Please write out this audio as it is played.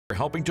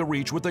helping to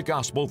reach with the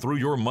gospel through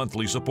your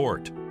monthly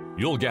support.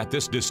 You'll get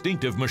this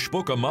distinctive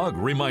Mishpucha mug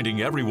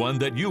reminding everyone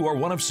that you are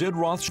one of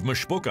Sidroth's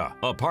Mishpucha,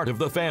 a part of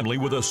the family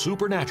with a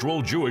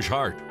supernatural Jewish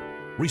heart.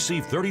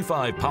 Receive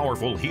 35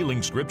 powerful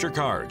healing scripture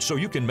cards so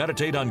you can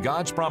meditate on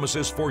God's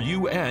promises for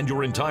you and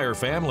your entire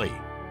family.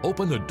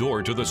 Open the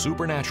door to the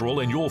supernatural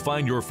and you'll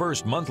find your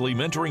first monthly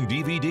mentoring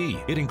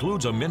DVD. It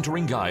includes a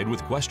mentoring guide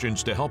with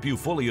questions to help you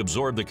fully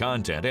absorb the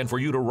content and for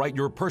you to write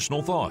your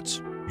personal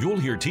thoughts. You'll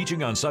hear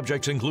teaching on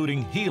subjects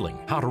including healing,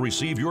 how to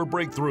receive your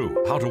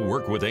breakthrough, how to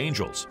work with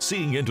angels,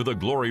 seeing into the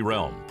glory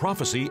realm,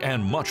 prophecy,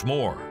 and much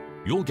more.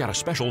 You'll get a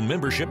special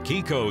membership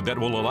key code that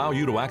will allow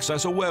you to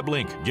access a web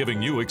link,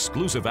 giving you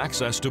exclusive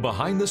access to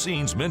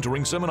behind-the-scenes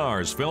mentoring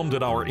seminars filmed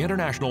at our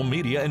International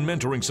Media and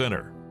Mentoring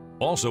Center.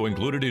 Also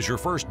included is your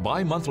first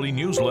bi-monthly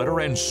newsletter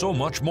and so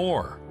much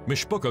more.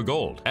 Mishpucha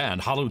Gold and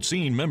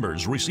Halutzin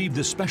members receive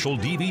this special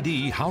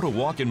DVD, How to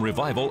Walk in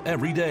Revival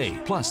Every Day,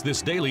 plus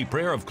this daily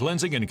prayer of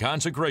cleansing and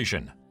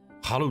consecration.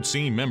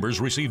 Halutzin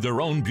members receive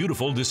their own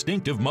beautiful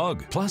distinctive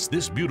mug, plus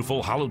this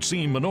beautiful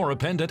Halutzin menorah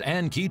pendant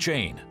and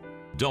keychain.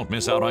 Don't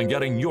miss out on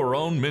getting your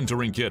own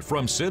mentoring kit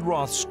from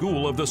Sidroth's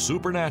School of the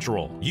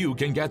Supernatural. You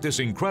can get this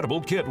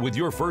incredible kit with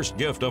your first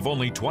gift of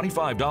only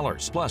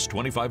 $25 plus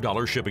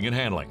 $25 shipping and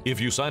handling. If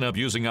you sign up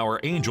using our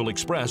Angel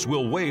Express,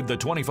 we'll waive the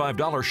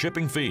 $25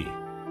 shipping fee.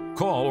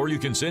 Call or you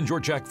can send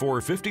your check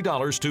for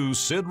 $50 to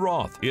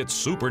Sidroth. It's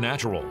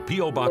Supernatural.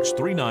 P.O. Box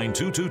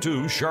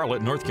 39222,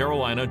 Charlotte, North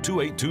Carolina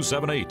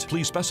 28278.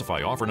 Please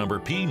specify offer number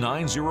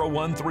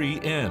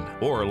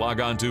P9013N or log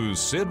on to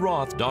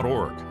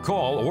sidroth.org.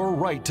 Call or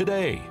write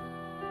today.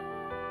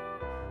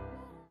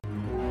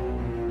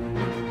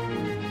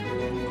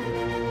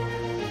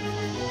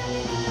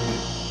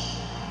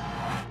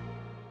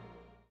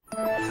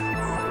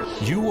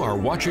 You are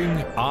watching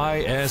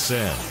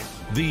ISN,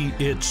 the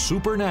It's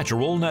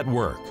Supernatural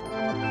Network.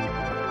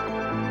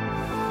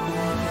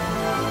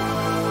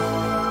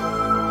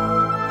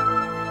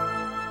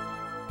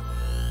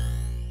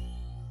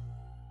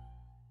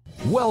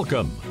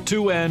 Welcome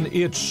to an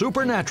It's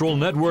Supernatural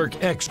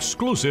Network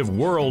exclusive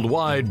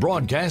worldwide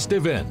broadcast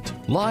event,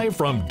 live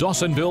from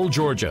Dawsonville,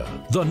 Georgia,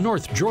 the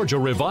North Georgia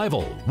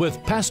Revival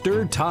with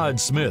Pastor Todd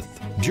Smith.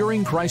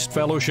 During Christ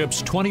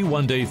Fellowship's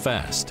 21-day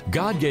fast,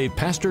 God gave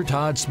Pastor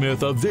Todd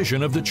Smith a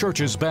vision of the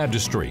church's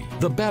baptistry.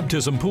 The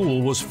baptism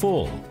pool was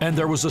full, and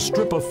there was a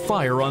strip of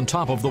fire on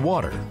top of the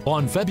water.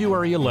 On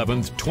February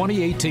 11th,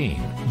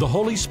 2018, the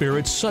Holy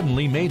Spirit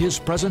suddenly made His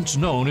presence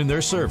known in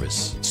their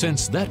service.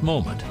 Since that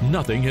moment,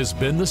 nothing has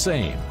been the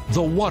same.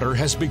 The water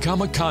has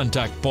become a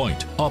contact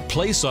point, a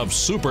place of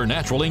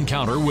supernatural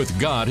encounter with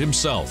God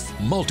Himself.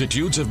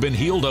 Multitudes have been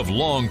healed of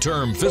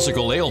long-term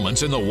physical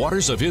ailments in the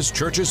waters of His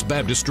church's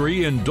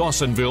baptistry in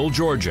Dawsonville,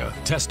 Georgia.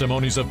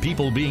 Testimonies of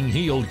people being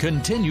healed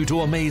continue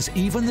to amaze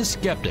even the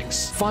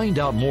skeptics. Find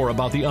out more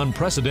about the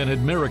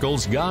unprecedented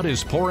miracles God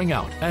is pouring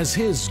out as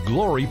His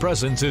glory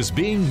presence is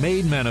being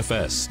made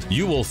manifest.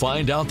 You will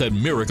find out that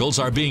miracles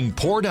are being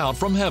poured out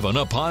from heaven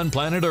upon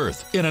planet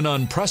Earth in an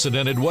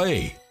unprecedented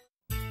way.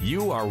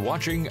 You are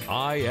watching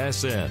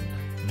ISN,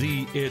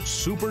 the It's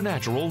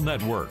Supernatural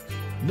Network.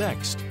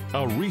 Next,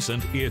 a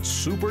recent It's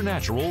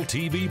Supernatural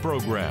TV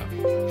program.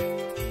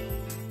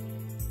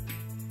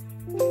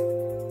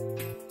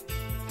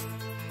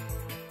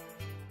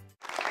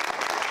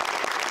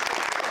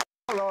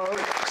 Hello,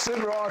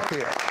 Sidroth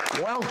here.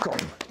 Welcome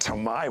to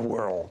my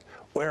world,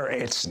 where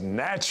it's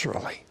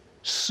naturally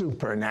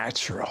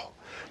supernatural.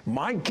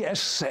 My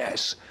guest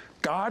says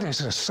God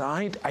has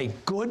assigned a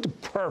good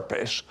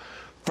purpose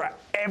for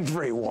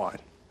everyone.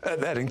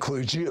 That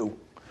includes you.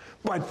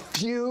 But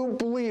few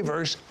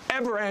believers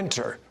ever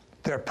enter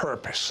their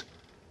purpose.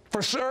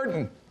 For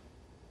certain.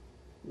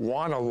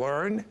 Want to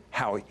learn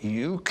how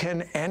you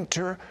can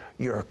enter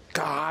your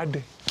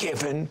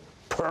God-given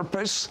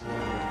purpose?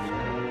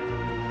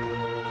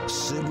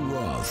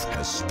 Sidroth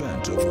has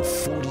spent over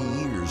 40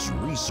 years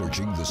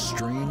researching the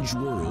strange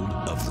world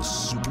of the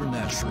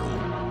supernatural.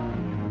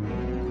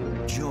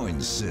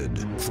 Join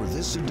Sid for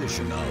this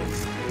edition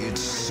of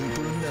It's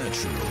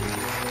Supernatural.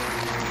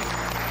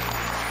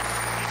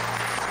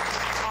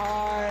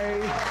 I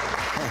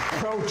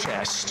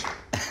protest.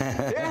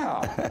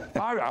 Yeah,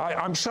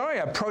 I'm sorry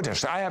I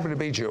protest. I happen to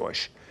be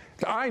Jewish.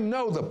 I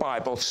know the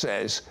Bible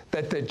says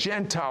that the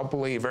Gentile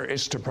believer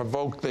is to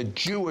provoke the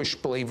Jewish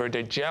believer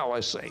to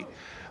jealousy.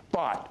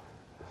 But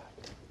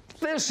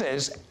this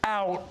is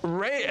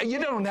outrageous. You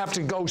don't have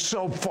to go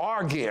so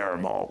far,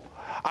 Guillermo.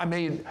 I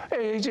mean,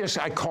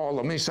 I called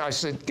him. I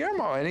said,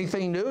 Guillermo,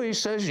 anything new? He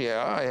says,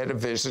 yeah, I had a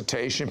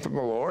visitation from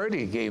the Lord.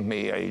 He gave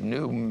me a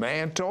new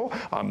mantle.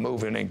 I'm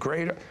moving in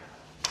greater.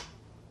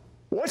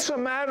 What's the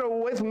matter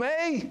with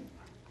me?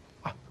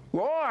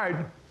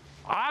 Lord,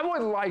 I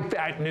would like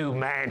that new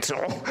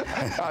mantle.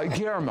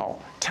 Guillermo,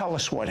 tell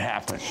us what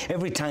happened.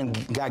 Every time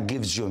God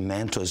gives you a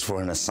mantle, it's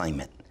for an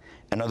assignment.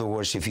 In other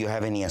words, if you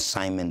have any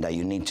assignment that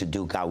you need to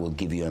do, God will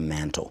give you a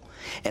mantle.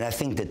 And I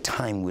think the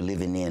time we're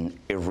living in,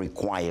 it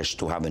requires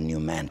to have a new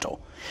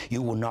mantle.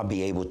 You will not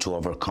be able to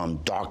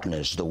overcome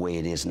darkness the way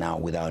it is now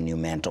without a new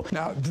mantle.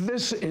 Now,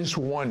 this is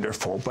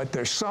wonderful, but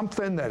there's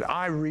something that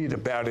I read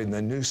about in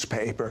the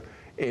newspaper.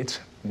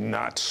 It's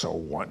not so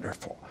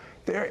wonderful.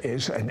 There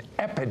is an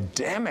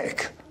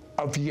epidemic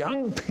of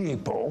young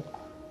people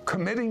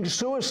committing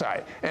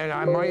suicide. And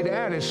I might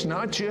add, it's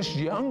not just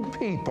young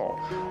people.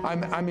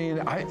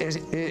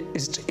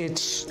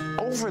 It's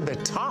over the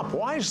top.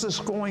 Why is this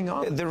going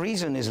on? The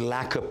reason is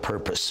lack of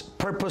purpose.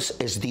 Purpose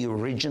is the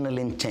original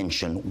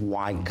intention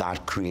why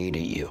God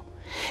created you.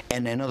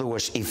 And in other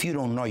words, if you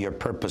don't know your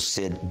purpose,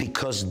 Sid,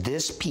 because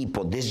this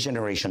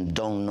generation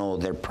don't know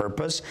their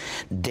purpose,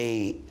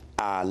 they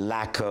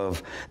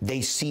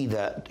see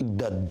that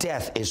the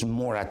death is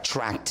more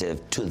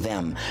attractive to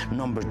them.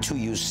 Number two,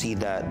 you see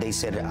that they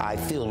said, I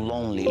feel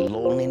lonely.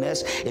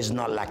 Loneliness is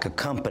not like a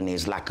company,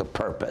 it's like a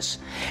purpose.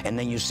 And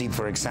then you see,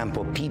 for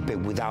example, people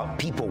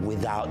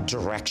without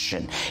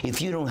direction.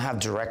 If you don't have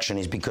direction,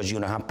 it's because you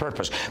don't have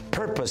purpose.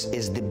 Purpose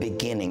is the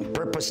beginning.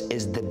 Purpose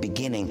is the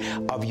beginning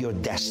of your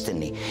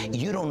destiny.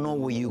 You don't know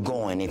where you're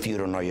going if you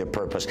don't know your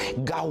purpose.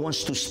 God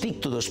wants to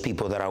speak to those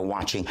people that are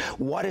watching.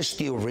 What is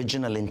the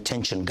original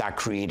intention God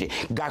created?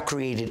 God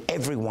created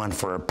everyone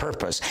for a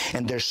purpose.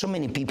 And there's so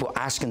many people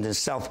asking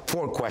themselves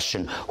four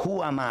questions.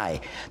 Who am I?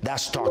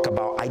 That's talk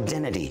about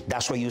identity.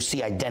 That's where you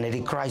see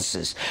identity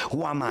crisis.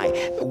 Who am I?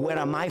 Where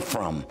am I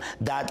from?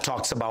 That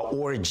talks about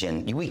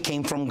origin. We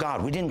came from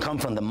God. We didn't come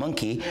from the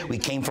monkey. We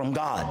came from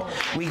God.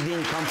 We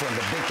didn't come from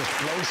the big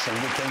explosion.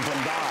 We came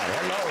from God.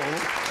 Hello.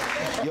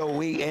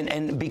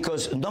 And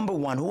because number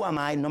one, who am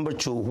I? Number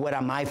two, where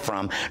am I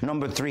from?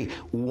 Number three,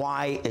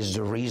 why is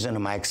the reason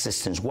of my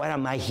existence? Why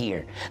am I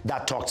here?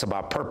 That talks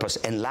about purpose.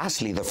 And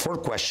lastly, the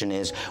fourth question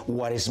is,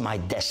 what is my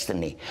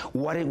destiny?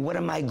 What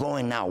am I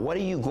going now? What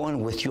are you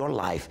going with your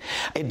life?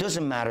 It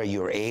doesn't matter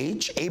your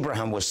age.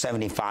 Abraham was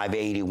 75,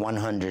 80,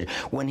 100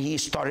 when he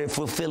started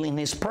fulfilling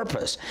his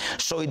purpose.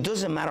 So it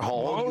doesn't matter how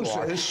old you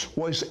are. Moses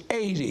was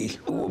 80.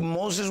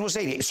 Moses was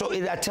 80. So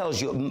that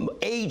tells you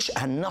age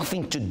had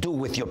nothing to do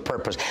with your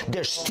purpose.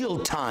 There's still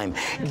time.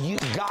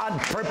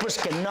 God's purpose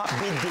cannot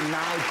be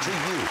denied to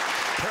you.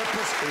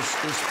 Purpose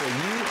is for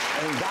you,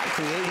 and God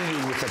created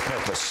you with a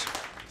purpose.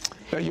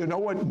 Now, you know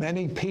what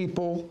many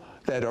people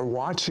that are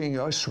watching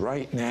us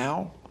right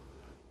now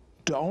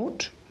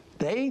don't?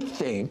 They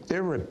think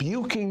they're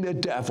rebuking the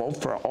devil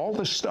for all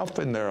the stuff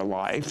in their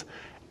life,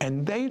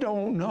 and they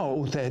don't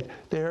know that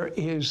there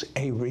is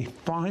a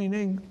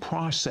refining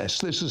process.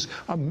 This is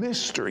a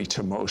mystery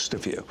to most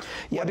of you.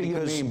 Yeah, what do you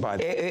mean by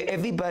that?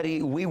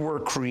 Everybody, we were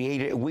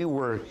created, we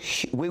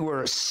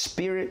were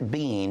spirit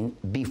being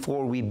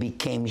before we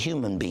became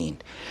human being.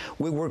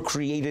 We were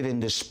created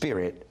in the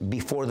spirit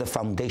before the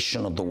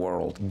foundation of the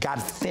world.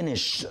 God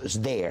finished us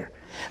there.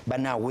 But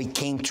now we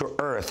came to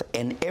earth,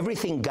 and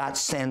everything God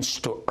sends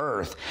to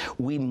earth,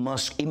 it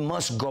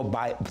must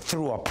go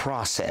through a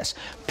process.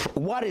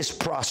 What is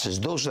process?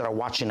 Those that are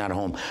watching at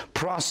home,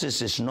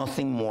 process is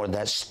nothing more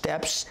than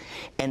steps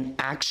and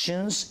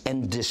actions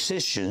and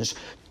decisions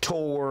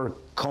toward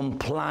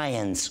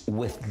compliance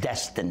with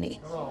destiny.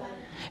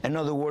 In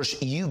other words,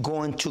 you're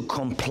going to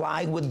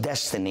comply with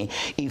destiny.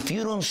 If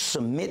you don't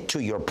submit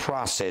to your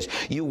process,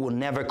 you will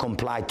never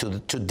comply to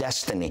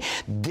destiny.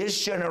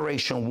 This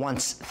generation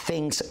wants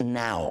things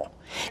now.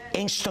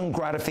 Instant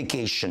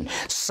gratification.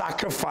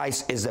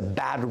 Sacrifice is a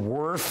bad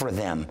word for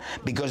them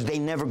because they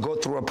never go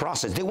through a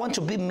process. They want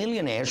to be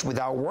millionaires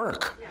without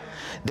work.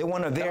 They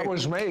want to. That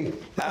was me.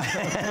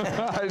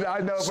 I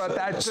know about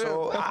that too.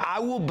 So I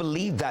will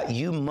believe that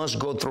you must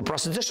go through a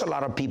process. There's a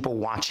lot of people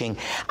watching,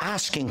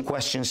 asking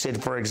questions.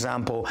 Said, for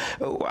example,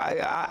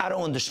 I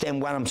don't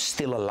understand why I'm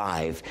still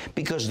alive,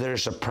 because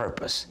there's a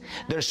purpose.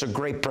 There's a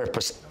great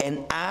purpose,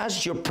 and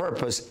as your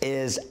purpose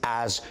is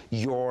as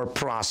your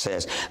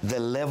process, the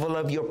level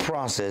of your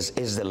process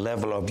is the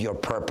level of your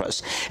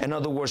purpose. In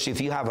other words,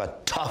 if you have a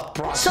tough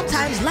process,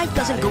 sometimes life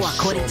doesn't go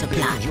according to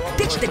plan.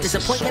 Ditch the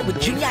disappointment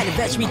with Junior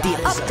Anniversary Deal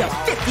up to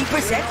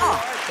 50%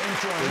 off.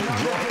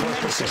 Your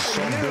purpose is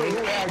so big,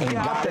 and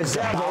God is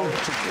about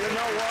to,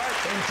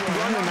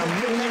 run in a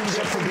million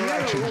different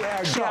directions.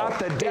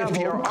 If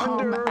you're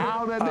under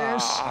out of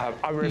this,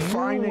 a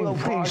refining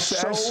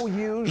process, so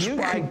you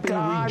could be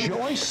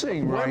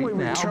rejoicing right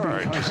now.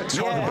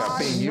 Talk about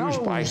being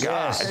used by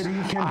God.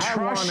 I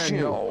want to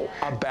know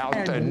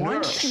about the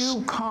nurse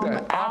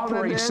that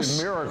operates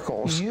in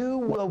miracles. You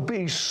will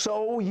be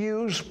so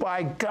used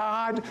by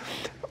God.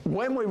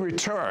 When we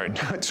return,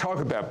 talk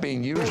about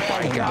being used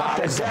by God.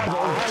 I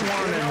want to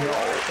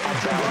know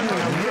about a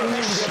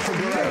million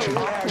different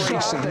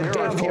directions.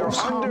 If you're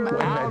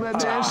under out of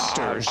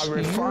this, a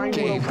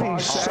refining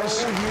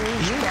process, you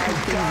could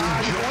be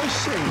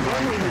rejoicing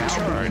when we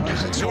return.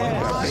 Talk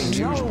about being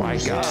used by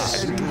God.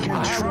 I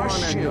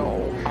want to know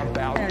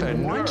about the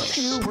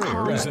nurse.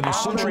 Prayer is an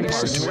essential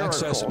part to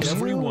access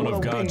every one of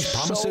God's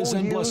promises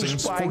and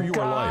blessings for your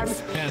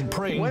life. And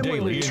praying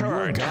daily in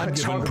your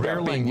God-given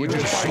prayer language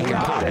is so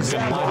important in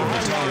light of the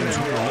times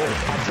we're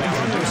living.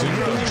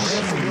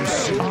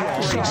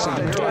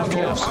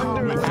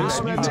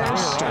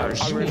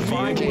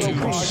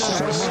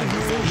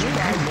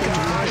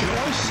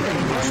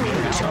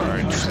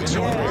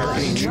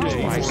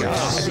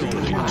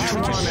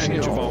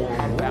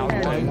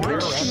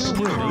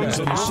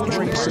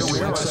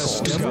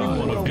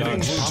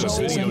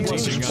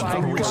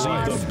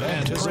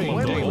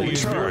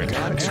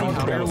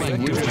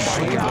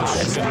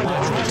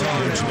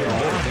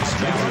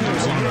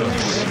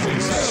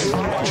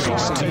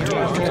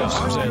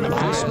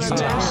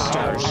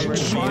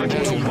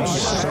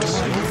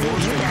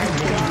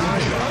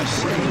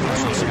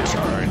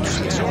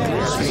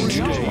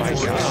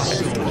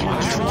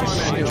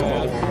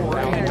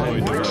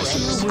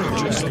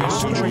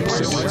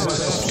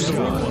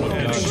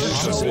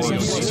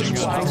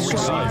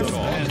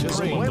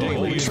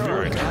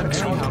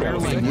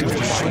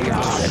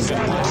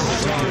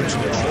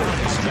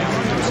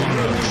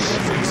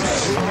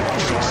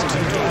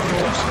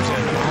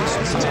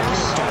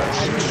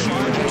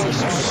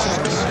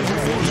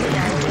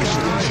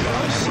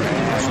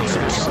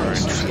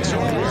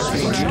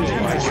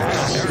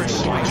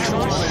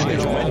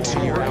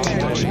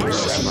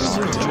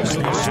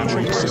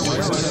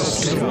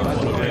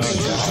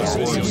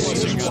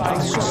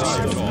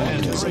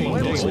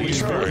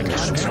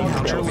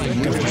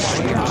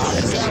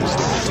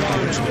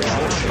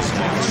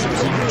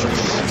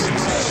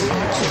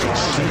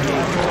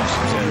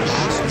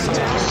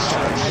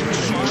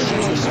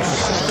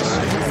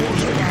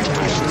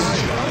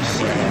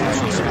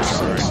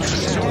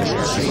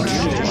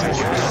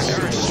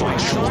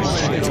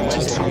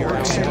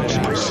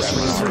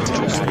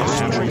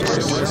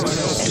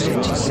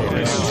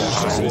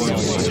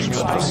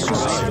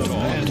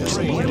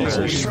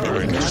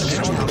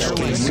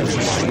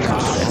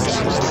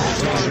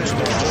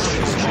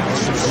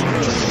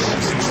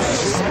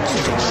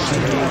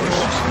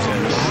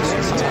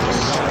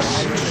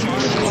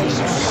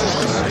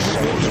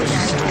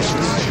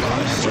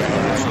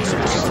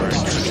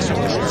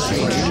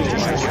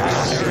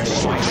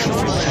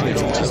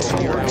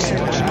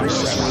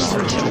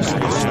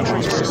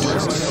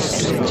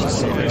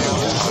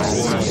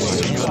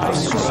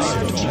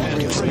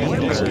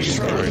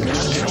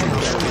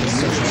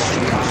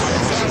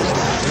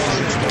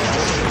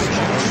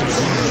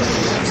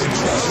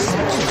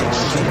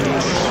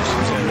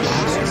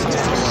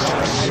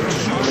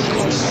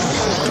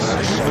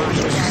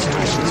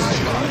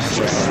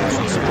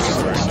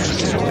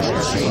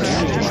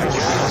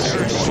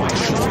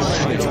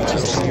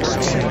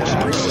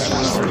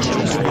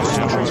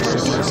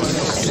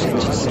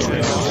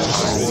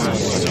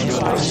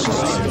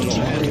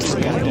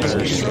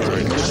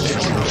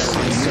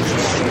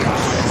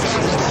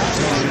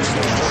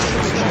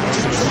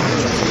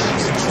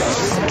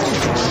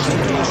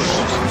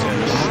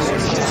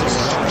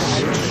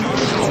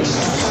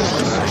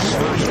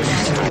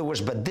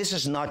 But this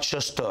is not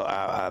just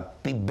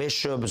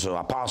bishops or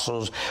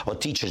apostles or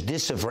teachers.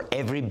 This is for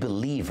every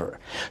believer.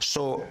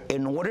 So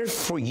in order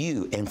for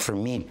you and for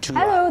me to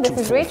Hello, this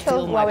to is Rachel,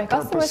 fulfill my Huawei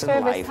customer purpose in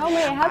service. life, How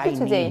may I help you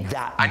today?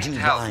 I need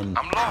help.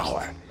 I'm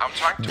lost. I'm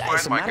trying to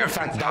find my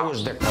girlfriend's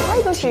house.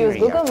 Why don't you use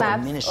Google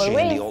Maps or in the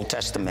Waze? Old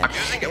Testament. I'm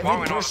using a Every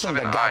Huawei Note person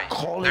that 7i. got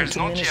called There's into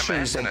no ministry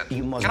GMS said in it.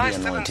 you must Can I be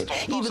still anointed.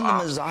 install those Even the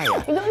apps? Messiah.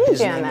 You don't need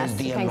his name GMS. is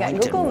the You can get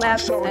Anointed Google One.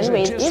 Maps So and is it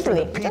Waze just for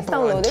the easily. Just people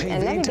on download it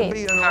and TV to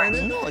be navigate.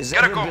 anointed? No, it's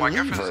Gotta every go, my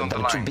girlfriend believer is on the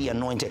that to line. be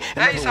anointed.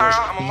 In Hey, other Sarah, words,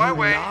 I'm on my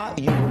way.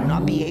 you will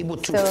not be able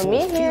to So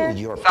me fulfill here.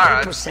 your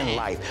Sarah, purpose in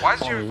life why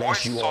is your unless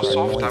voice you so are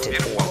soft and anointed for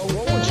beautiful? it.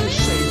 What would you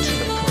say to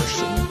the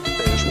person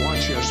that is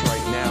watching us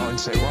right now and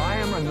say, well, I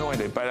am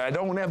anointed, but I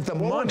don't have the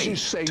money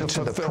to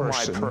fulfill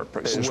my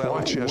purpose? That is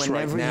watching us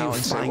right now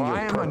and say, well,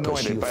 I am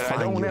anointed, but I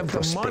don't have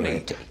the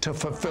money to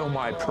fulfill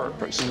my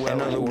purpose.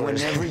 In other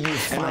words, whenever you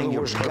find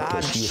your God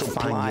purpose, you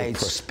find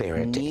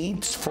prosperity.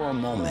 Needs for a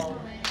moment.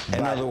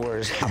 In other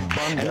words,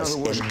 abundance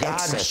and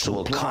excess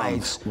will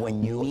come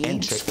when you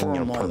enter in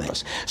your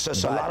purpose. So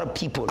a lot of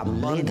people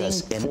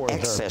abundance and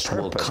excess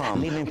will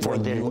come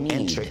when you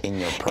enter in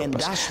your purpose. And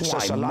that's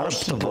why a lot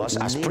of people,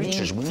 as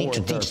preachers, we need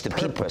to teach the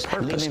people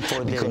living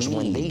for their because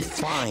when they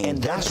find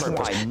that's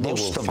why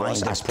most of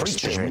us as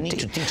preachers we need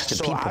to teach the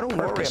people. I don't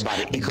worry about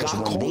it because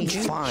when they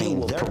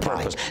find their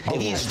purpose,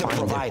 He is the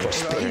provider.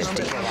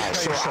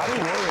 So I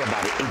don't worry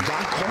about it. If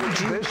God called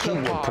you,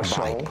 He will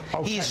provide.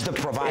 He's the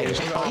provider.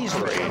 He's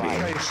the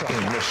provider.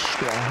 In the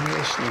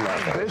strongest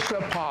level, this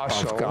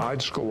apostle of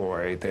God's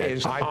glory that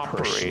is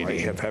operating I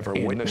have ever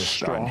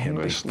witnessed on him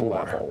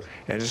before.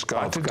 And it's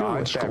got to do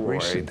with that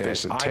recent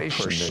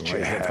visitation that you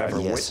have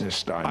ever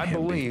witnessed on him. I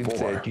believe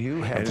that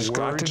you have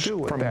words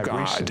from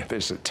God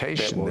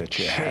visitation that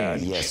you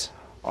had. Yes.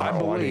 I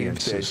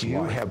believe that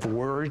you have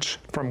words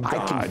from God.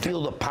 I can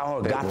feel the power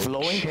of God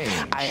flowing,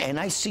 and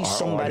I see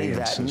somebody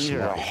that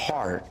needed a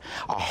heart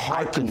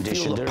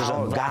condition. There's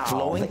a God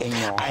flowing in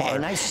your heart,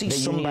 and I see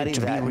somebody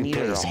that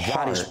needed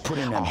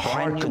a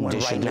heart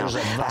condition now.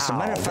 As a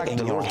matter of fact,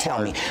 the Lord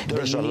tell me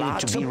there's a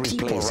lot of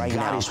people right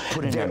now.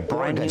 They're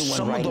brand new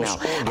one right now.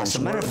 As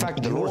a matter of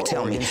fact, the Lord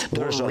tell me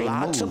there's a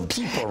lot of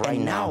people right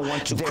now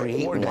want to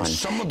create one.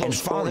 Some of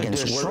those organs,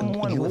 there's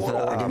someone with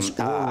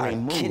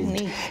a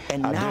kidney,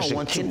 and now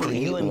wants to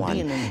create one.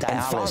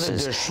 And Father,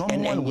 there's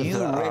someone with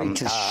ready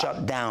to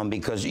shut down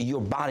because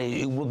your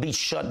body, it will be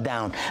shut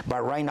down.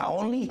 But right now,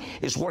 only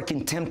is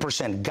working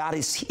 10%. God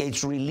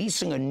is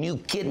releasing a new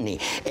kidney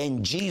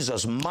in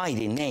Jesus'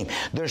 mighty name.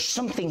 There's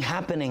something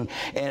happening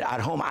at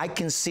home. I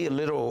can see a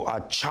little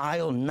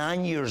child,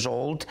 9 years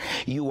old.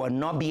 You will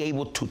not be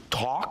able to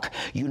talk.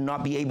 You will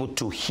not be able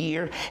to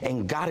hear.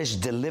 And God is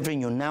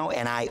delivering you now.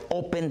 And I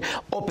open.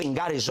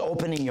 God is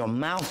opening your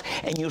mouth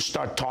and you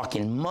start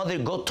talking. Mother,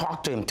 go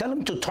talk to him. Tell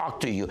him to talk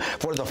to you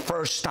for the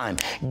first time.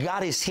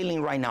 God is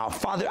healing right now.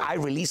 Father, I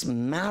release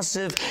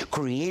massive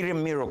creative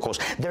miracles.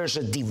 There's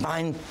a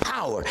divine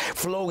power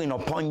flowing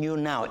upon you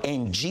now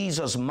in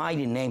Jesus'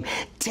 mighty name.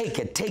 Take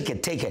it, take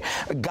it, take it.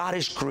 God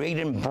is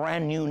creating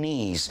brand new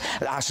knees.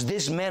 As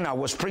this man, I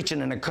was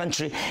preaching in a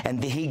country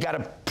and he got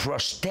a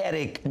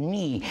prosthetic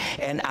knee.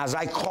 And as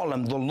I call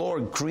him, the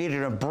Lord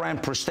created a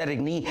brand prosthetic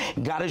knee.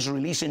 God is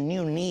releasing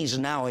new knees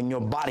now in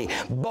your body.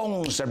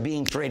 Bones are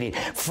being created.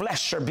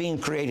 Flesh are being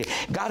created.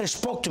 God has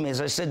spoke to me as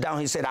I sit down.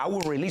 He said, I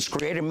will release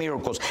creative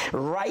miracles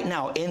right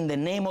now in the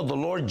name of the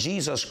Lord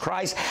Jesus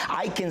Christ.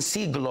 I can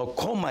see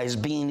glaucoma is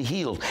being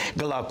healed.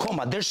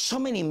 Glaucoma. There's so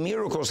many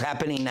miracles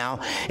happening now,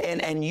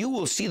 and you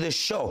will see the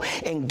show.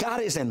 And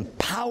God is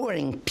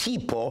empowering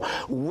people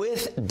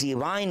with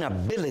divine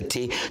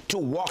ability to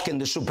walk in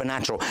the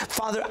supernatural.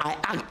 Father, I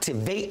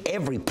activate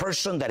every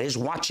person that is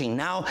watching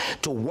now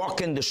to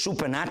walk in the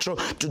supernatural,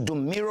 to do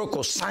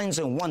miracles, signs,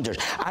 and wonders.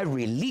 I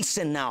release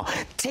it now.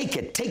 Take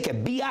it, take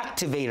it. Be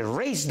activated.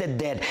 Raise the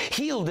dead.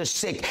 Heal the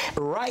sick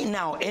right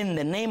now in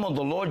the name of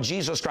the Lord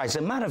Jesus Christ.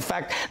 As a matter of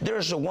fact,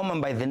 there's a woman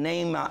by the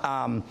name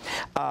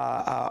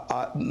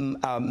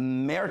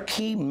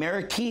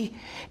Merky,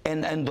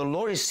 and the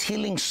Lord is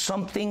healing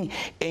something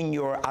in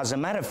your, as a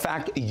matter of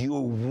fact,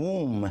 your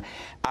womb.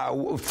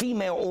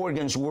 Female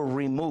organs were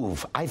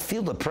removed. I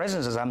feel the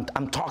presence as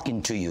I'm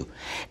talking to you.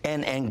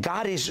 And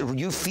God is,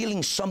 you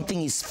feeling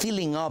something is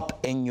filling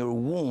up in your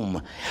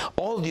womb.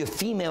 All your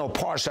female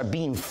parts are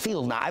being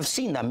filled. Now, I've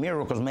seen that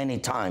miracles many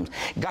times.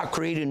 God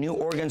created new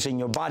organs in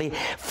your body.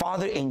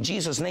 Father, in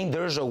Jesus' name,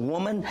 there's a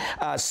woman,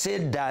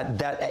 Sid,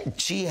 that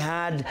she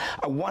had,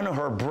 one of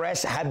her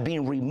breasts had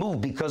been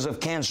removed because of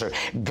cancer.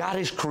 God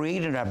is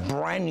creating a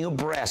brand new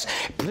breast.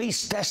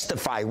 Please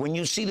testify. When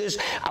you see this,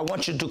 I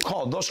want you to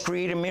call those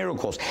creative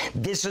miracles.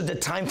 This is the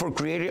time for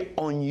creative,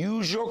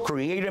 unusual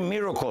creative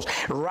miracles.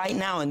 Right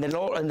now, in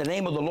the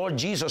name of the Lord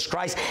Jesus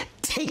Christ,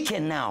 take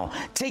it now.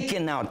 Take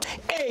it now.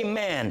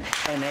 Amen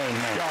and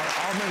amen.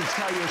 I'm going to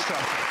tell you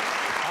something.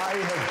 I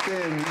have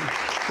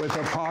been with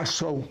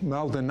Apostle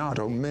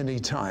Maldonado many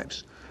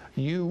times.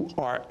 You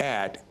are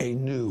at a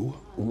new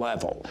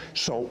level.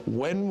 So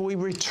when we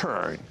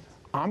return,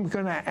 I'm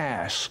going to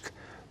ask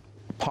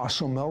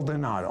Apostle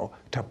Maldonado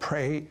to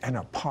pray an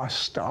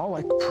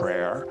apostolic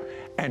prayer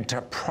and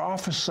to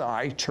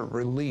prophesy to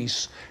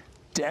release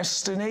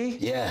destiny,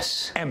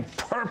 yes, and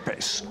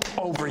purpose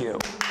over you.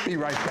 Be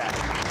right back.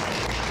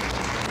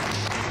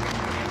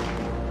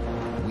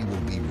 We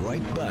will be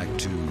right back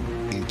to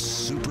It's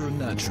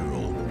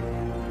Supernatural.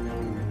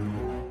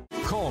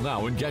 Call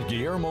now and get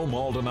Guillermo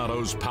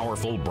Maldonado's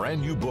powerful brand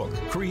new book,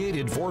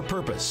 Created for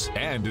Purpose,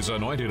 and his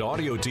anointed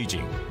audio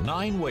teaching,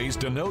 9 Ways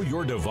to Know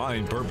Your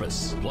Divine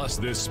Purpose. Plus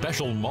this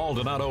special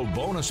Maldonado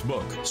bonus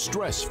book,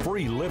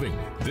 Stress-Free Living.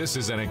 This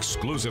is an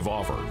exclusive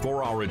offer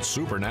for our It's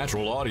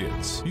Supernatural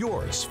audience.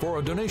 Yours for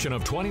a donation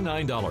of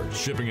 $29.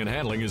 Shipping and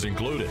handling is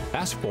included.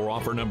 Ask for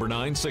offer number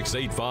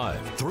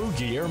 9685. Through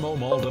Guillermo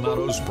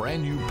Maldonado's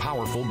brand new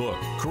powerful book,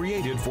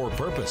 Created for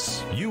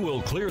Purpose, you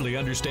will clearly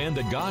understand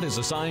that God has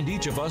assigned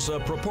each of us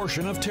a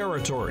proportion of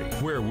territory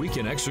where we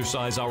can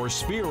exercise our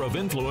sphere of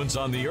influence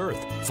on the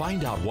earth.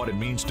 Find out what it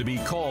means to be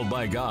called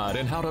by God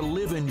and how to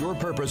live in your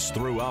purpose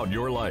throughout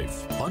your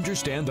life.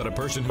 Understand that a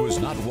person who is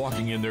not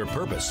walking in their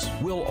purpose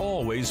will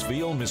always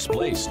feel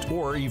misplaced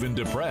or even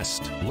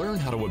depressed. Learn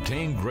how to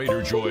obtain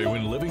greater joy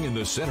when living in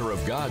the center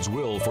of God's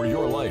will for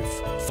your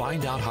life.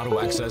 Find out how to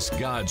access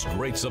God's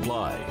great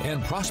supply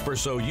and prosper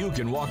so you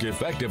can walk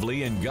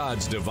effectively in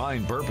God's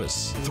divine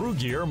purpose. Through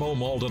Guillermo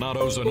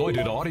Maldonado's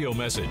anointed audio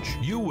message,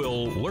 you will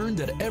You'll learn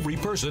that every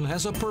person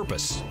has a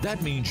purpose.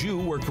 That means you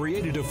were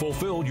created to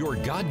fulfill your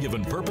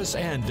God-given purpose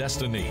and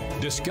destiny.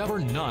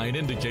 Discover 9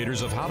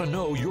 indicators of how to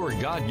know your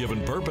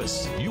God-given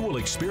purpose. You will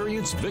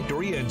experience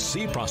victory and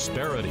see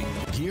prosperity.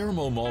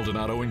 Guillermo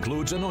Maldonado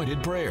includes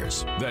anointed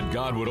prayers that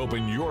God would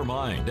open your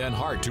mind and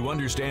heart to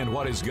understand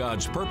what is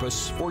God's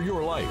purpose for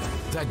your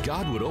life. That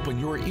God would open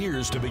your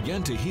ears to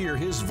begin to hear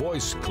His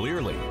voice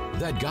clearly.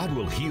 That God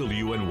will heal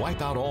you and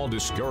wipe out all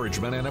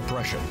discouragement and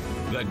oppression.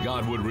 That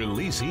God would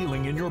release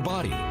healing in your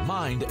body,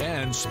 mind,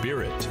 and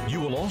spirit. You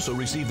will also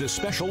receive this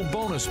special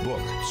bonus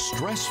book,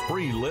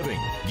 Stress-Free Living.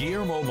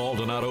 Guillermo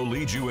Maldonado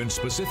leads you in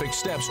specific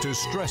steps to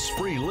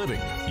stress-free living.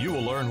 You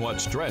will learn what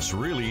stress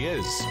really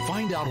is.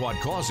 Find out what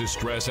causes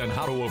stress and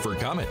how to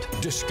overcome it.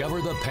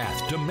 Discover the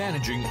path to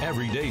managing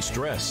everyday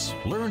stress.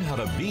 Learn how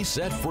to be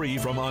set free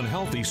from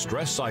unhealthy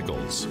stress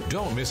cycles.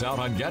 Don't miss out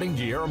on getting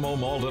Guillermo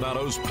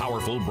Maldonado's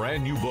powerful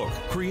brand new book,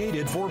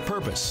 Created for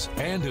Purpose,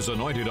 and his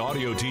anointed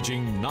audio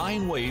teaching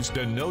 9 ways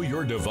to know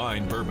your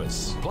divine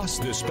purpose. Plus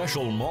this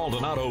special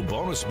Maldonado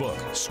bonus book,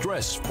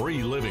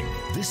 Stress-Free Living.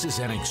 This is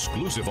an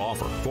exclusive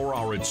offer for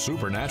our It's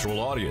Supernatural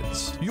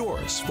audience.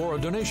 Yours for a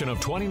donation of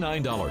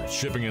 $29.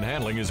 Shipping and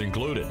handling is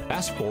included.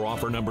 Ask for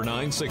offer number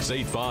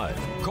 9685.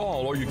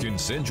 Call or you can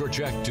send your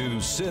check to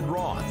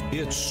Sidroth.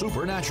 It's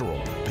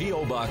Supernatural.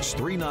 P.O. Box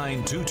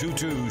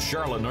 39222,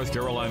 Charlotte, North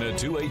Carolina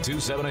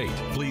 28278.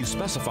 Please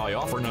specify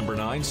offer number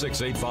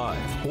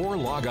 9685 or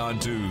log on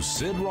to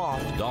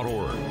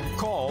sidroth.org.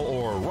 Call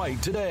or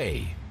write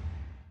today.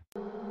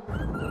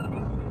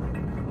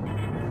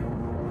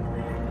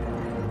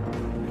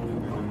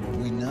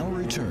 We now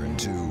return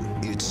to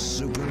It's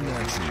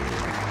Supernatural.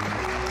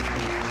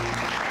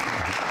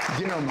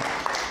 You know,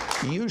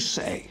 you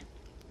say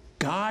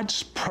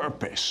God's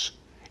purpose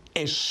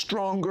is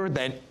stronger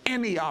than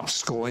any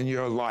obstacle in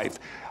your life,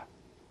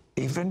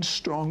 even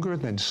stronger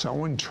than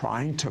someone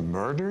trying to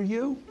murder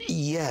you?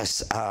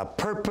 Yes,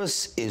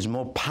 purpose is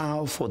more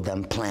powerful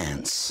than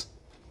plans.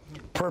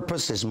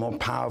 Purpose is more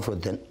powerful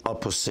than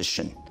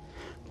opposition.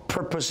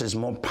 Purpose is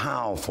more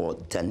powerful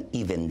than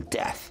even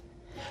death.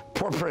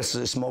 Purpose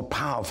is more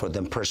powerful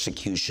than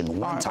persecution.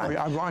 One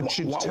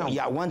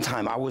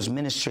time I was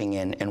ministering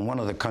in one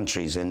of the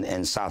countries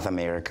in South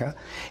America,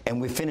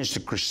 and we finished the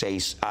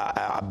crusade.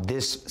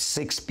 This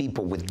 6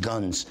 people with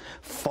guns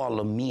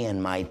followed me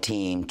and my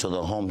team to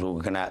the homes. We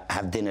were going to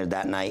have dinner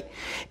that night.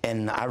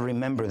 And I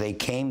remember they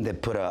came, they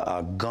put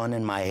a gun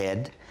in my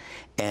head,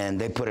 and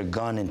they put a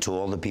gun into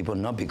all the people,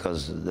 not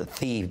because the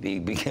thief,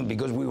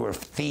 because we were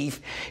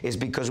thief, it's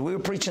because we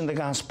were preaching the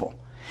gospel.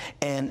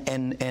 And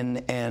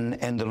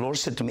the Lord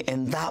said to me,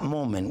 in that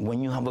moment,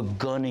 when you have a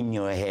gun in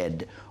your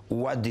head,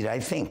 what did I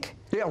think?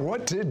 Yeah,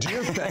 what did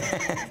you think?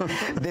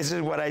 This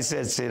is what I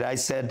said, Sid. I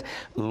said,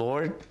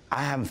 Lord,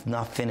 I have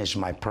not finished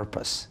my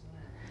purpose,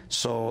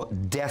 so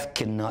death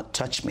cannot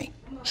touch me.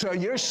 So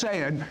you're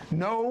saying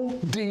no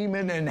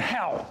demon in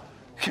hell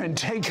can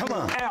take you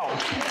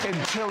out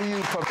until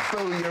you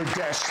fulfill your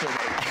destiny.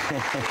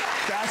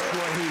 That's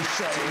what he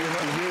said.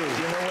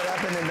 You know what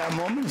happened in that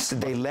moment? So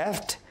they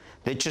left.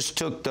 They just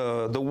took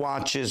the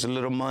watches, a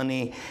little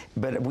money,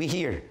 but we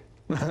here.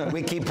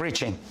 We keep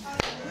preaching.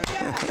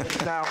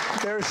 Now,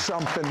 there's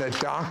something that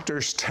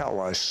doctors tell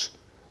us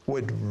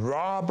would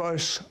rob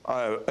us,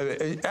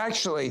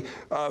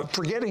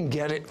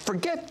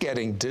 forget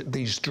getting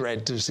these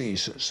dread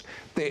diseases.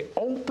 The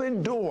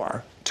open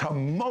door to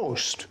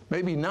most,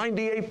 maybe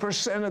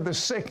 98% of the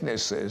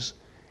sicknesses,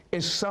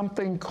 is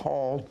something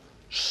called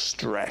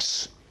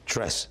stress.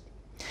 Stress.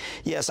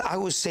 Yes, I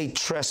would say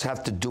stress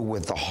have to do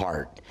with the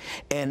heart.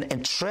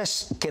 And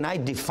stress, can I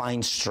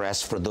define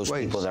stress for those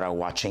people that are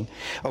watching?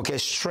 Okay,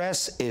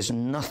 stress is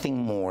nothing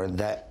more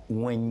than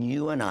when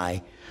you and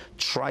I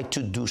try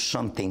to do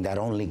something that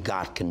only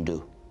God can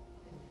do.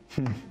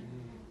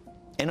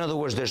 In other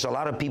words, there's a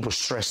lot of people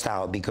stressed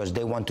out because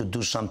they want to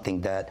do something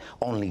that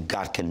only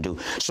God can do.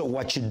 So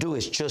what you do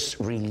is just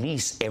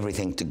release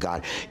everything to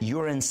God.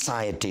 Your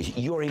anxiety,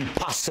 your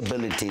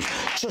impossibilities,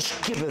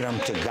 just give them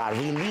to God.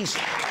 Release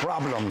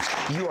problems.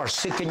 You are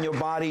sick in your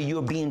body.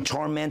 You're being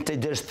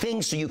tormented. There's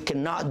things you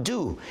cannot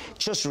do.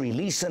 Just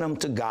releasing them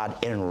to God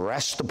and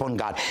rest upon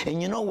God.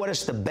 And you know what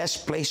is the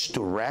best place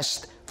to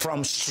rest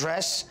from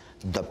stress?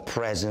 The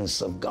presence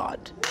of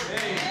God.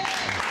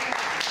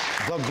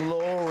 The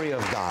glory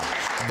of God.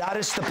 That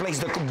is the place.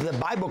 The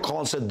Bible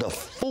calls it the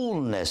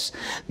fullness.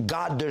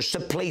 God, there's a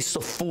place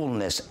of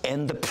fullness.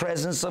 In the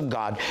presence of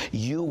God,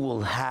 you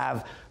will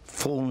have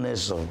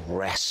fullness of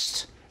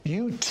rest.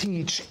 You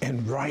teach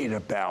and write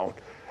about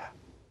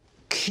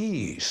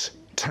keys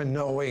to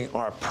knowing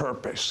our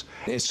purpose.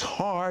 It's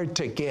hard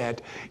to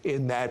get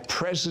in that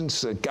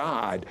presence of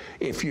God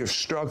if you're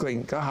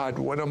struggling. God,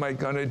 what am I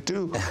going to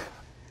do?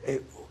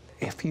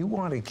 If you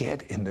want to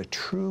get in the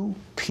true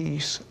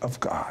peace of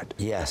God,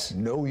 yes,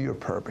 know your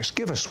purpose.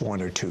 Give us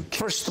 1 or 2 keys.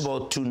 First of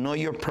all, to know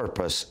your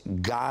purpose,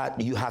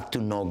 God, you have to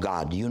know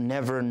God. You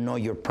never know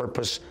your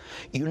purpose.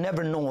 You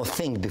never know a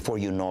thing before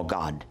you know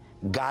God.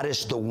 God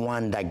is the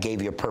one that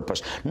gave you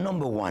purpose.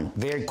 Number one,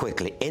 very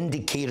quickly,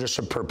 indicators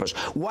of purpose.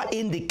 What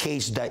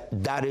indicates that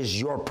that is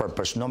your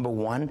purpose? Number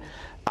one,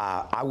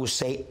 I would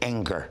say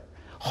anger,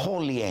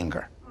 holy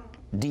anger,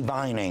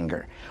 divine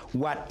anger.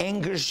 What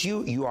angers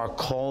you, you are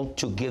called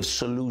to give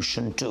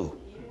solution to.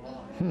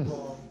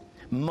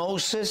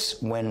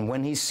 Moses,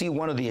 when he see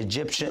one of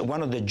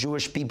the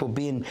Jewish people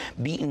being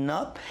beaten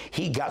up,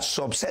 he got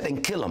so upset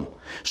and killed him.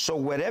 So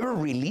whatever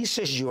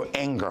releases your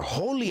anger,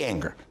 holy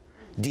anger,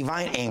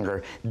 divine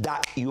anger,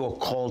 that you are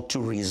called to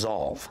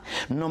resolve.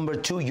 Number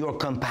two, your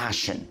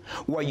compassion.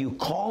 What you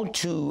call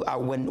to,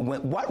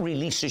 what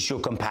releases your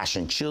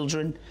compassion?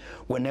 Children,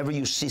 whenever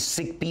you see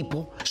sick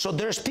people. So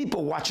there's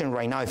people watching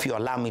right now, if you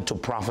allow me to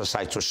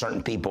prophesy to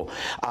certain people.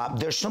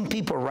 There's some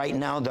people right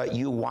now that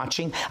you're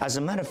watching. As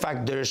a matter of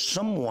fact, there's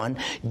someone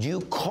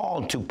you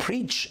called to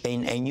preach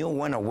and you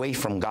went away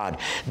from God.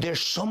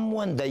 There's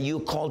someone that you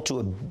called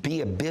to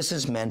be a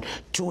businessman,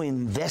 to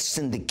invest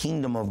in the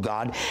kingdom of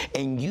God,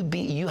 and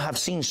you have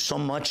seen so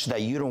much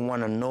that you don't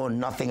want to know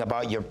nothing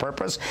about your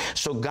purpose.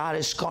 So God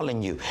is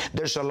calling you.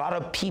 There's a lot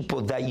of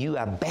people that you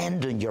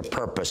abandoned your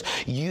purpose.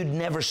 You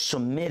never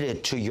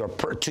submitted to your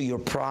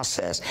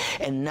process,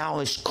 and now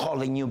it's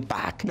calling you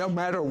back. No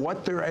matter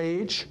what their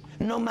age?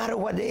 No matter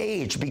what the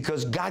age,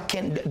 because God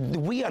can,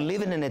 we are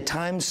living in a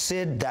time,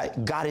 Sid,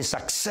 that God is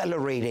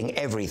accelerating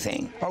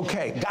everything.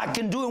 Okay. God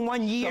can do in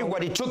 1 year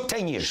what it took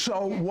 10 years.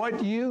 So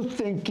what you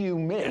think you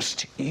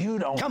missed, you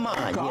don't Come on,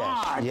 know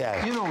God.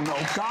 yes. You don't know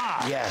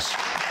God. Yes.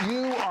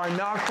 You are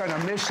not going to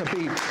miss a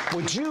beat.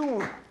 Would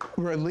you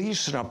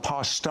release an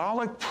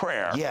apostolic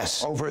prayer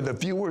over the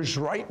viewers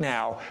right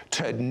now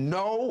to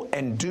know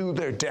and do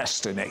their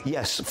destiny?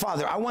 Yes.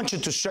 Father, I want you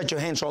to stretch your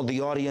hands, all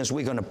the audience.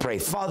 We're going to pray.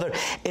 Father,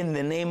 in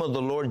the name of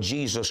the Lord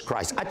Jesus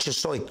Christ, I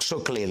just saw it so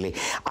clearly.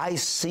 I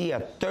see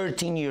at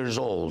 13 years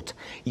old,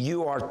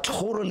 you are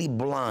totally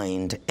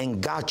blind,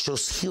 and God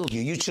just healed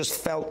you. You just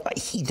felt a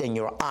heat in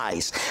your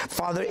eyes.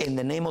 Father, in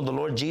the name of the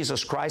Lord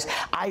Jesus Christ,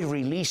 I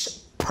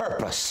release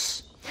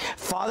purpose.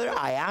 Father,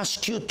 I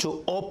ask you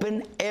to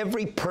open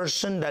every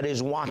person that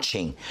is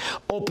watching,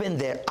 open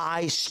their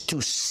eyes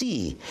to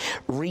see,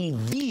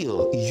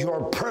 reveal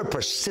your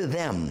purpose to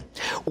them,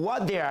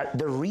 what they are,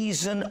 the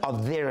reason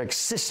of their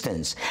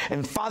existence.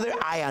 And Father,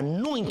 I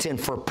anoint them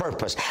for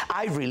purpose.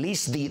 I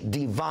release the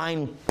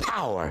divine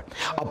power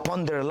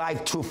upon their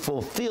life to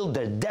fulfill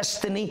their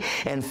destiny.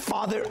 And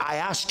Father, I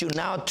ask you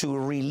now to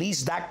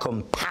release that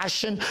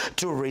compassion,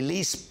 to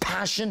release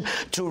passion,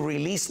 to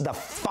release the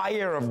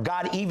fire of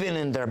God even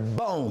in their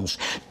bones,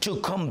 to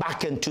come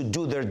back and to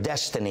do their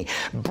destiny.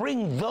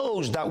 Bring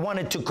those that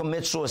wanted to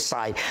commit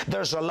suicide.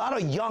 There's a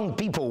lot of young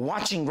people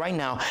watching right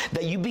now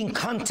that you've been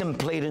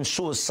contemplating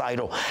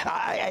suicidal.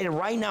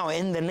 Right now,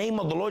 in the name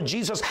of the Lord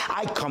Jesus,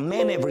 I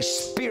command every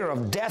spirit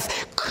of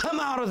death, come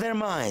out of their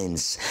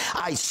minds.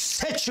 I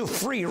set you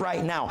free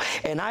right now,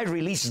 and I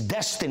release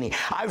destiny.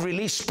 I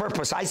release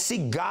purpose. I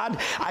see God.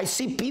 I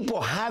see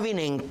people having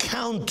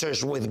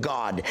encounters with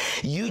God.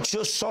 You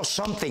just saw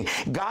something.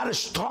 God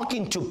is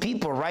talking to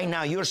people right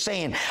now. You're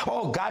saying,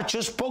 oh, God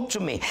just spoke to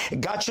me.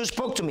 God just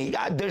spoke to me.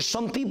 There's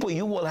some people,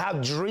 you will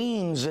have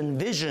dreams and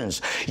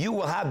visions. You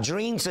will have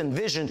dreams and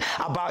visions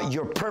about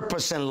your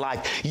purpose in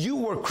life. You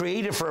were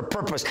created for a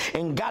purpose,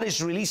 and God is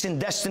releasing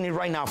destiny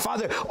right now.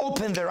 Father,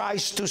 open their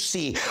eyes to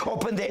see,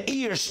 open their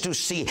ears to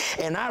see,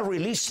 and I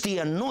release the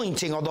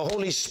anointing of the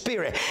Holy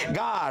Spirit.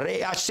 God,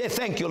 I say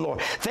thank you, Lord.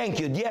 Thank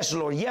you. Yes,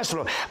 Lord. Yes,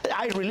 Lord.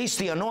 I release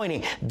the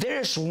anointing.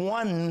 There's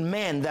one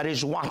man that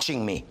is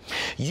watching me.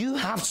 You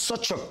have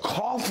such a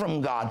call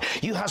from God.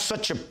 You have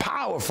such a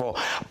powerful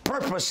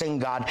purpose in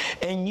God,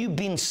 and you've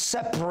been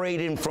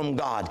separated from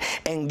God.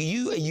 And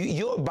you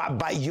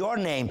by your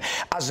name,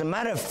 as a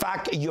matter of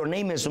fact, your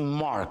name is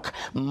Mark.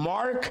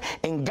 Mark,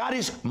 and God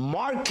is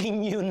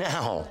marking you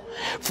now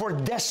for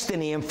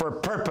destiny and for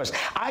purpose.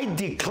 I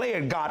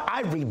declare, God,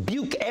 I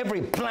rebuke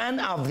every plan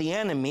of the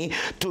enemy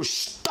to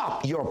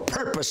stop your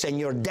purpose and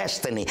your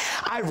destiny.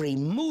 I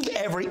remove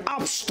every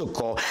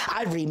obstacle.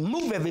 I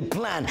remove every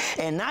plan,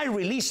 and I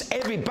release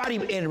everybody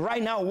in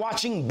right now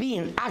watching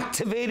being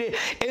activated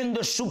in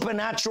the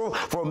supernatural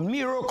for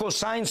miracles,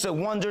 signs,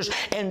 and wonders,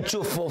 and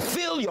to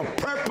fulfill your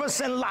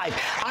purpose in life.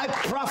 I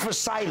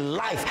prophesy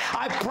life.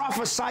 I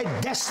prophesy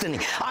destiny.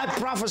 I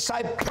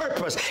prophesy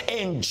purpose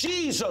in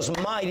Jesus'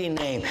 mighty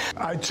name.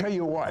 I tell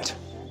you what,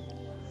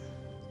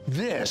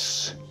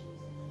 this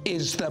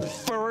is the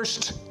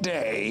first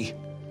day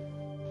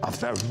of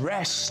the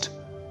rest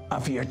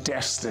of your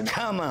destiny.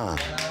 Come on.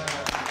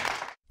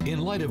 In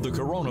light of the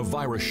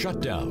coronavirus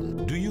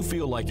shutdown, do you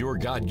feel like your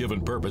God-given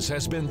purpose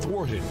has been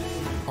thwarted?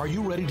 Are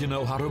you ready to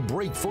know how to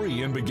break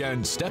free and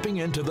begin stepping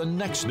into the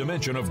next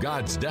dimension of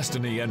God's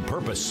destiny and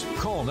purpose?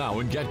 Call now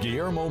and get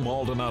Guillermo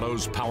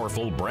Maldonado's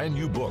powerful brand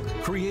new book,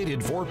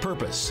 Created for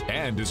Purpose,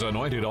 and his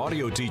anointed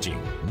audio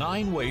teaching,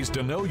 9 Ways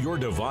to Know Your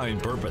Divine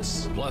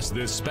Purpose. Plus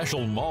this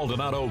special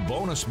Maldonado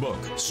bonus book,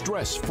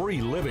 Stress-Free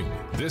Living.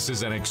 This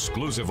is an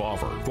exclusive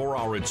offer for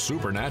our It's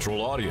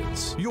Supernatural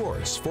audience.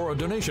 Yours for a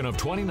donation of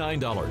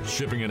 $29. $99.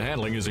 Shipping and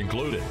handling is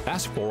included.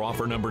 Ask for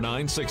offer number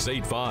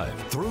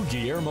 9685. Through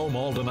Guillermo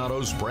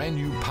Maldonado's brand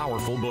new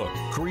powerful book,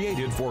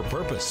 Created for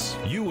Purpose,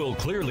 you will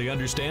clearly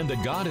understand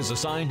that God has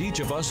assigned each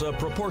of us a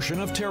proportion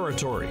of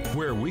territory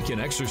where we can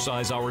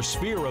exercise our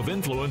sphere of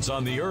influence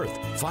on the earth.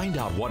 Find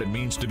out what it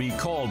means to be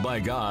called by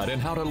God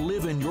and how to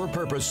live in your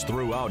purpose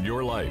throughout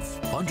your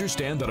life.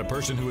 Understand that a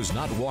person who is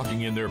not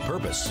walking in their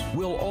purpose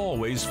will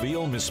always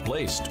feel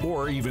misplaced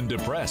or even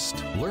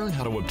depressed. Learn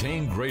how to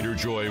obtain greater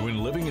joy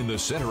when living in the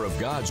center of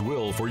God's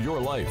will for your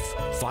life.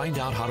 Find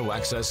out how to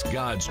access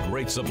God's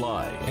great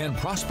supply and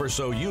prosper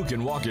so you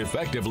can walk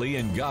effectively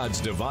in God's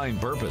divine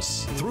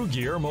purpose. Through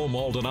Guillermo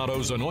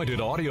Maldonado's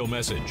anointed audio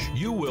message,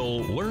 you will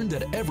learn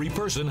that every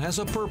person has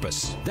a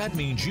purpose. That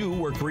means you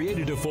were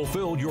created to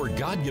fulfill your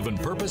God-given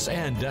purpose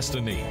and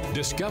destiny.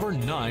 Discover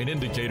 9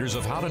 indicators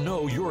of how to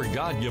know your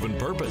God-given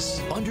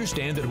purpose.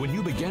 Understand that when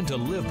you begin to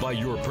live by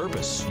your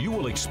purpose, you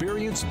will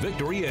experience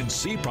victory and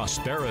see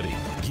prosperity.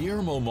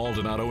 Guillermo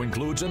Maldonado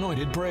includes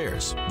anointed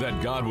prayers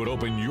that God would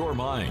open your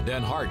mind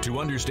and heart to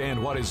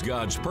understand what is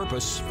God's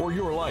purpose for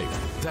your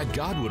life, that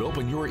God would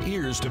open your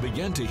ears to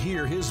begin to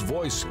hear His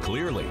voice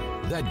clearly,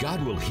 that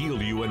God will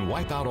heal you and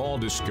wipe out all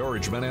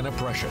discouragement and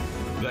oppression,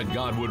 that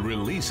God would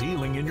release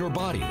healing in your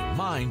body,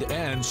 mind,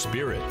 and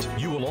spirit.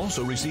 You will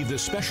also receive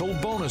this special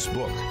bonus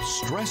book,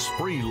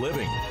 Stress-Free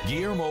Living.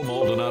 Guillermo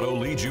Maldonado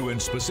leads you in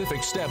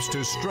specific steps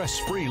to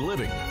stress-free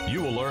living.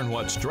 You will learn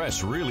what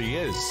stress really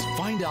is,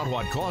 find out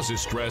what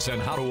causes stress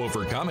and how to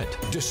overcome it,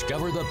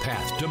 discover the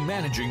path to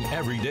managing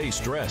everyday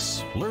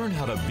stress, learn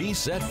how to be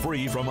set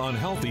free from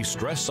unhealthy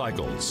stress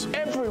cycles.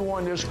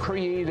 Everyone is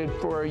created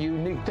for a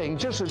unique thing.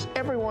 Just as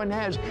everyone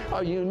has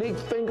a unique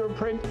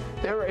fingerprint,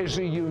 there is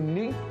a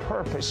unique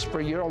purpose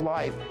for your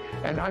life.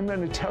 And I'm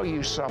going to tell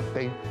you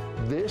something.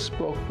 This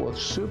book will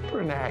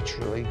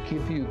supernaturally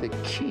give you the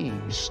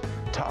keys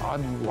to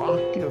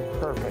unlock your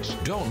purpose.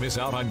 Don't miss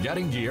out on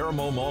getting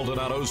Guillermo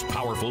Maldonado's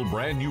powerful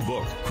brand new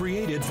book,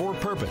 Created for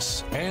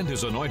Purpose, and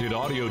his anointed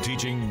audio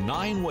teaching,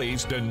 9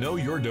 Ways to Know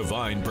Your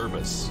Divine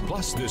Purpose.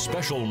 Plus this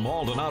special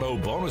Maldonado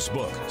bonus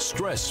book,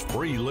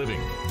 Stress-Free Living.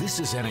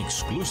 This is an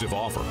exclusive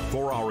offer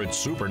for our It's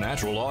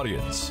Supernatural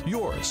audience.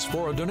 Yours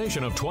for a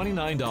donation of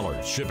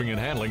 $29. Shipping and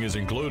handling is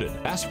included.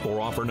 Ask for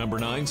offer number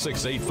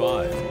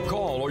 9685.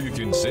 Call or you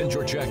can send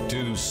your check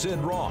to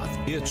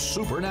Sidroth. It's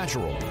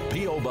Supernatural.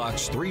 P.O.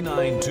 Box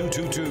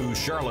 39222,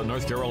 Charlotte,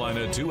 North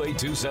Carolina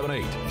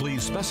 28278.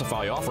 Please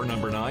specify offer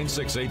number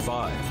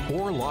 9685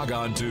 or log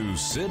on to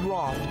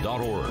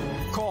sidroth.org.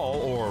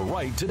 Call or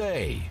write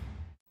today.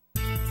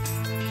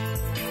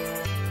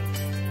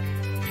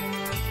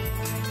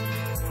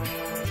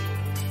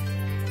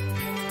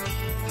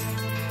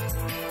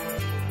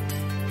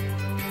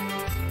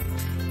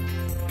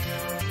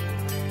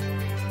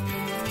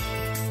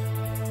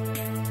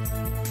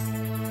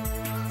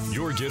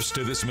 Your gifts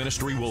to this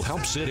ministry will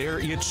help Sid air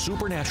It's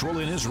Supernatural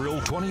in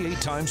Israel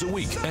 28 times a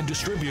week and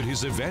distribute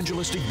his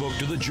evangelistic book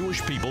to the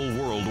Jewish people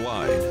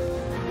worldwide.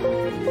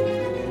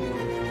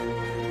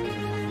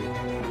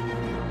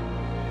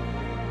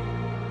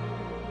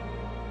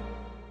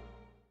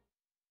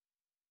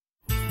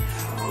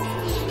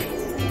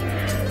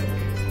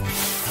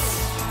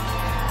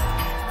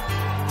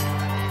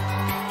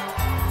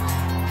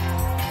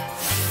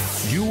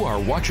 You are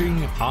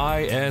watching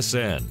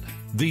ISN,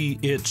 the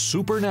It's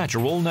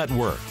Supernatural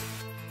Network.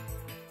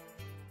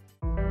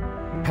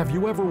 Have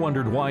you ever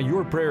wondered why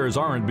your prayers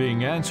aren't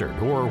being answered,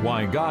 or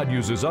why God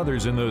uses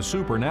others in the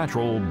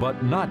supernatural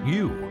but not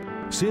you?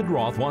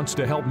 Sidroth wants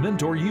to help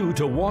mentor you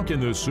to walk in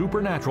the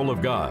supernatural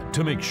of God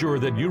to make sure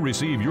that you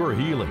receive your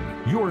healing,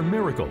 your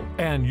miracle,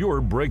 and your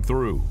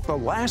breakthrough. The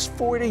last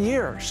 40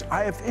 years,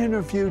 I have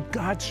interviewed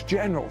God's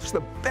generals,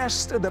 the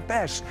best of the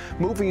best,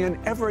 moving in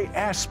every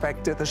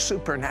aspect of the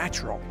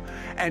supernatural.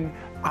 And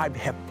I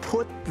have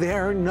put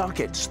their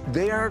nuggets,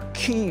 their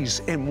keys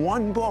in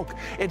one book.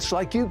 It's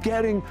like you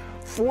getting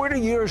 40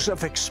 years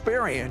of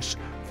experience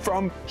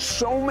from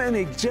so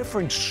many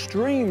different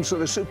streams of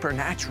the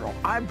supernatural.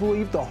 I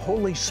believe the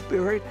Holy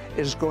Spirit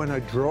is going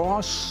to draw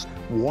us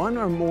one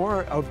or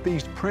more of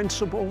these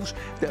principles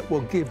that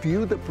will give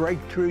you the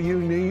breakthrough you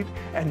need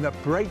and the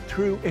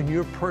breakthrough in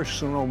your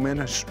personal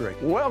ministry.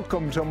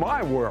 Welcome to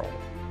my world,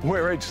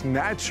 where it's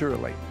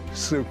naturally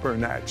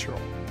supernatural.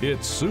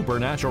 It's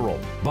Supernatural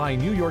by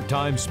New York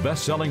Times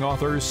bestselling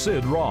author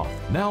Sid Roth,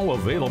 now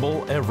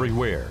available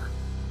everywhere.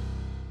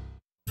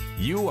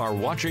 You are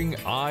watching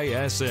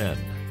ISN,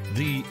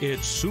 the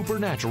It's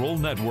Supernatural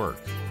Network.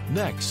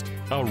 Next,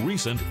 a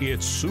recent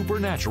It's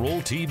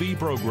Supernatural TV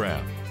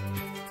program.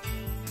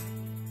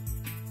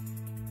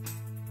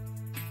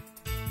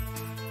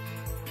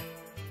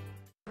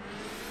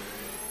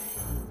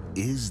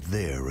 Is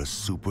there a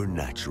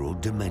supernatural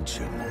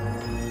dimension?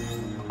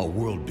 A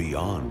world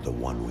beyond the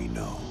one we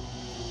know?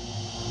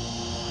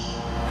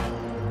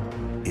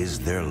 Is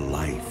there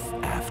life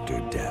after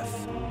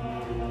death?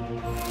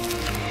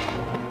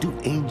 Do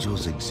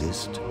angels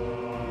exist?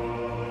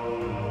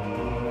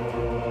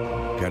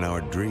 Can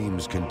our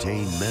dreams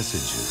contain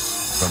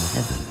messages from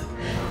heaven?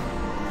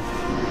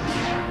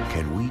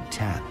 can we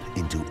tap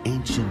into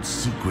ancient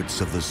secrets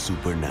of the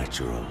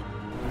supernatural?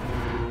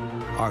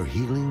 Are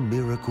healing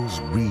miracles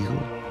real?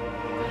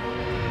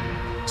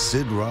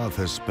 Sidroth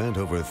has spent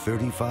over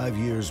 35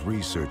 years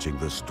researching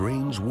the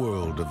strange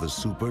world of the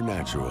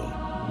supernatural.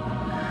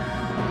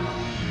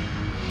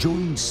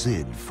 Join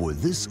Sid for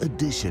this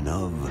edition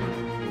of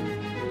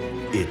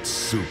It's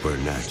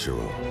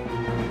Supernatural.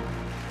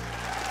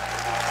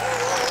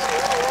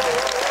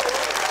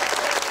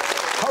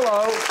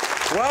 Hello,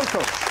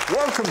 welcome.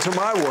 Welcome to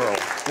my world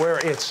where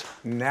it's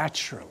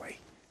naturally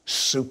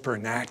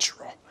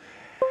supernatural.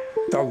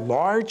 The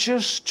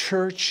largest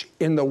church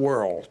in the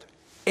world,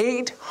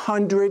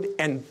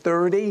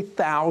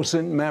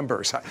 830,000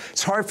 members.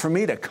 It's hard for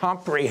me to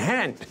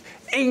comprehend.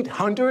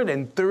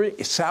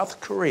 830, South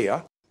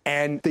Korea.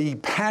 And the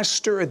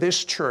pastor of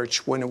this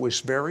church, when it was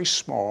very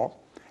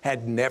small,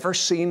 had never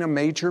seen a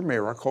major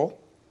miracle,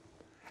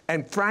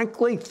 and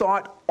frankly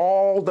thought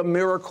all the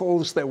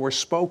miracles that were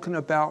spoken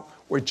about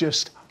were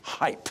just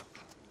hype.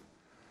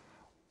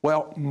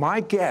 Well,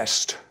 my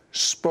guest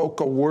spoke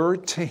a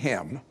word to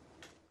him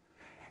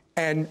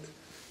and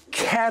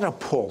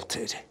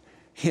catapulted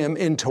him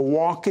into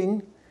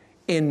walking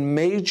in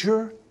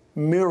major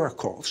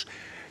miracles,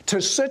 to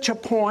such a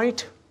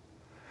point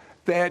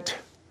that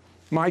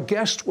my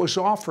guest was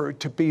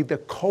offered to be the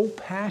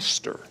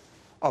co-pastor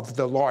of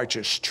the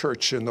largest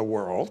church in the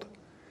world,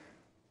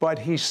 but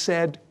he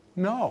said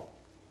no.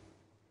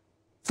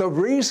 The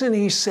reason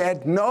he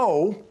said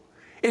no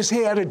is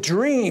he had a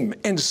dream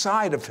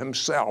inside of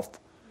himself.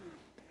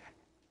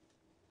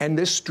 And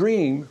this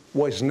dream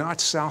was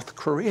not South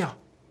Korea.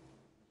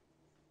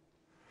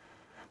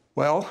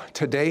 Well,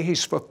 today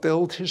he's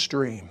fulfilled his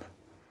dream.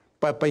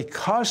 But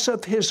because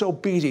of his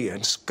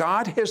obedience,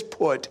 God has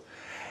put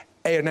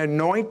an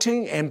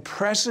anointing and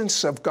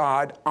presence of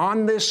God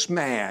on this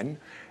man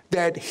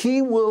that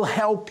he will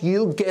help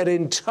you get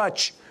in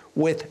touch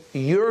with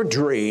your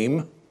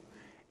dream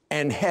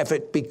and have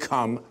it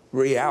become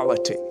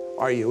reality.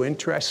 Are you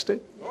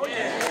interested? Oh,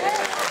 yeah.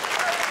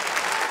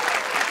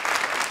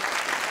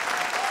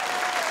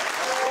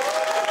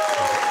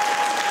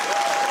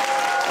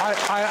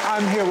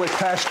 I'm here with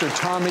Pastor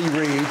Tommy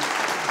Reed,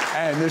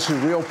 and this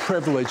is a real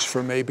privilege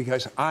for me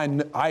because I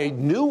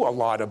knew a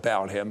lot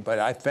about him, but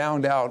I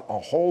found out a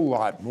whole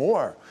lot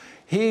more.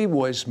 He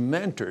was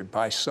mentored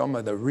by some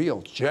of the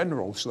real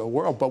generals of the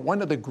world, but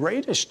one of the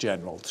greatest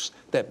generals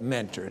that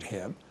mentored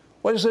him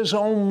was his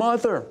own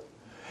mother.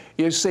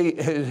 You see,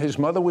 his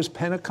mother was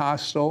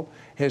Pentecostal,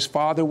 his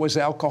father was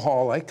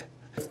alcoholic.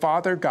 The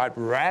father got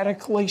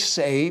radically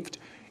saved,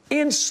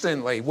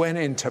 instantly went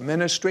into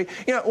ministry.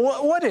 You know,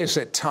 what is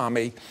it,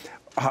 Tommy?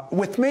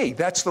 With me,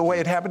 that's the way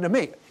it happened to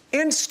me.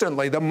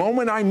 Instantly, the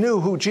moment I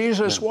knew who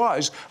Jesus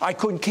was, I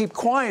couldn't keep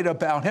quiet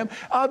about him.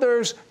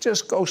 Others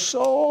just go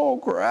so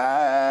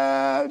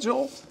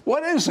gradual.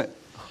 What is it?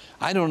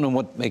 I don't know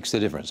what makes the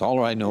difference.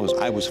 All I know is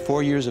I was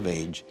 4 years of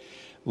age,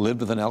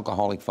 lived with an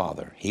alcoholic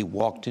father. He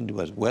walked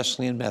into a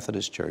Wesleyan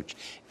Methodist church,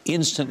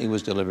 instantly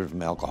was delivered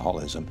from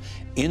alcoholism,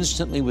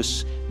 instantly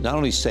was not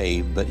only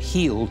saved, but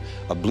healed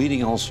of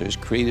bleeding ulcers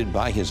created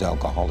by his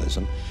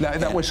alcoholism.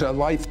 That was a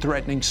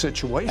life-threatening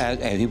situation.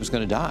 And he was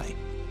going to die.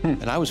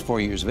 And I was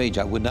 4 years of age.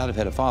 I would not have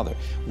had a father.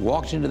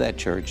 Walked into that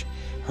church,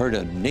 heard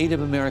a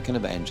Native American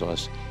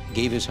evangelist,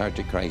 gave his heart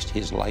to Christ.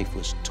 His life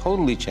was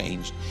totally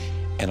changed,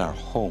 and our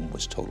home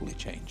was totally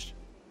changed.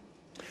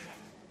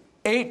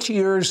 8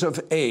 years of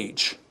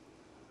age,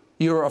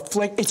 you're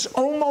afflicted. It's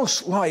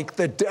almost like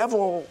the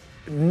devil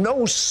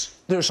knows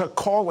there's a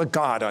call of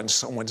God on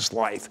someone's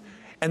life,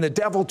 and the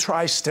devil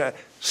tries to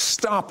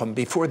stop them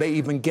before they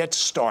even get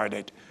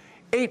started.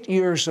 8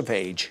 years of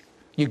age,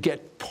 you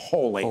get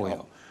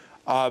polio.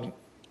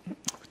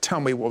 Tell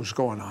me what was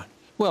going on.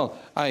 Well,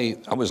 I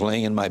was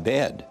laying in my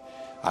bed.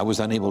 I was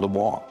unable to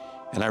walk.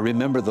 And I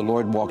remember the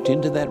Lord walked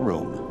into that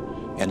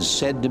room and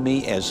said to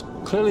me as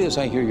clearly as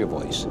I hear your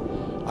voice,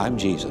 I'm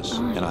Jesus,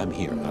 and I'm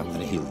here. I'm going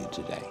to heal you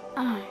today.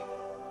 I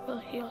will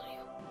heal you.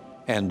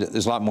 And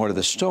there's a lot more to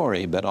the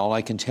story, but all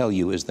I can tell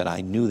you is that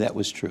I knew that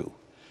was true.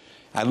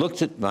 I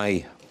looked at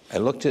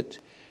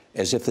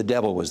as if the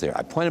devil was there.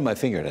 I pointed my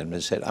finger at him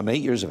and said, I'm 8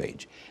 years of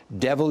age.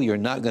 Devil, you're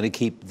not going to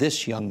keep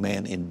this young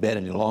man in bed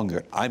any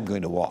longer. I'm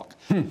going to walk.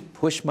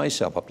 Pushed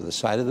myself up to the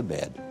side of the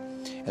bed.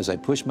 As I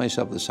pushed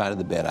myself to the side of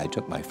the bed, I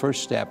took my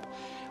first step,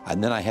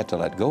 and then I had to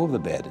let go of the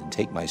bed and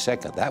take my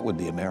second. That would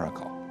be a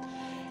miracle.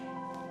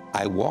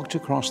 I walked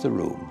across the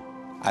room.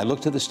 I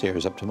looked at the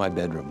stairs up to my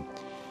bedroom,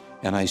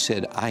 and I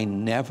said, I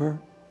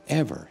never,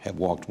 ever have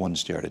walked one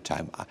stair at a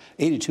time.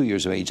 82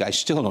 years of age, I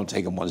still don't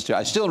take them one stair.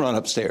 I still run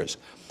upstairs.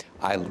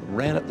 I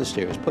ran up the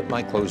stairs, put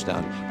my clothes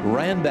down,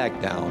 ran back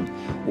down,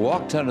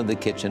 walked out of the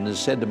kitchen and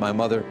said to my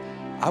mother,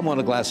 I want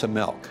a glass of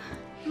milk.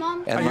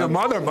 Mom? And your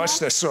mother must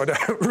have sort of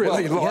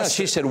really lost Yeah,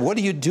 she said, what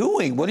are you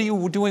doing? What are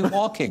you doing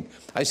walking?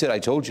 I said, I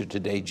told you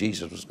today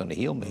Jesus was going to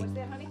heal me.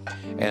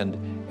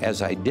 And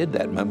as I did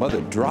that, my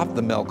mother dropped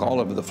the milk all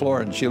over the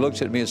floor, and she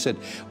looked at me and said,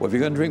 well, if you're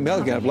going to drink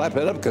milk, you got to lap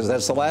it up because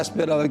that's the last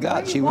bit I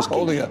got. She was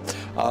holding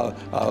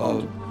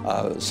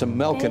some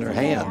milk in her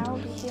hand.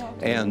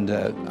 And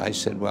I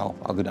said, well,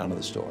 I'll go down to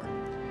the store.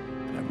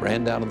 And I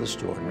ran down to the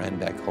store and ran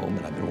back home,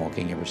 and I've been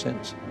walking ever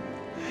since.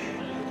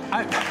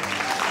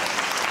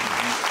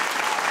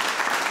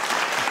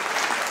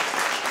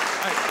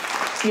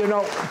 You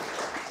know,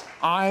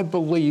 I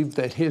believe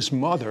that his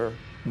mother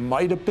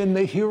might have been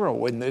the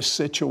hero in this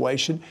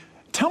situation.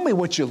 Tell me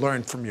what you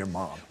learned from your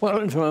mom. Well, I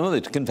learned from my mother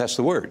to confess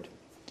the word.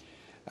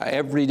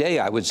 Every day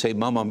I would say,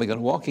 Mom, I'm going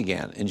to walk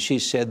again. And she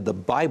said, the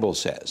Bible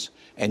says,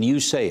 and you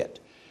say it,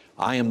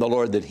 I am the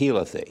Lord that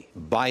healeth thee.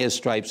 By his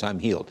stripes I'm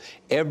healed.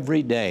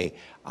 Every day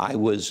I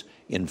was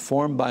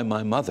informed by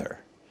my mother.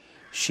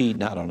 She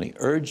not only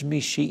urged me,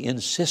 she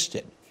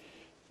insisted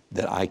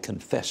that I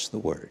confess the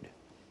word.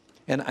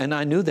 And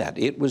I knew that.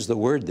 It was the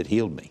word that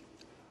healed me.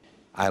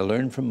 I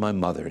learned from my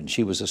mother, and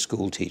she was a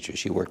school teacher.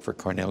 She worked for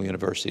Cornell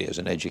University as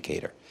an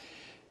educator.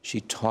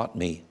 She taught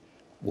me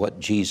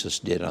what Jesus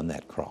did on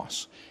that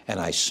cross. And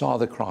I saw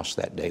the cross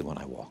that day when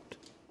I walked.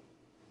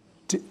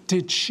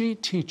 Did she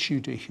teach you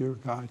to hear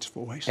God's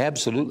voice?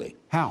 Absolutely.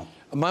 How?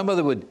 My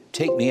mother would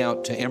take me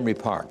out to Emery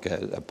Park,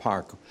 a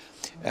park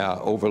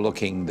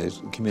overlooking the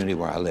community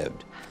where I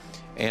lived.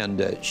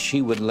 And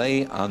she would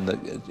lay on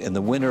in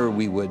the winter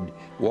we would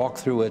walk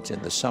through it,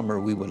 in the summer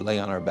we would lay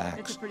on our backs.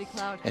 It's a pretty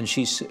cloud. And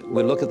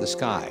we'd look at the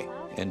sky,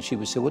 and she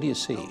would say, what do you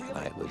see? And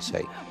I would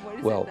say,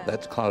 well,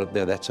 that cloud up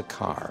there, that's a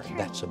car, and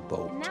that's a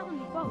boat,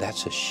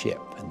 that's a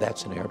ship, and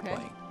that's an airplane.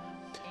 Okay.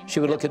 She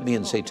would look at me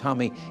and say,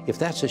 Tommy, if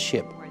that's a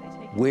ship,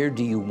 where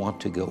do you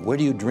want to go? Where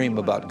do you dream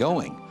about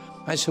going?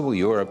 I said, well,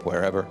 Europe,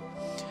 wherever.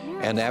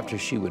 And after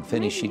she would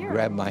finish, she'd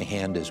grab my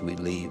hand as we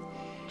leave.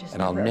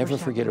 And I'll never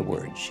forget a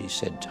word. She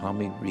said,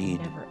 Tommy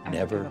Reed,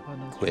 never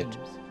quit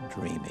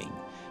dreaming,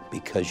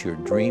 because your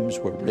dreams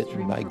were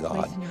written by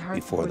God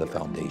before the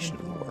foundation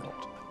of the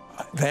world.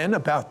 Then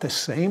about the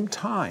same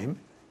time,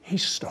 he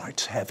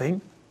starts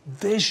having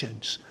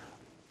visions.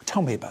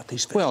 Tell me about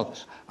these visions. Well,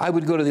 I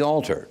would go to the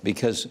altar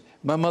because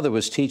my mother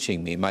was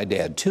teaching me, my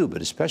dad too,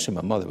 but especially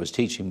my mother was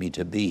teaching me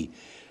to be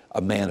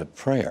a man of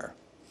prayer.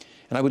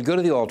 And I would go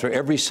to the altar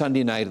every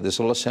Sunday night at this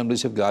little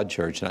Assemblies of God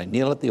church, and I'd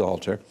kneel at the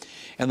altar.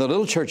 And the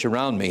little church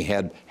around me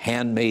had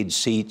handmade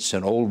seats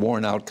and old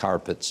worn-out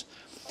carpets.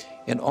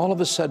 And all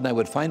of a sudden, I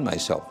would find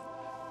myself,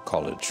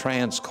 call it a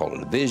trance, call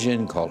it a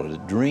vision, call it a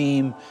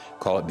dream,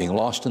 call it being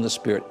lost in the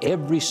Spirit.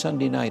 Every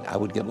Sunday night, I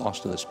would get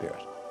lost in the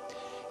Spirit.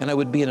 And I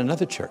would be in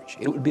another church.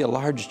 It would be a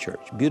large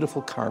church,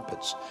 beautiful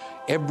carpets,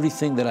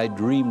 everything that I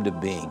dreamed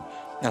of being.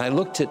 And I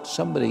looked at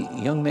somebody,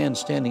 a young man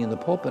standing in the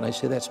pulpit, and I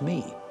said, that's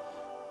me.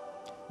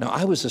 Now,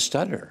 I was a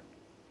stutterer.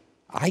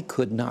 I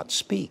could not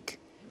speak.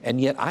 And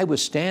yet I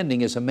was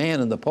standing as a man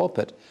in the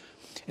pulpit,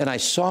 and I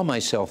saw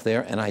myself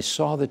there, and I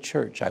saw the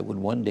church I would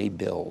one day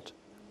build.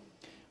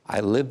 I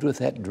lived with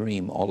that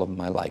dream all of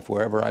my life,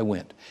 wherever I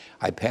went.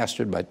 I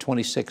pastored by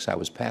 26. I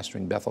was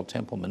pastoring Bethel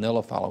Temple,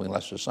 Manila, following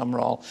Lester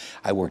Summerall.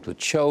 I worked with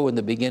Cho in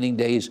the beginning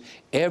days.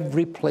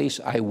 Every place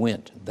I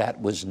went,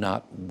 that was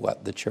not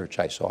what the church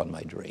I saw in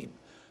my dream.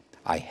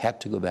 I had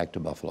to go back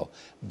to Buffalo.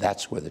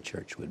 That's where the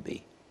church would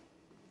be.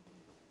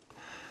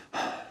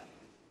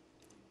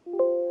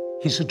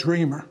 He's a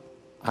dreamer.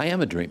 I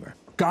am a dreamer.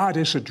 God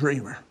is a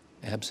dreamer.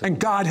 Absolutely. And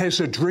God has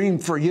a dream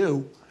for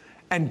you.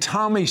 And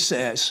Tommy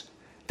says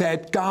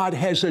that God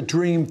has a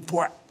dream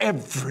for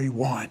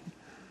everyone.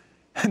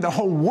 And the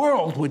whole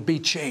world would be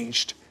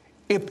changed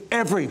if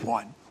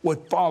everyone would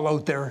follow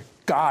their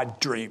God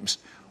dreams.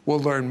 We'll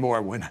learn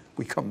more when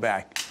we come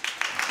back.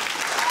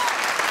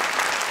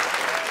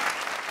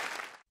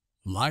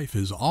 Life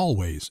is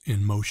always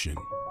in motion.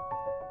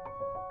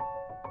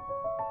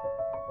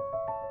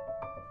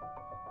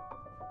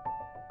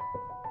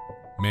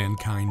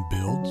 Mankind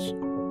builds,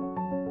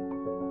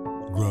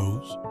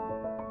 grows,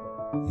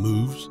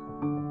 moves,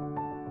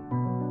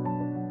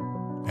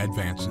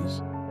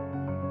 advances.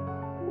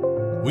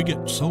 We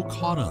get so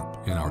caught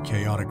up in our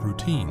chaotic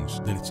routines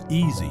that it's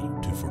easy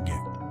to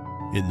forget.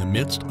 In the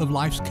midst of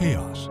life's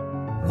chaos,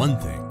 one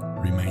thing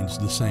remains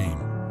the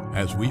same.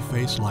 As we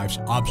face life's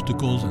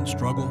obstacles and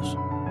struggles,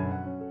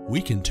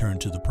 we can turn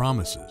to the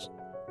promises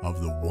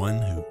of the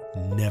one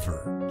who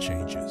never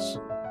changes.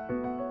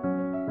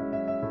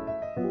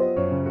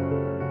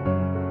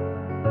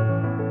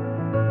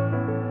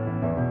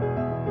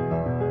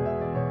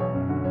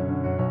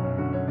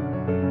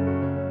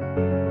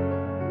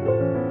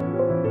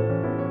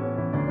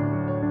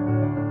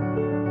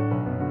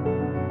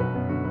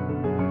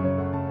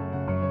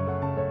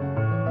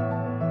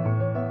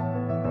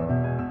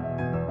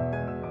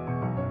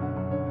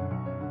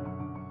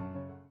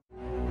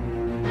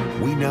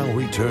 We now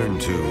return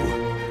to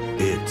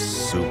It's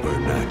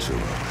Supernatural.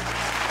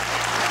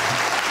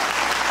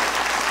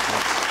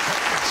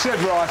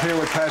 Sidroth here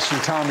with Pastor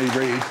Tommy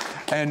Reed.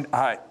 And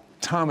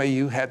Tommy,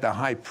 you had the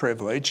high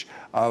privilege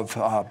of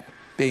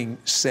being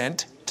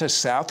sent to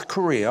South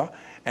Korea,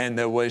 and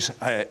there was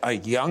a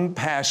young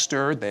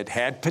pastor that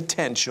had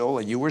potential,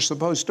 and you were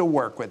supposed to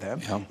work with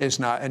him. Yeah. His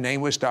name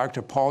was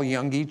Dr. Paul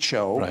Youngie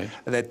Cho, right,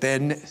 that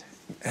then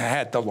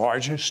had the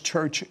largest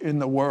church in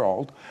the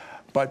world.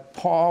 But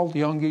Paul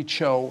Yonggi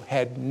Cho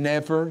had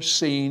never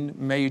seen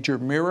major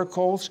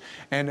miracles,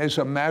 and as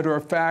a matter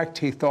of fact,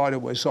 he thought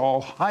it was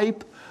all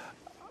hype,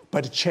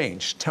 but it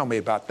changed. Tell me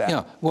about that.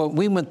 Yeah, well,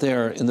 we went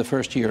there in the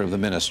first year of the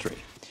ministry.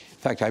 In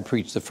fact, I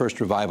preached the first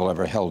revival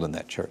ever held in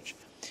that church.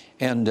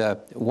 And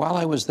while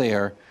I was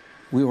there,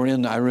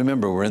 I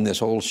remember we're in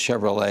this old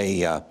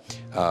Chevrolet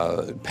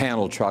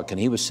panel truck, and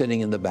he was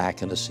sitting in the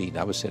back in the seat, and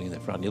I was sitting in the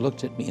front. And he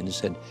looked at me and he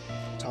said,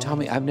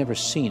 Tommy, I've never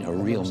seen a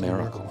real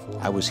miracle.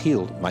 I was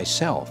healed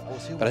myself,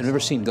 but I've never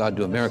seen God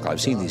do a miracle.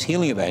 I've seen these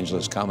healing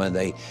evangelists come, and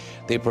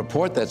they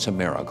purport that's a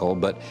miracle,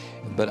 but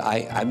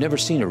I've never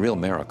seen a real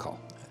miracle.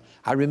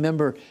 I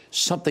remember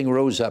something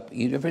rose up.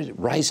 You ever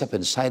rise up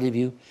inside of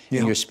you,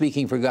 and you're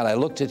speaking for God? I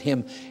looked at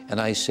him,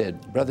 and I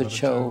said, Brother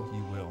Cho,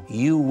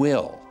 you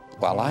will.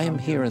 While I am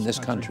here in this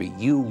country,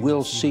 you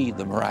will see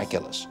the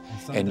miraculous,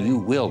 and you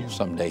will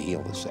someday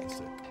heal the sick.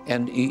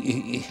 And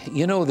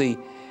you know, the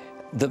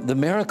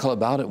miracle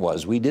about it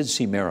was we did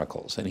see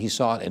miracles, and he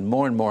saw it, and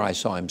more I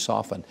saw him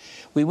soften.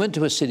 We went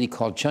to a city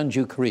called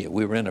Chunju, Korea.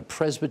 We were in a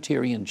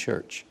Presbyterian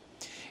church,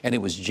 and it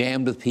was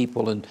jammed with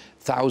people and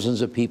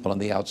thousands of people on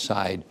the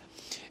outside.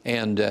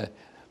 And the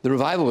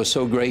revival was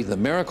so great, the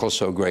miracle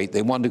so great,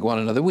 they wanted to go on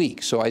another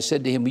week. So I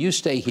said to him, will you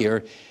stay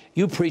here?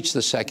 You preach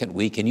the second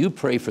week, and you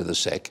pray for the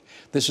sick.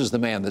 This is the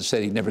man that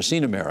said he'd never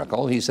seen a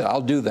miracle. He said,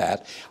 I'll do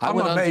that. I'm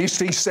amazed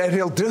he said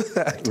he'll do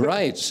that.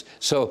 Right.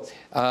 So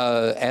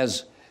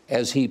as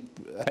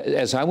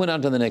I went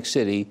on to the next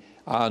city,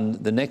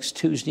 on the next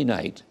Tuesday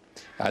night,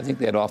 I think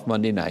they had off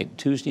Monday night,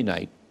 Tuesday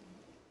night,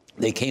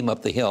 they came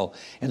up the hill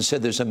and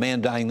said, there's a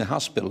man dying in the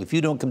hospital. If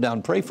you don't come down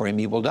and pray for him,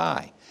 he will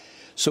die.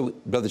 So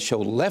Brother Cho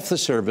left the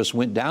service,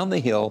 went down the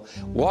hill,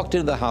 walked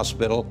into the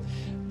hospital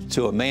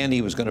to a man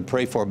he was going to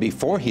pray for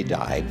before he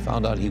died,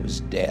 found out he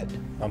was dead.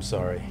 I'm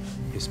sorry,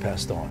 he's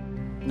passed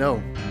on.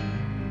 No,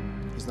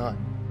 he's not.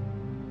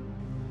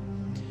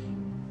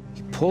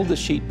 He pulled the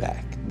sheet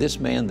back. This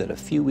man that a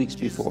few weeks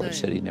before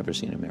said he'd never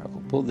seen a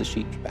miracle, pulled the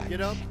sheet back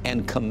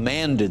and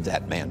commanded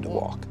that man to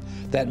walk.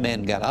 That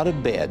man got out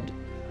of bed,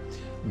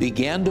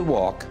 began to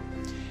walk,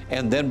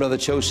 and then Brother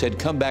Cho said,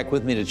 come back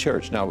with me to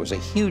church. Now, it was a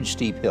huge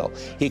steep hill.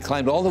 He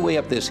climbed all the way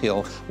up this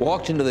hill,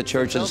 walked into the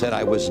church and said,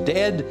 I was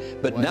dead,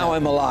 but now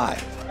I'm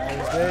alive. I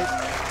was dead,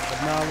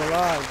 but now I'm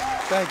alive.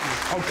 Thank you.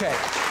 Okay.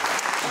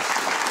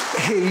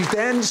 He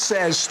then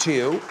says to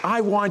you,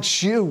 I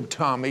want you,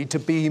 Tommy, to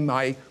be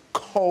my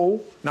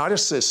not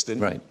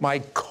assistant, my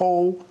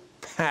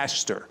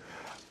co-pastor.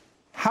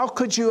 How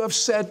could you have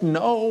said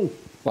no?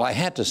 Well, I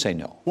had to say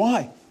no.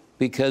 Why?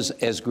 Because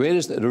as great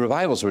as the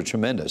revivals were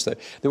tremendous.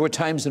 There were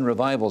times in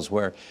revivals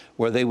where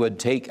they would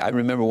take, I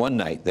remember one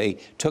night, they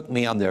took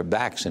me on their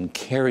backs and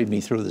carried me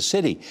through the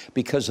city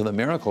because of the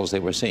miracles they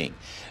were seeing.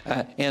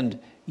 And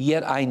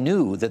yet I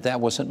knew that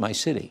that wasn't my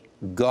city.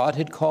 God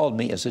had called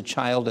me as a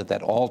child at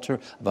that altar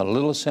of a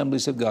Little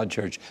Assemblies of God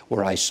church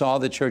where I saw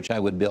the church I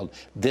would build.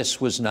 This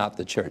was not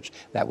the church.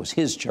 That was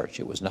his church.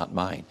 It was not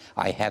mine.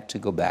 I had to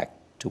go back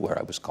to where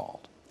I was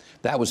called.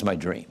 That was my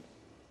dream.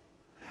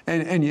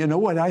 And you know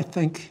what I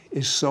think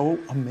is so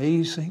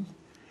amazing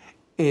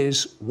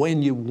is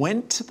when you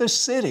went to the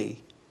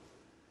city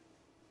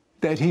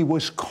that he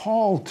was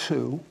called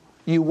to,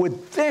 you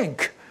would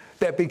think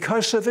that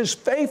because of his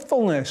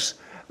faithfulness,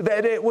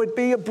 that it would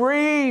be a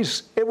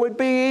breeze, it would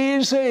be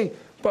easy.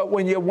 But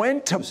when you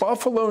went to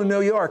Buffalo,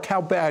 New York,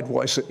 how bad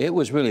was it? It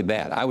was really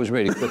bad. I was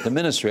ready to quit the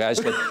ministry. I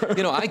said,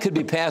 you know, I could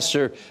be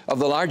pastor of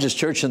the largest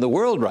church in the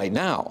world right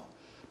now.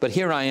 But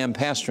here I am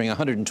pastoring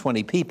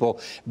 120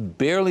 people,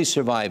 barely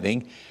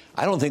surviving.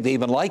 I don't think they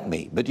even like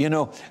me. But, you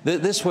know,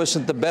 this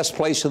wasn't the best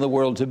place in the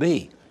world to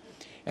be.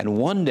 And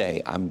one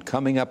day, I'm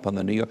coming up on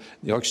the New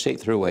York State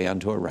Thruway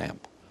onto a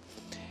ramp.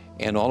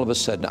 And all of a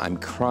sudden, I'm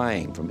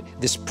crying.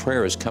 This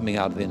prayer is coming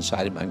out of the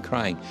inside of me. I'm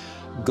crying,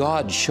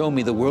 God, show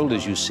me the world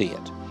as you see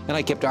it. And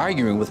I kept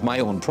arguing with my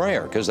own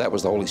prayer, because that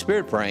was the Holy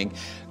Spirit praying.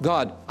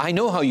 God, I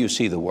know how you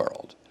see the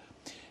world.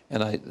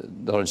 And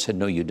the Lord said,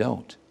 no, you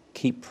don't.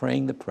 Keep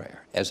praying the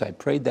prayer. As I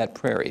prayed that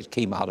prayer, it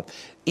came out of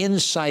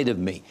inside of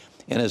me.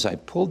 And as I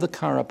pulled the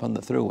car up on the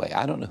thruway,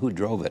 I don't know who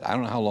drove it. I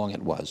don't know how long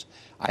it was.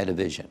 I had a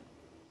vision.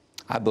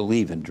 I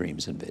believe in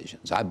dreams and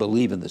visions. I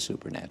believe in the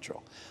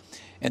supernatural.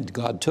 And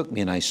God took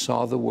me and I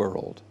saw the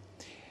world.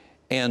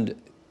 And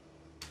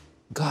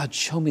God,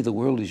 show me the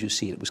world as you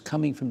see it. It was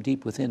coming from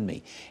deep within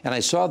me. And I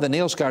saw the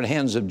nail-scarred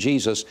hands of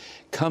Jesus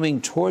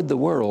coming toward the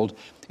world.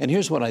 And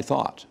here's what I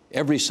thought.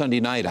 Every Sunday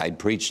night I'd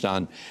preached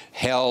on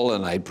hell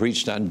and I'd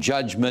preached on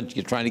judgment.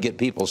 You're trying to get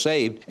people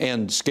saved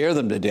and scare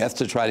them to death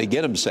to try to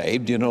get them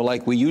saved, you know,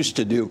 like we used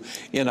to do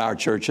in our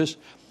churches.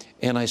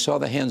 And I saw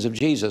the hands of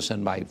Jesus,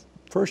 and my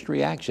first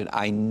reaction,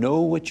 I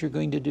know what you're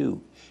going to do.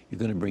 You're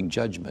going to bring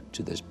judgment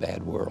to this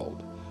bad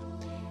world.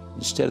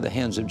 Instead of the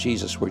hands of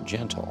Jesus were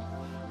gentle.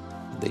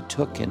 They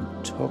took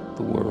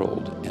the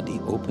world, and he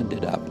opened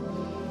it up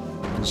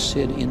and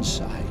said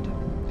inside,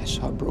 I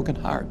saw a broken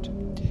heart.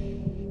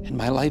 And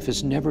my life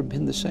has never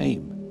been the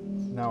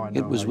same. Now I know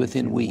it was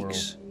within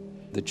weeks.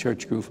 The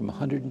church grew from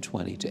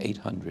 120 to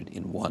 800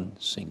 in one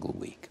single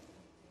week.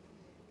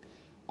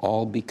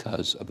 all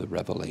because of the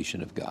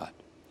revelation of God.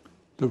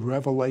 The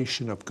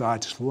revelation of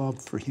God's love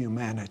for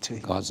humanity.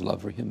 God's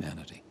love for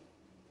humanity.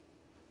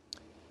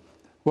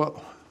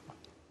 Well,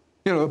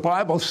 you know, the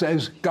Bible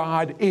says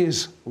God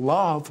is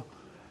love,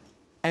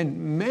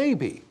 and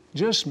maybe,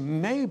 just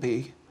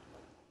maybe,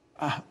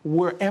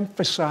 we're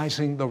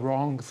emphasizing the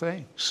wrong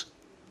things.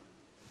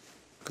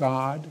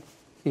 God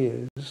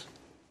is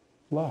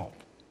love.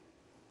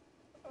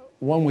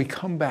 When we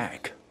come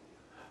back,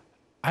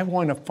 I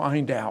want to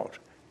find out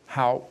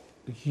how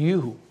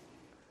you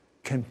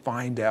can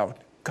find out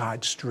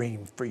God's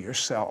dream for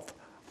yourself.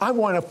 I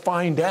want to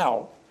find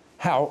out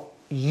how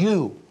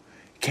you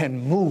can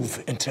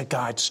move into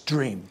God's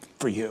dream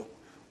for you.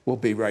 We'll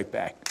be right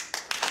back.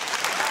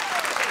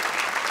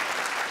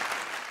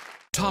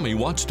 Tommy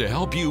wants to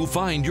help you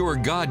find your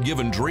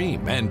God-given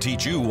dream and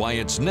teach you why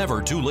it's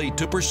never too late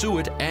to pursue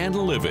it and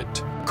live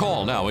it.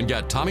 Call now and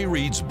get Tommy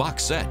Reed's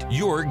box set,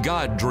 Your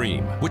God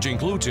Dream, which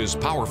includes his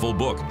powerful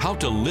book, How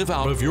to Live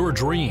Out of Your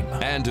Dream,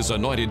 and his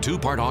anointed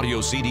 2-part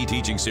audio CD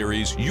teaching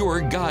series, Your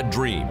God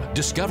Dream,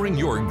 Discovering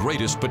Your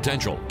Greatest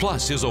Potential,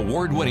 plus his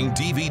award-winning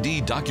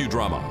DVD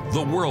docudrama,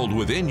 The World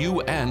Within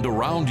You and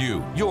Around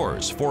You.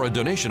 Yours for a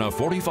donation of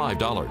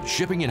 $45.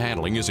 Shipping and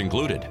handling is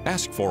included.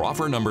 Ask for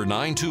offer number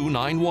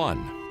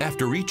 9291.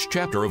 After each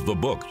chapter of the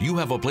book, you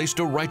have a place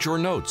to write your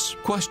notes,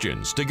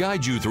 questions to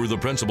guide you through the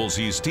principles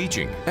he's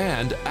teaching,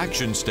 and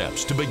action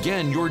steps to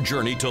begin your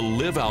journey to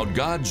live out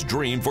God's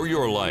dream for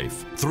your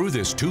life. Through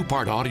this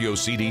 2-part audio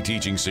CD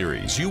teaching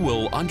series, you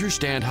will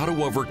understand how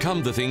to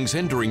overcome the things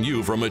hindering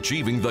you from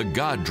achieving the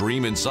God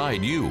dream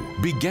inside you.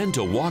 Begin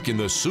to walk in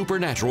the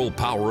supernatural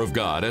power of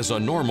God as a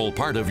normal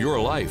part of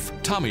your life.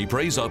 Tommy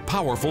prays a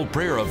powerful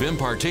prayer of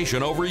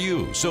impartation over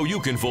you so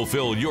you can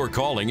fulfill your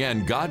calling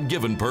and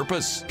God-given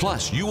purpose.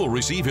 Plus, you will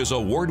receive his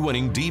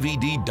award-winning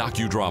DVD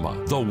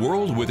docudrama, The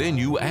World Within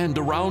You and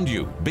Around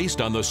You, based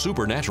on the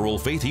supernatural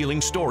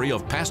faith-healing story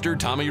of Pastor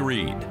Tommy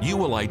Reed. You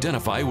will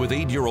identify with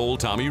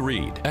 8-year-old Tommy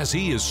Reed as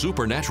he is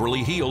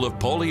supernaturally healed of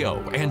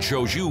polio and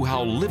shows you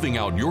how living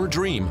out your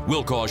dream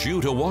will cause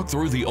you to walk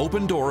through the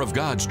open door of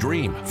God's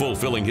dream,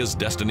 fulfilling his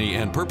destiny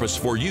and purpose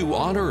for you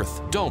on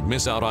earth. Don't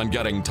miss out on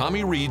getting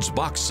Tommy Reed's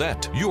box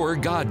set, Your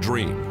God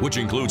Dream, which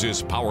includes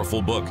his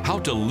powerful book, How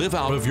to Live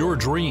Out of Your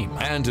Dream,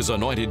 and his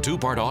anointed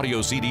 2-part audio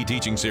CD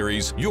teaching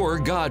series, Your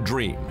God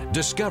Dream,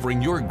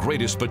 Discovering Your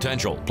Greatest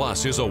Potential,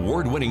 plus his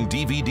award-winning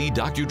DVD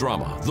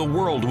docudrama, The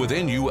World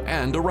Within You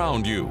and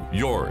Around You.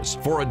 Yours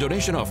for a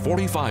donation of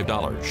 $45.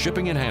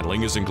 Shipping and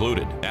handling is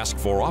included. Ask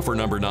for offer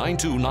number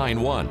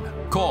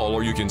 9291. Call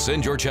or you can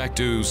send your check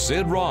to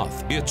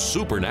Sidroth. It's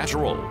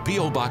Supernatural.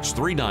 P.O. Box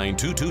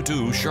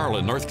 39222,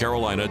 Charlotte, North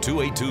Carolina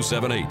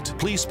 28278.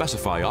 Please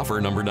specify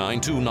offer number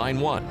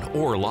 9291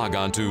 or log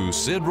on to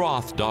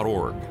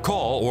sidroth.org.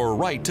 Call or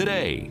write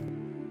today.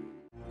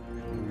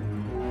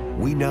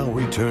 We now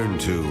return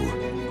to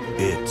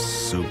It's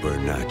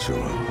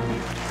Supernatural.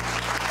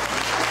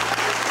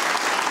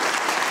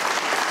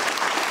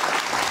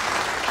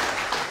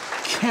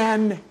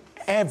 Can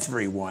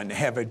everyone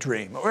have a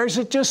dream? Or is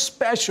it just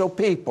special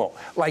people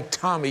like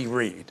Tommy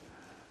Reed?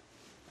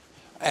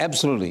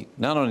 Absolutely.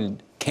 Not only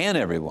can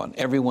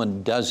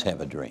everyone does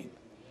have a dream.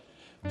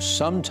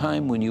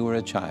 Sometime when you were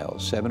a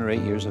child, 7 or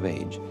 8 years of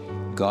age,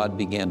 God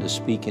began to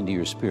speak into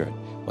your spirit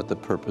what the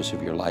purpose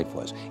of your life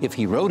was. If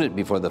he wrote it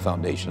before the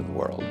foundation of the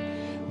world,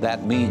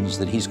 that means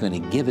that he's going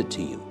to give it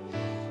to you.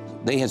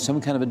 They had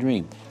some kind of a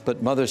dream,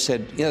 but mother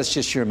said, yeah, it's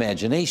just your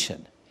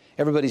imagination.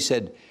 Everybody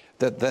said,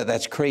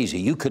 that's crazy.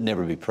 You could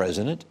never be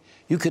president.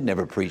 You could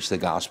never preach the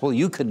gospel.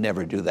 You could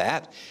never do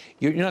that.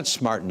 You're not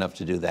smart enough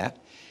to do that.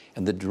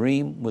 And the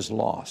dream was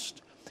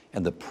lost.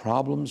 And the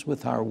problems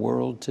with our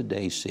world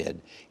today,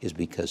 Sid, is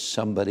because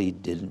somebody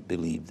didn't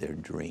believe their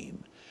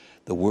dream.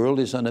 The world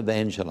is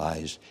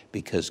unevangelized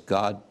because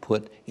God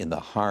put in the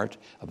heart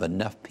of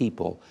enough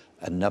people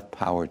enough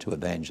power to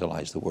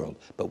evangelize the world,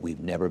 but we've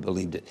never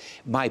believed it.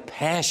 My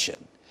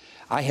passion,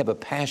 I have a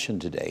passion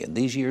today in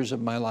these years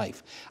of my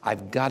life.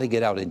 I've got to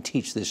get out and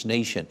teach this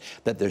nation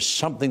that there's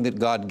something that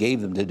God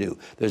gave them to do.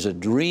 There's a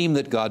dream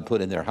that God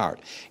put in their heart.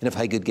 And if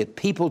I could get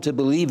people to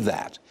believe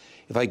that,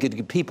 if I could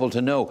get people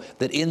to know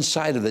that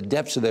inside of the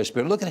depths of their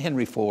spirit, look at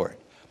Henry Ford.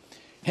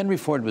 Henry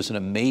Ford was an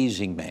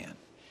amazing man.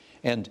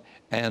 And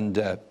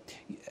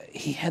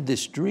he had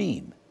this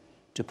dream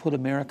to put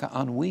America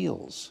on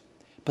wheels.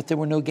 But there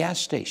were no gas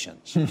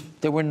stations.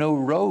 There were no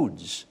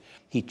roads.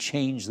 He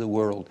changed the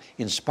world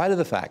in spite of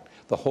the fact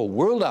the whole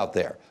world out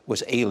there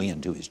was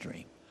alien to his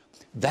dream.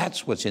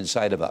 That's what's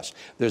inside of us.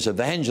 There's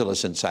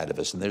evangelists inside of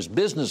us, and there's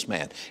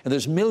businessmen, and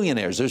there's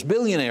millionaires, there's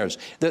billionaires.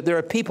 There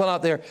are people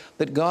out there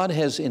that God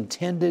has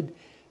intended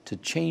to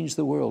change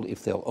the world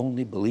if they'll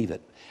only believe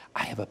it.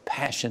 I have a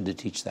passion to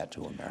teach that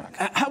to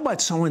America. How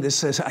about someone that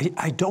says,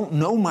 I don't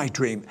know my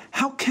dream.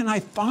 How can I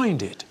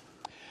find it?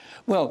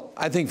 Well,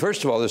 I think,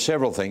 first of all, there's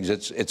several things.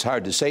 It's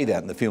hard to say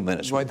that in the few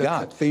minutes we've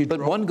got.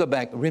 But one, go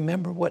back,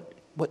 remember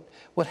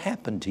what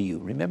happened to you.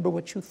 Remember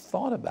what you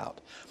thought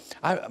about.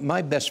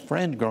 My best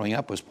friend growing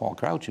up was Paul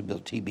Crouch, who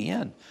built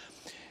TBN.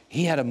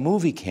 He had a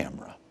movie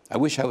camera, I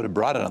wish I would have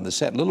brought it on the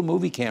set. Little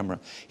movie camera.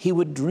 He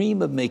would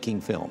dream of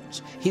making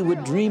films. He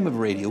would dream of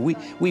radio.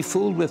 We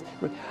fooled with...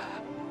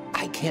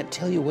 I can't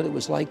tell you what it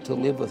was like to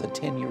live with a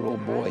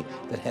 10-year-old boy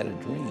that had a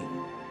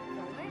dream.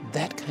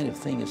 That kind of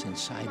thing is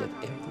inside of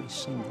every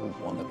single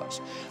one of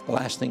us. The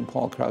last thing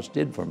Paul Crouch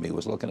did for me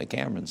was look in a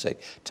camera and say,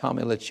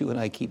 Tommy, let you and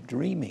I keep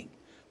dreaming,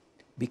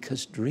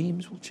 because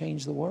dreams will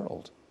change the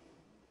world.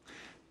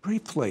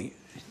 Briefly,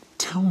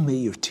 tell me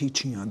your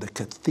teaching on the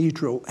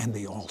cathedral and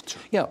the altar.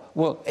 Yeah,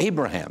 well,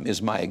 Abraham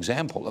is my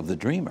example of the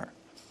dreamer,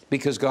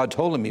 because God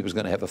told him he was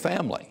going to have a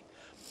family,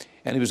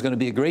 and he was going to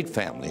be a great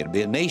family. It would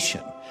be a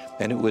nation,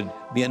 and it would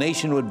be a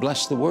nation who would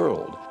bless the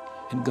world.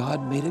 And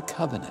God made a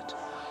covenant.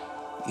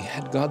 He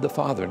had God the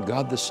Father and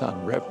God the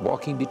Son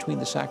walking between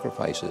the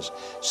sacrifices,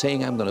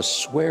 saying, I'm going to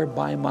swear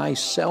by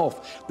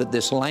myself that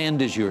this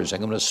land is yours.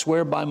 I'm going to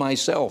swear by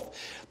myself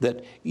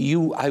that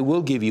I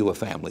will give you a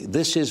family.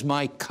 This is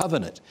my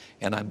covenant,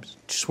 and I'm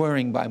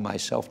swearing by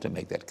myself to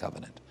make that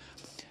covenant.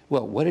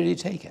 Well, what did he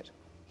take it?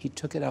 He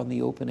took it out in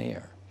the open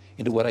air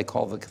into what I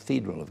call the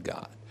cathedral of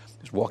God.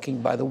 He's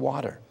walking by the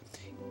water.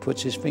 He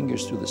puts his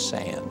fingers through the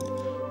sand.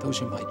 Those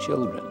are my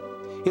children.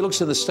 He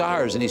looks at the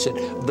stars and he said,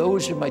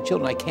 those are my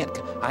children.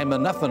 I'm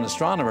enough an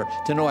astronomer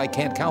to know I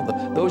can't count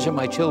them. Those are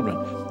my children.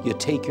 You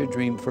take your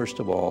dream, first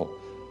of all,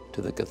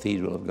 to the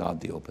cathedral of God,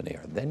 the open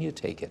air. Then you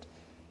take it.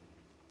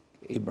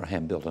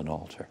 Abraham built an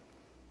altar,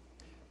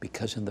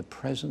 because in the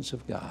presence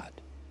of God,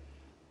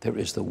 there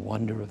is the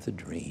wonder of the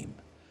dream.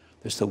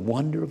 There's the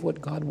wonder of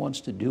what God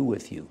wants to do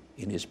with you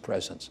in his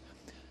presence.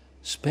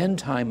 Spend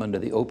time under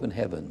the open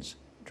heavens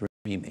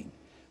dreaming,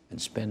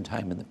 and spend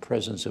time in the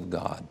presence of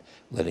God,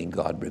 letting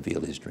God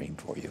reveal his dream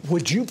for you.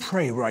 Would you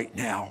pray right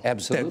now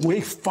that we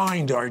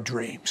find our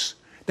dreams,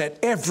 that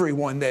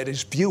everyone that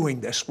is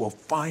viewing this will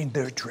find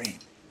their dream?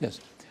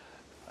 Yes.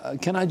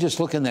 Can I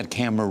just look in that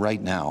camera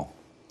right now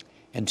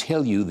and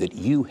tell you that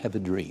you have a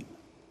dream?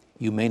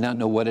 You may not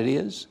know what it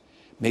is.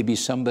 Maybe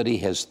somebody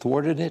has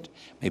thwarted it.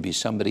 Maybe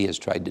somebody has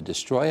tried to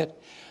destroy it.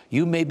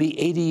 You may be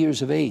 80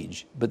 years of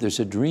age, but there's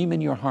a dream in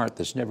your heart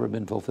that's never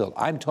been fulfilled.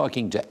 I'm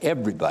talking to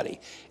everybody,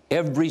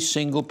 every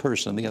single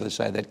person on the other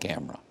side of that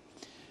camera.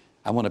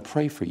 I want to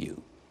pray for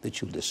you that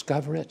you'll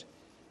discover it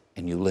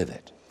and you live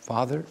it.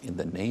 Father, in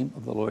the name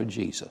of the Lord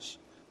Jesus,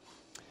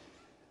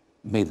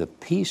 may the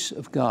peace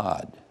of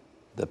God,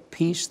 the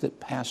peace that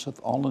passeth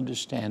all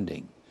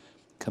understanding,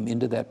 come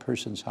into that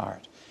person's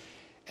heart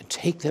and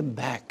take them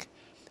back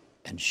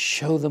and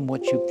show them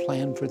what you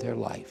planned for their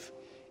life.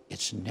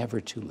 It's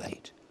never too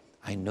late.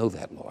 I know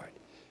that, Lord.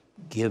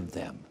 Give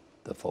them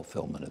the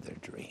fulfillment of their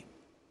dream.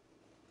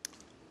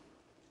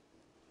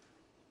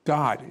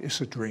 God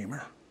is a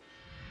dreamer.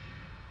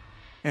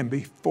 And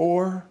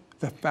before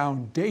the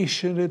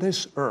foundation of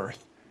this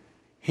earth,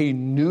 he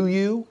knew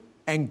you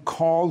and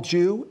called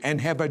you and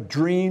has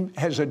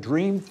a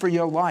dream for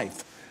your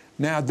life.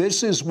 Now,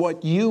 this is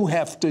what you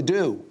have to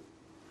do.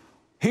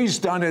 He's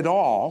done it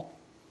all.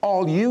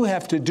 All you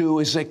have to do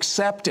is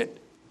accept it.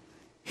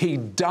 He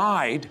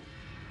died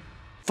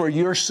for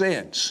your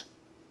sins.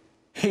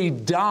 He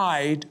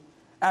died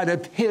out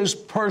of his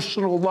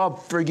personal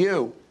love for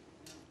you.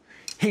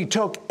 He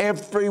took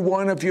every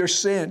one of your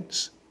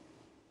sins,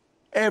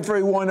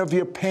 every one of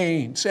your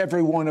pains,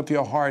 every one of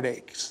your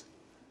heartaches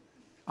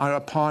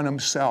upon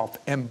himself.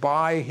 And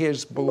by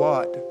his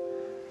blood,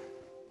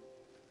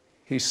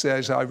 he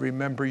says, I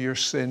remember your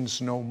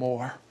sins no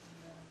more.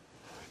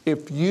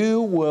 If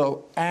you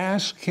will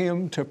ask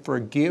him to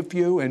forgive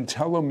you and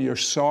tell him you're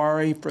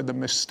sorry for the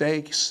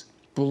mistakes,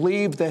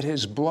 believe that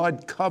his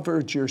blood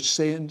covered your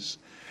sins,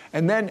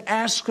 and then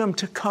ask him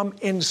to come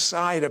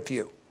inside of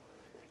you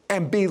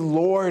and be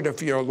Lord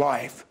of your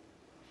life,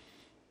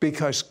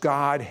 because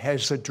God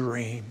has a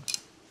dream.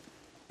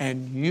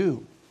 And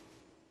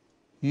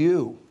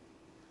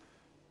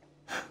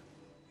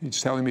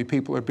he's telling me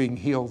people are being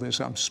healed as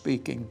I'm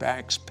speaking,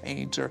 backs,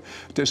 pains are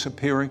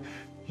disappearing.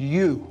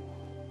 You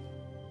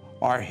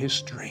are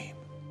his dream.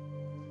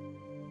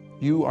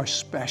 You are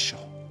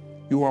special.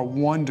 You are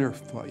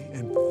wonderfully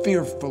and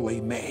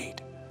fearfully made.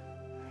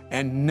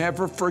 And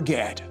never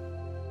forget,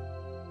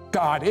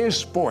 God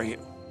is for you,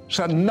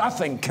 so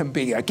nothing can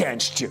be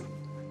against you.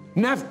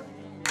 Never.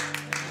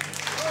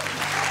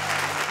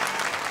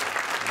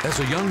 As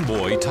a young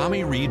boy,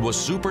 Tommy Reed was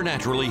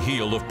supernaturally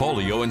healed of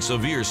polio and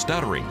severe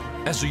stuttering.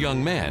 As a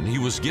young man, he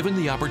was given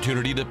the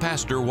opportunity to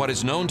pastor what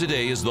is known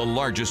today as the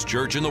largest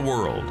church in the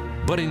world.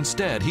 But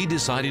instead, he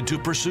decided to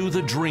pursue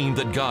the dream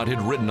that God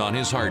had written on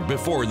his heart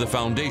before the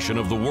foundation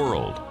of the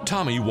world.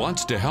 Tommy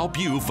wants to help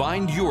you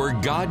find your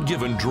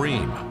God-given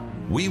dream.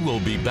 We will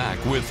be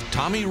back with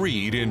Tommy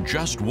Reed in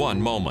just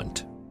one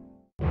moment.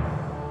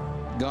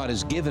 God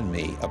has given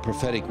me a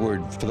prophetic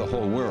word for the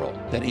whole world,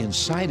 that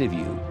inside of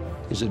you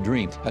is a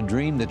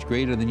dream that's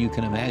greater than you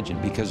can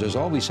imagine, because there's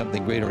always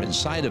something greater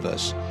inside of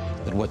us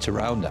than what's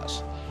around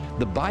us.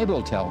 The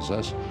Bible tells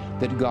us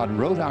that God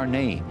wrote our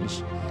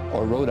names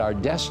or wrote our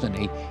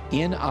destiny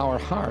in our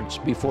hearts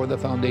before the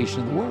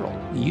foundation of the world.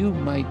 You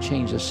might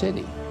change a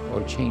city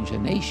or change a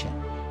nation,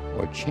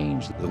 or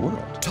change the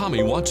world.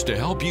 Tommy wants to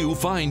help you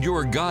find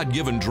your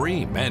God-given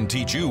dream and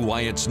teach you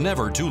why it's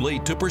never too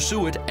late to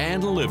pursue it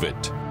and live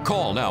it.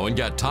 Call now and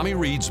get Tommy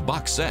Reed's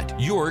box set,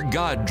 Your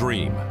God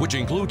Dream, which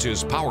includes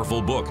his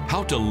powerful book,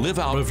 How to Live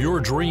Out of Your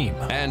Dream,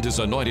 and his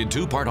anointed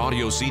 2-part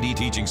audio CD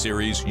teaching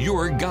series,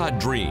 Your God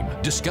Dream,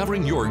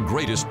 Discovering Your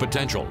Greatest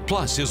Potential,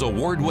 plus his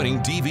award-winning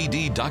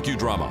DVD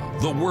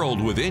docudrama, The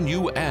World Within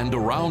You and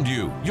Around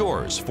You.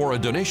 Yours for a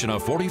donation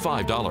of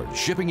 $45.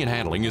 Shipping and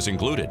handling is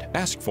included.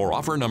 Ask for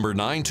offer number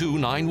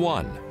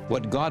 9291.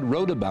 What God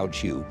wrote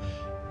about you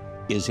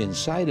is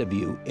inside of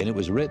you, and it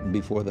was written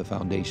before the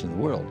foundation of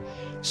the world.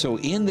 So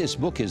in this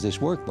book is this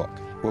workbook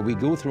where we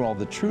go through all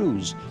the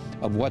truths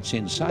of what's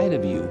inside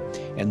of you,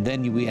 and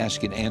then we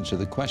ask you to answer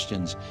the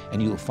questions,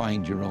 and you'll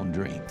find your own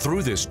dream.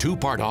 Through this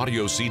 2-part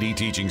audio CD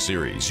teaching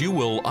series, you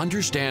will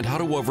understand how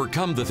to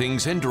overcome the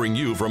things hindering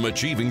you from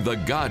achieving the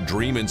God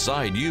dream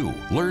inside you.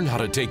 Learn how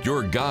to take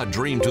your God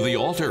dream to the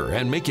altar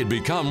and make it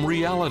become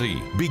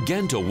reality.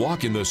 Begin to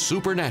walk in the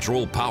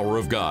supernatural power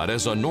of God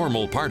as a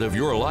normal part of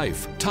your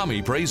life.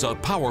 Tommy prays a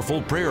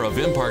powerful prayer of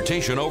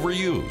impartation over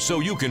you so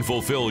you can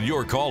fulfill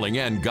your calling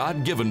and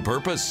God-given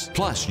purpose.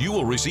 Plus, you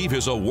will receive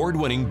his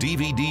award-winning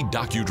DVD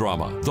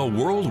docudrama, The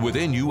World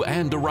Within You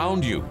and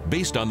Around You,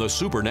 based on the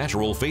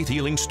supernatural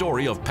faith-healing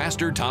story of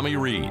Pastor Tommy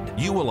Reed.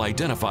 You will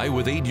identify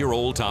with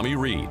 8-year-old Tommy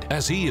Reed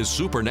as he is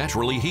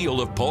supernaturally healed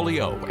of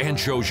polio and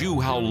shows you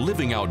how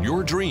living out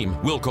your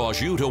dream will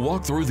cause you to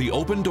walk through the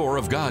open door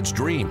of God's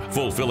dream,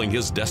 fulfilling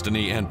his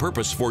destiny and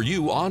purpose for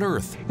you on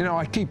earth. You know,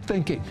 I keep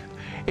thinking,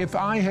 if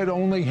I had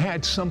only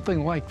had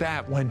something like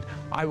that when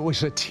I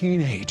was a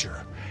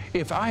teenager,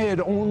 if I had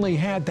only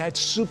had that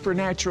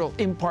supernatural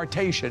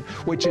impartation,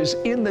 which is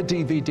in the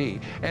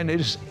DVD and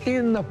is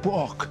in the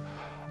book,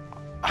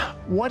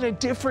 what a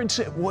difference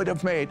it would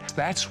have made.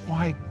 That's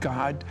why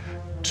God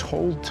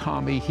told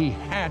Tommy he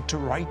had to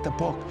write the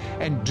book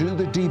and do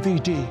the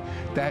DVD.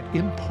 That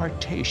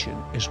impartation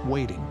is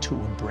waiting to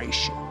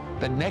embrace you.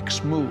 The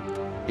next move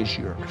is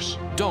yours.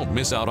 Don't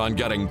miss out on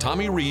getting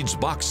Tommy Reed's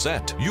box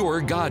set,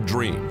 Your God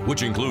Dream,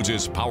 which includes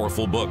his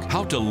powerful book,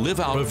 How to Live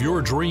Out of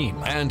Your Dream,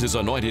 and his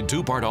anointed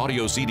 2-part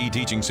audio CD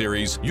teaching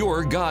series,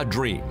 Your God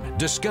Dream,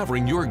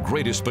 Discovering Your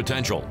Greatest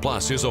Potential,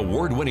 plus his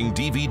award-winning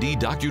DVD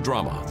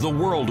docudrama, The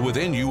World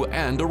Within You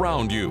and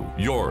Around You.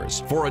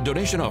 Yours for a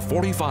donation of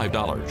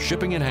 $45.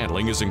 Shipping and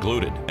handling is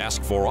included.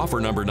 Ask for offer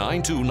number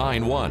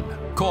 9291.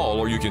 Call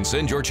or you can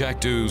send your check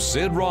to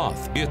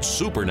Sidroth. It's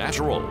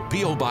Supernatural.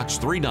 P.O. Box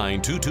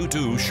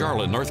 39222,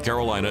 Charlotte, North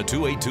Carolina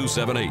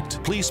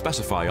 28278. Please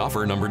specify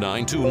offer number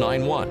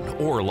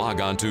 9291 or log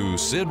on to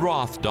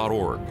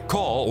sidroth.org.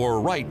 Call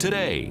or write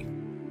today.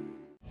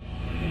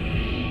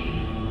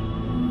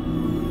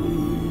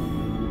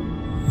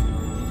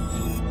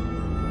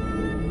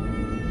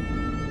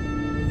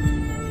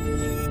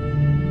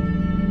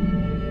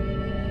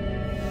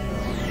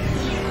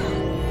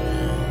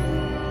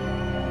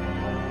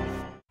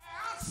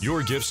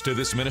 Your gifts to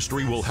this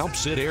ministry will help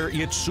Sid air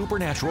It's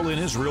Supernatural in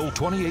Israel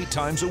 28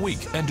 times a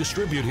week and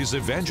distribute his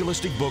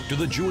evangelistic book to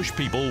the Jewish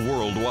people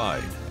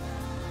worldwide.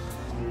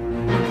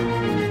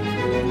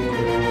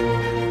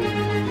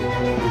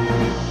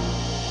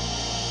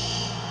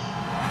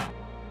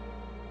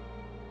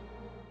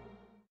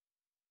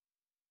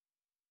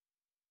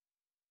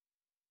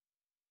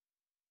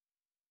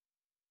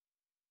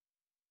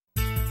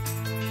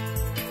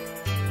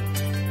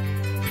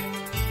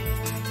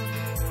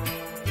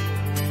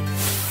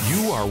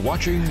 You are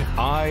watching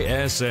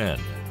ISN,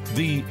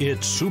 the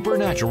It's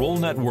Supernatural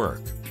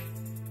Network.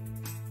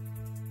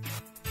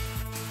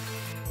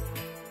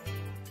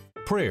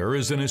 Prayer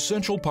is an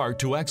essential part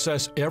to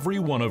access every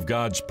one of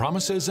God's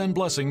promises and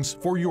blessings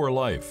for your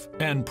life.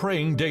 And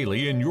praying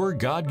daily in your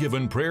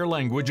God-given prayer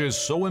language is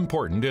so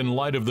important in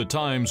light of the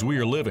times we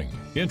are living.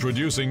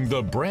 Introducing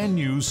the brand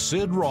new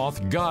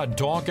Sidroth God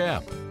Talk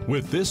app.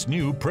 With this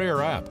new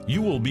prayer app,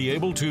 you will be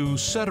able to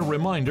set a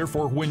reminder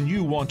for when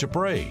you want to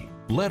pray.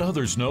 Let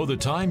others know the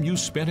time you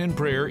spent in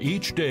prayer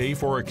each day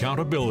for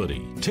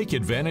accountability. Take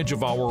advantage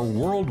of our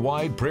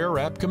worldwide prayer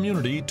app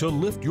community to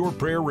lift your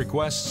prayer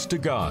requests to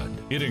God.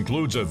 It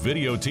includes a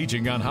video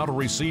teaching on how to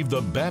receive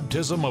the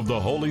baptism of the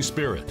Holy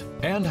Spirit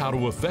and how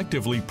to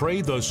effectively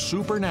pray the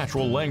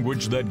supernatural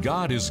language that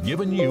God has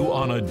given you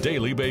on a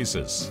daily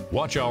basis.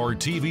 Watch our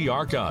TV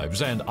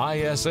archives and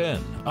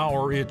ISN,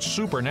 our It's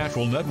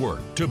Supernatural Network,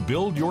 to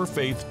build your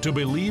faith to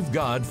believe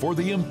God for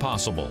the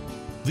impossible.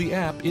 The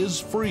app is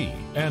free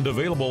and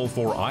available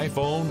for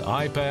iPhone,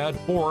 iPad,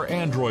 or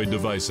Android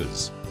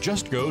devices.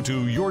 Just go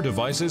to your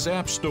device's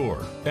app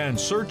store and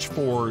search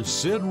for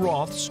Sid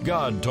Roth's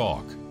God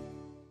Talk.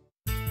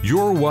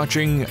 You're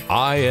watching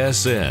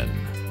ISN,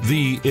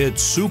 the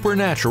It's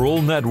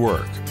Supernatural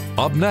Network.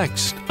 Up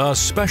next, a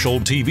special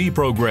TV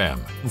program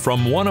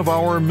from one of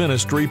our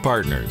ministry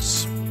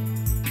partners.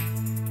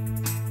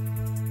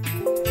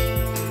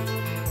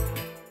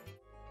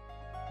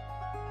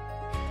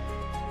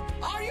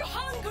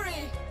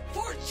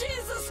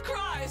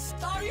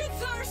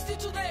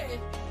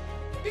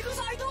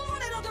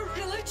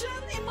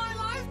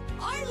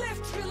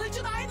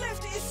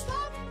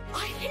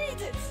 I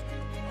hate it.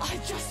 I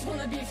just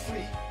want to be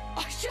free.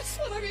 I just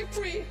want to be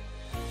free.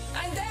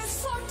 And then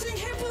something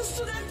happens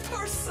to that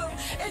person,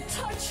 a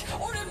touch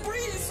or a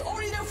breeze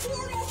or in a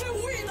form of a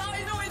wind. I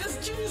know it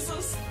is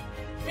Jesus.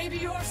 Maybe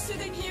you are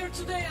sitting here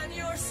today and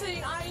you are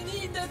saying, I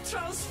need that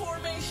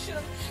transformation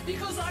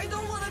because I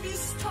don't want to be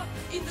stuck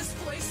in this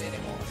place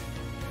anymore.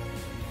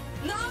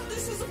 Now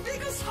this is the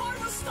biggest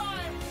harvest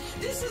time.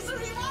 This is the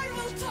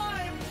revival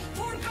time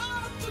for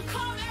God to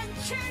come and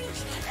change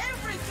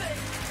everything.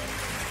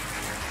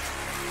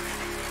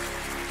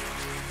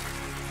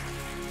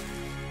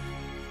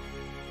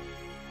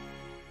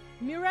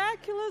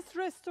 Miraculous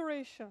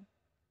restoration.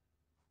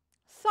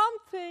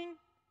 Something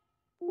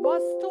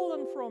was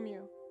stolen from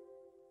you.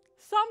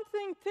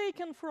 Something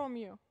taken from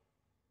you.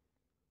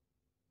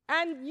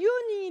 And you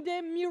need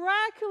a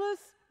miraculous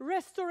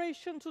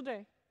restoration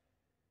today.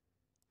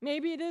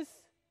 Maybe it is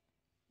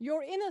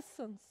your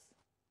innocence.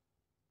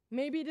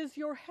 Maybe it is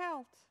your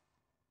health.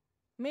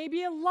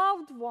 Maybe a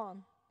loved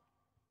one.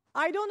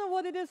 I don't know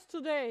what it is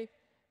today,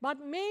 but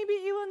maybe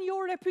even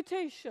your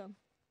reputation.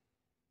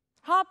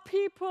 How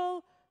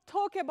people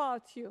talk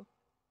about you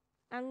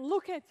and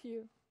look at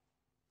you.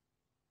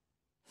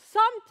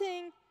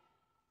 Something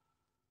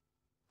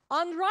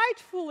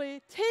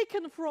unrightfully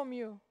taken from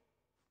you,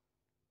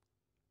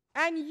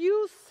 and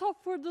you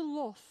suffer the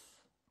loss.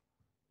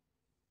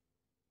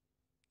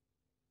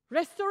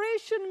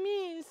 Restoration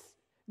means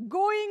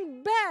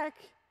going back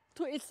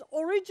to its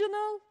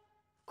original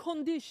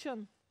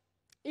condition,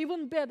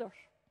 even better.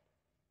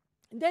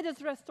 That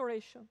is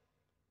restoration.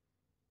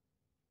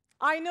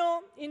 I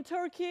know in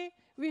Turkey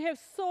we have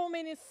so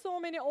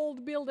many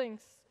old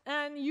buildings,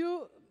 and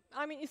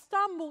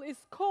Istanbul is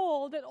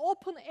called an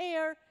open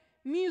air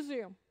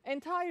museum.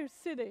 Entire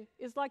city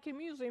is like a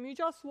museum. You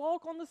just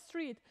walk on the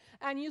street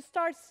and you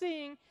start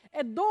seeing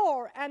a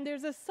door, and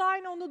there's a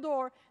sign on the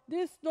door.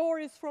 This door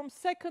is from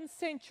 2nd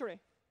century.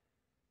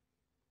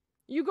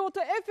 You go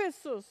to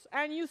Ephesus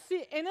and you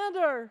see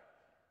another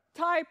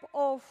type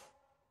of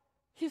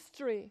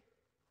history,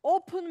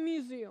 open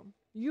museum.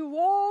 You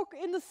walk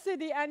in the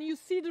city and you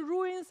see the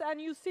ruins and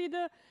you see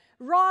the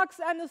rocks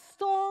and the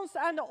stones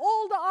and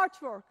all the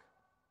artwork.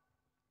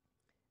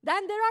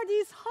 Then there are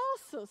these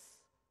houses,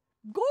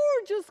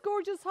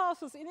 gorgeous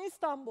houses in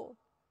Istanbul.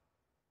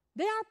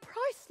 They are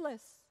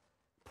priceless.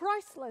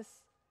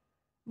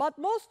 But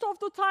most of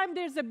the time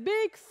there's a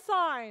big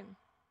sign,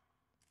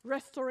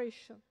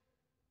 restoration.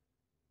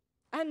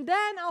 And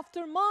then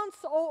after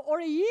months or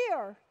a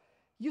year,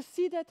 you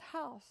see that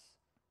house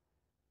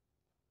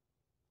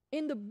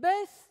in the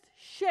best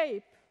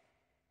shape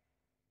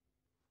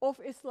of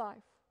its life.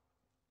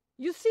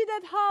 You see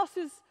that house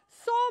is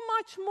so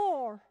much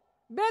more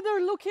better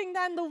looking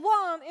than the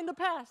one in the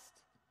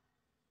past.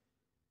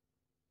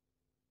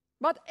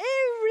 But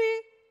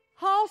every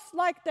house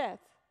like that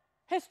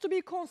has to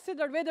be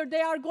considered, whether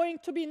they are going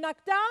to be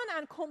knocked down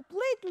and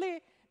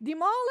completely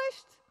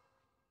demolished,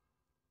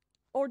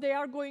 or they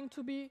are going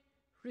to be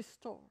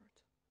restored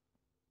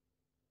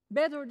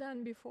better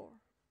than before.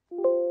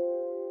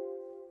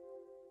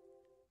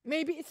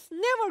 Maybe it's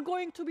never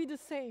going to be the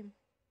same.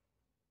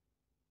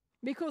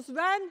 Because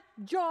when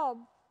Job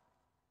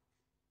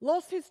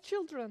lost his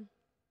children,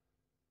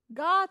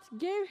 God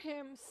gave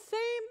him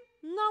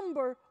same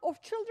number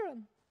of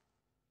children,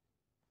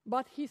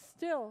 but he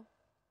still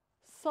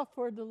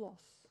suffered the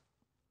loss.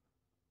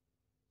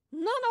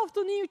 None of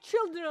the new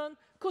children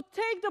could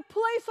take the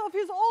place of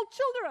his old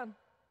children.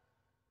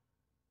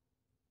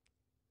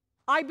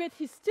 I bet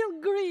he still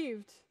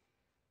grieved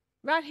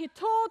when he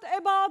thought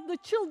about the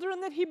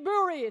children that he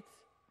buried,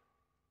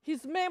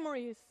 his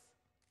memories.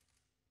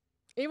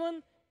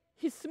 Even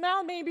he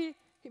smelled maybe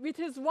with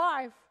his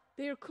wife,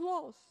 their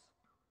clothes.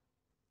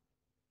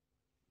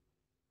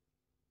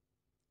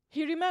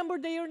 He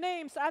remembered their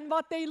names and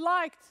what they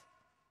liked,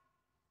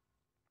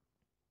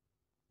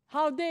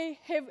 how they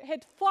have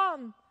had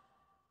fun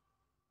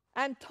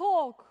and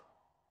talk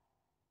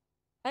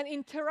and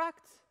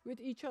interact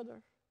with each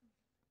other.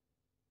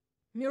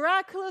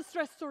 Miraculous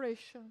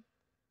restoration.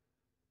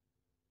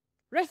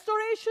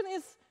 Restoration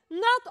is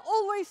not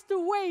always the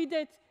way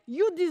that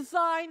you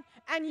design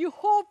and you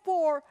hope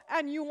for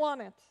and you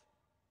want it.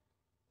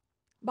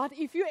 But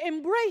if you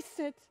embrace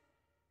it,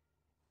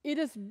 it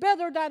is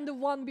better than the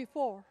one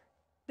before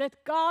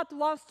that God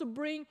wants to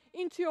bring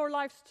into your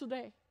lives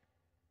today.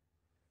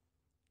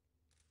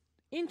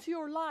 Into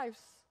your lives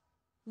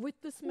with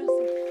this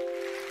message.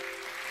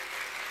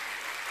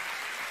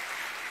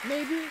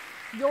 Maybe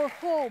your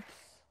hopes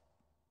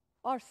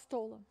are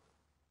stolen.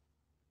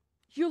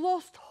 You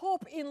lost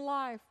hope in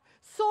life.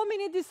 So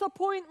many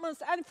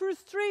disappointments and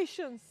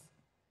frustrations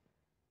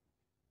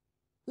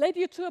led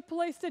you to a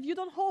place that you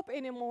don't hope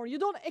anymore. You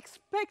don't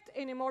expect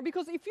anymore.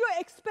 Because if you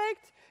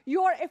expect,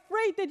 you are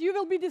afraid that you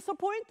will be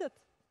disappointed.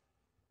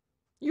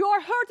 You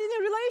are hurt in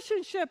a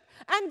relationship,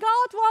 and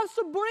God wants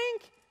to bring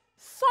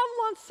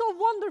someone so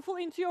wonderful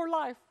into your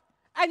life,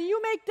 and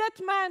you make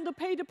that man to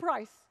pay the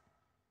price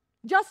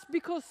just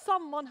because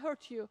someone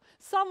hurt you,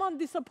 someone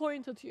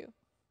disappointed you.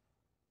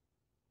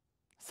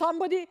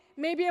 Somebody,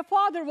 maybe a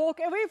father, walk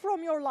away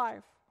from your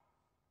life,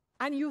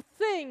 and you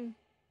think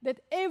that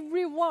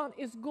everyone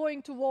is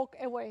going to walk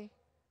away,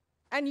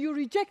 and you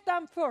reject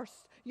them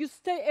first. You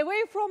stay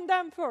away from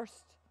them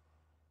first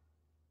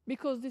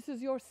because this is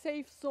your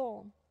safe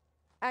zone,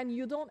 and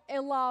you don't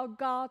allow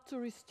God to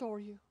restore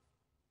you.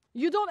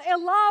 You don't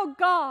allow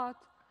God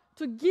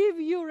to give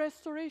you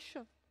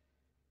restoration.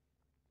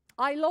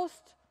 I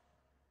lost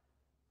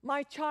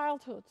my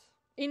childhood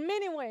in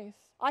many ways.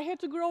 I had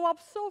to grow up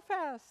so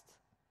fast.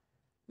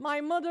 My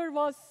mother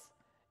was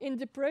in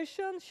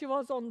depression. She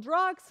was on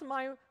drugs.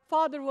 My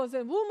father was a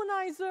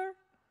womanizer.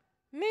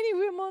 Many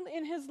women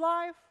in his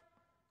life,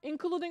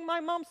 including my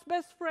mom's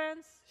best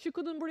friends. She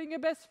couldn't bring a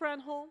best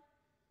friend home.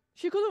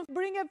 She couldn't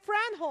bring a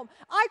friend home.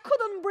 I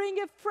couldn't bring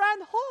a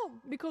friend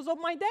home because of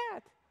my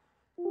dad.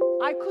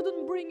 I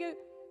couldn't bring a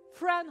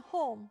friend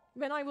home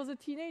when I was a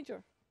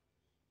teenager.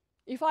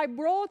 If I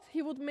brought,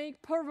 he would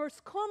make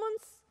perverse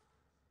comments,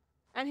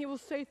 and he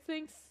would say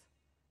things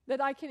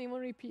that I can't even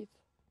repeat.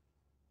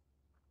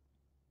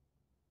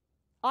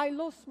 I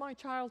lost my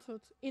childhood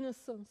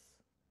innocence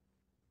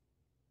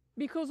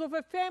because of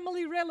a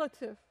family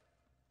relative.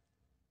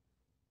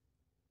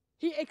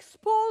 He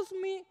exposed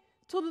me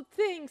to the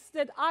things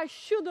that I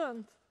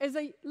shouldn't, as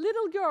a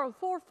little girl,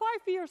 4 or 5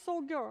 years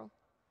old girl,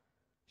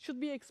 should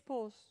be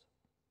exposed.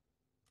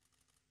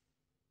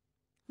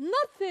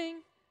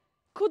 Nothing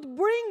could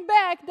bring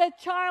back that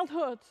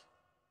childhood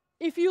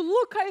if you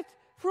look at it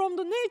from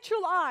the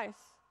natural eyes.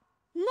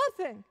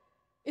 Nothing.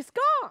 It's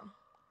gone.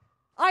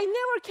 I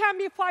never can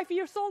be 5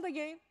 years old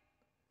again.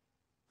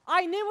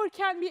 I never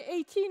can be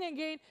 18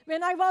 again.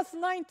 When I was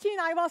 19,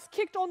 I was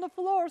kicked on the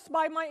floors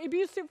by my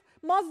abusive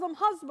Muslim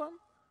husband.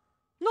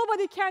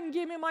 Nobody can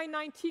give me my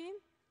 19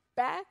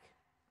 back.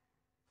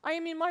 I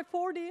am in my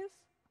 40s.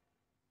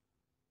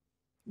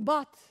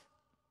 But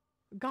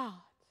God,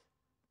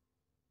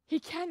 He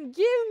can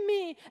give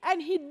me,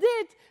 and He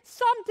did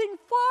something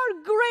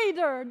far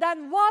greater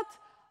than what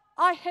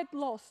I had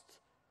lost.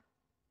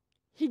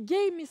 He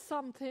gave me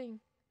something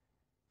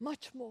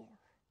much more.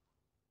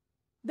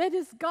 That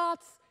is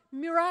God's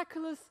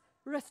miraculous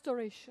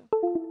restoration.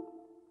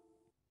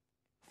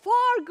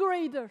 Far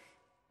greater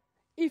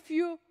if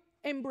you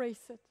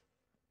embrace it.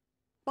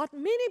 But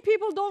many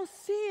people don't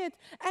see it,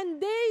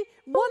 and they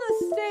want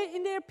to stay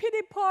in their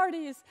pity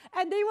parties,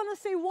 and they want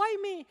to say, why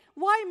me?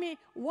 Why me?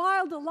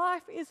 While the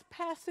life is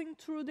passing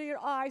through their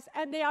eyes,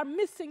 and they are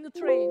missing the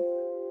train.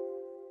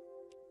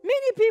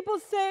 Many people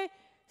say,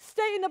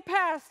 stay in the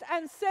past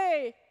and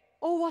say,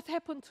 oh, what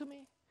happened to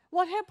me?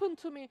 What happened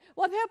to me?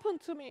 What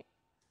happened to me?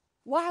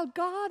 While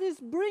God is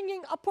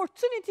bringing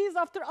opportunities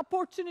after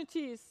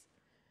opportunities,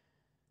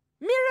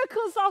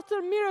 miracles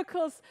after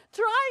miracles,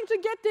 trying to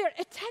get their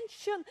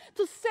attention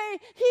to say,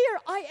 here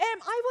I am,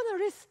 I want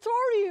to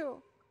restore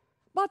you,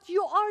 but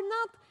you are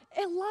not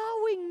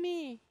allowing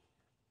me.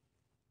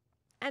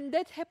 And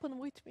that happened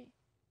with me.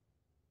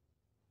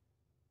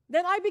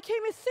 Then I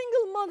became a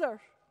single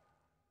mother,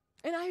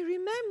 and I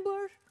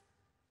remember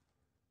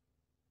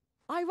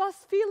I was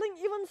feeling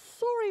even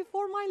sorry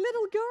for my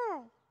little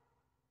girl,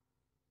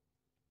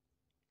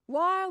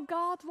 while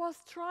God was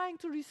trying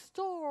to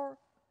restore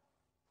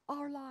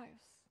our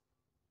lives.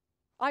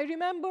 I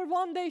remember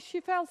one day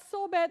she felt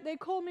so bad, they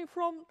called me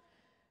from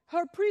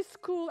her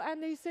preschool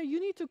and they said,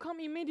 you need to come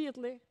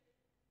immediately.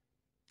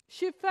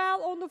 She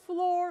fell on the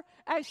floor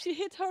and she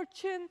hit her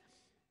chin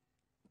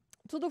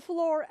to the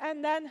floor,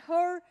 and then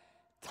her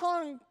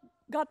tongue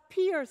got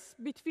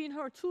pierced between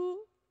her 2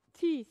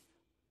 teeth.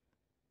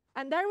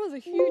 And there was a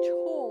huge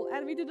hole,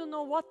 and we didn't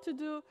know what to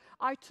do.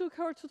 I took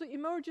her to the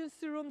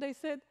emergency room. They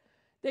said,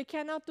 they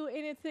cannot do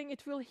anything.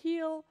 It will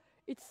heal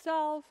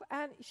itself.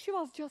 And she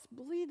was just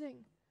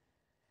bleeding.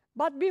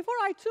 But before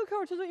I took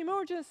her to the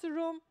emergency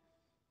room,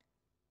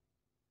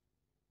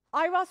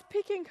 I was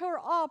picking her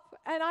up,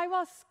 and I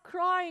was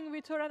crying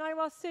with her, and I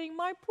was saying,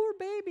 my poor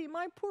baby,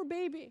 my poor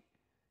baby.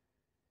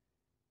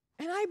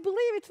 And I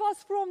believe it was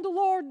from the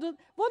Lord.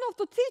 One of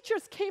the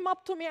teachers came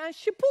up to me, and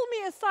she pulled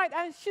me aside,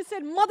 and she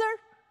said, Mother,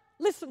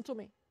 listen to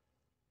me.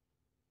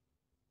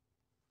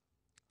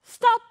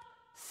 Stop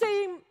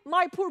saying,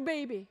 my poor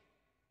baby,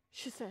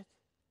 she said.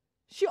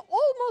 She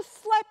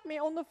almost slapped me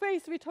on the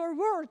face with her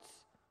words.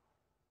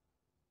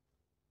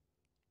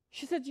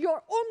 She said,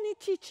 you're only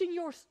teaching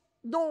your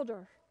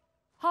daughter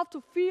how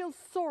to feel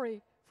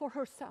sorry for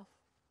herself.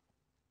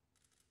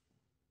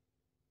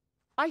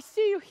 I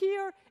see you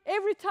here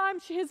every time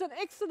she has an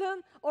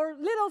accident or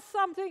little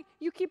something,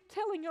 you keep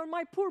telling her,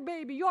 my poor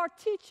baby. You are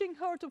teaching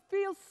her to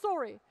feel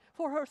sorry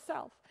for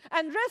herself.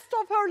 And rest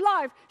of her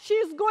life, she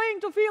is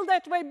going to feel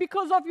that way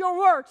because of your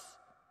words.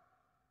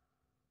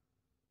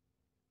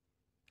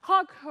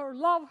 Hug her,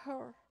 love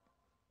her.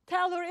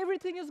 Tell her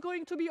everything is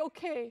going to be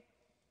okay.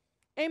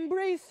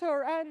 Embrace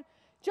her and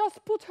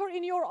just put her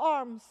in your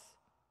arms.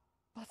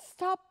 But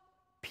stop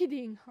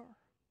pitying her.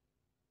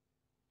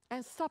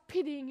 And stop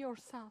pitying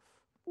yourself.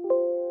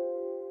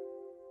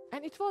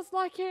 And it was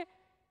like a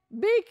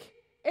big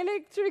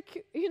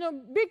electric,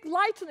 big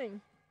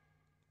lightning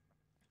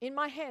in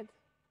my head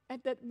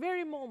at that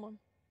very moment.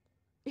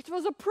 It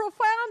was a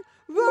profound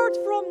word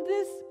from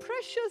this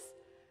precious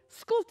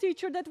school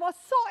teacher that was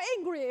so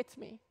angry at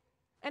me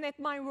and at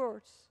my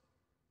words.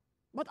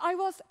 But I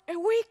was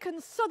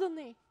awakened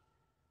suddenly.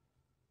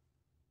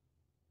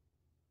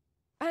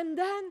 And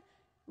then,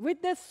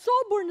 with that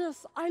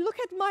soberness, I look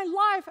at my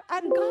life,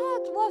 and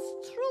God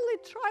was truly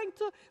trying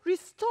to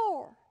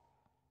restore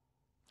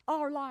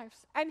our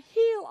lives and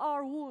heal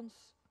our wounds.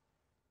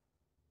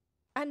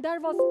 And there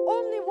was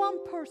only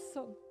one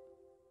person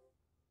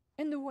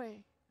in the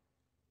way.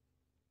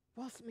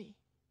 Was me.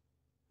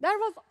 There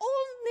was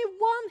only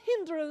one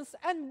hindrance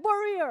and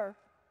barrier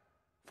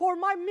for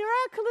my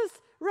miraculous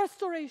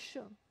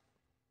restoration.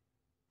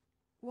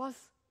 Was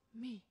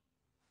me.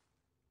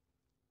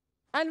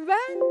 And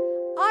when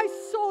I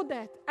saw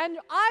that and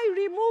I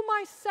removed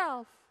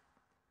myself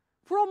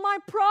from my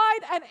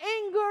pride and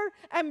anger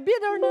and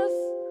bitterness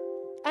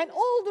and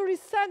all the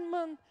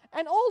resentment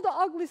and all the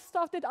ugly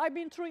stuff that I've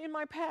been through in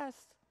my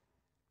past,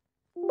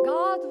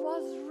 God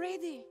was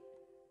ready.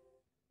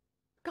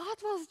 God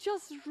was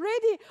just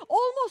ready,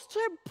 almost to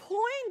a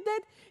point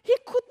that He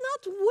could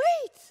not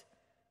wait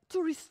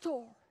to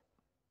restore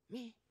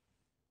me.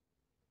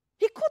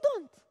 He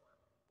couldn't.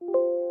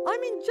 I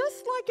mean,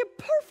 just like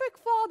a perfect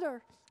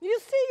father, you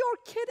see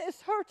your kid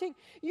is hurting,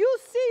 you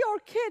see your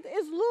kid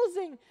is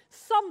losing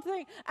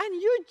something, and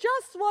you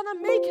just want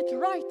to make it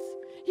right.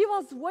 He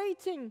was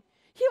waiting.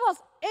 He was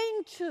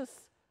anxious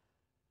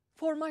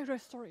for my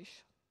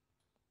restoration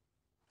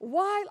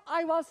while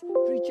I was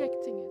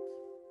rejecting it.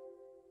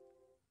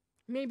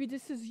 Maybe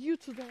this is you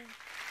today.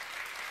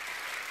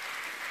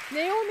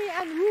 Naomi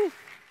and Ruth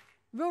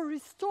were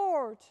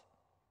restored.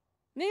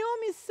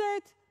 Naomi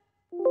said,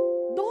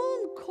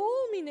 "Don't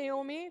call me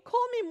Naomi,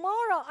 call me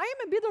Mara. I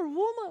am a bitter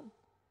woman.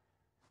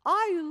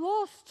 I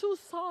lost 2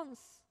 sons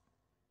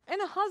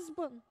and a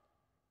husband.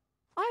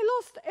 I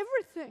lost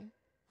everything.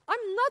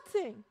 I'm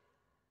nothing."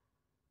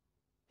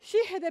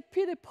 She had a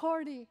pity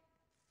party.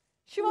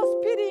 She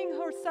was pitying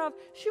herself.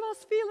 She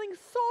was feeling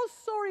so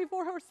sorry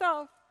for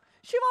herself.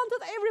 She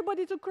wanted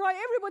everybody to cry,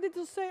 everybody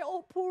to say,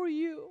 "Oh, poor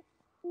you."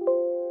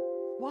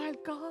 While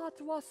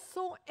God was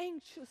so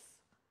anxious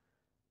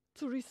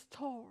to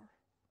restore,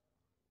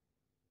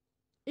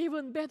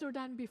 even better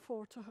than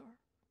before to her.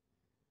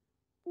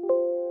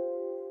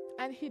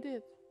 And He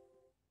did.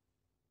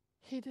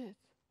 He did.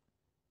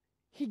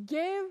 He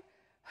gave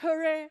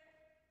her a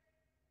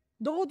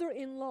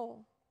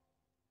daughter-in-law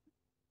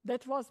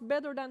that was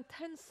better than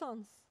 10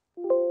 sons.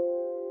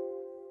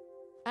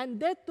 And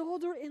that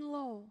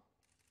daughter-in-law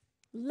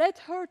led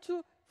her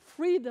to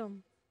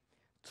freedom,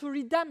 to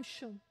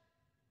redemption.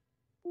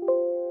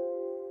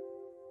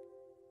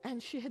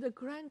 And she had a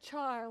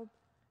grandchild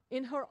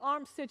in her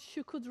arms that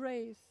she could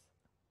raise.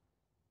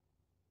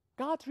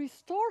 God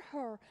restored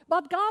her,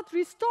 but God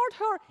restored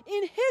her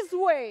in His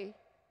way.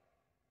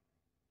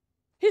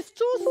 His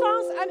 2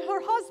 sons and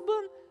her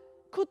husband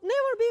could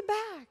never be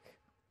back.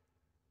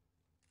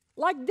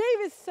 Like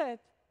David said,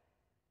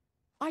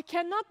 "I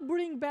cannot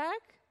bring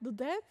back the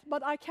dead,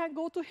 but I can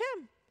go to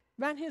him."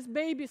 When his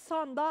baby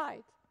son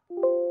died,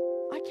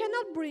 "I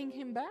cannot bring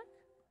him back,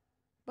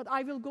 but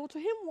I will go to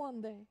him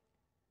one day."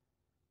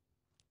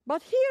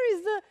 But here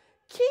is the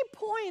key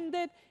point,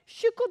 that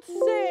she could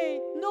say,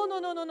 no,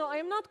 I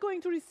am not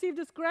going to receive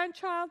this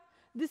grandchild.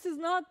 This is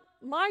not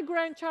my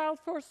grandchild,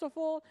 first of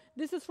all.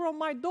 This is from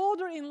my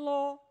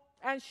daughter-in-law,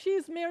 and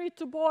she's married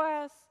to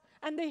Boaz,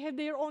 and they have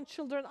their own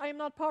children. I am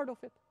not part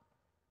of it.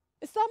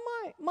 It's not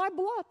my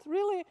blood,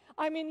 really.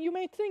 I mean, you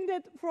may think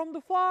that from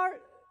the far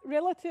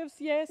relatives,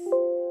 yes,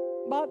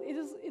 but it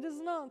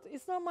is not.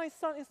 It's not my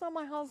son, it's not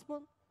my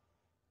husband.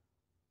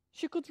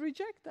 She could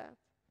reject that.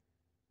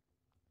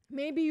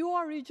 Maybe you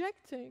are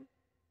rejecting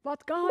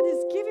what God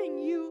is giving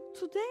you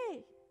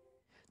today.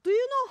 Do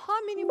you know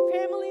how many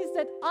families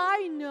that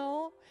I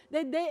know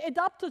that they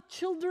adopted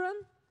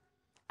children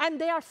and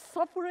they are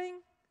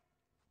suffering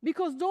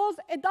because those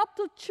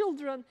adopted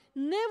children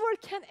never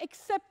can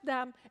accept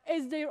them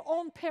as their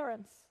own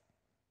parents?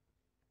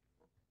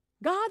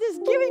 God is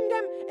giving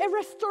them a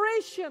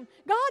restoration.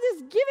 God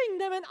is giving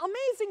them an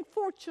amazing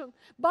fortune.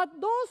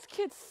 But those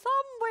kids,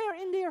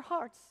 somewhere in their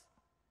hearts,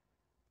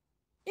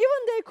 even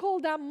they call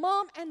them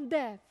mom and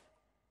dad,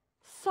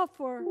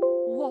 suffer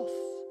loss.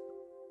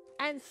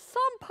 And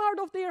some part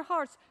of their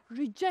hearts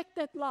reject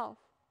that love.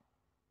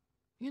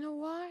 You know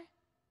why?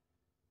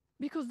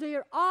 Because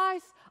their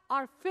eyes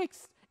are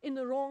fixed in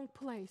the wrong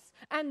place.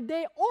 And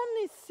they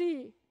only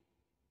see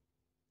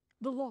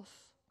the loss,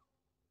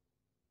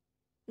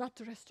 not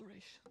the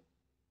restoration.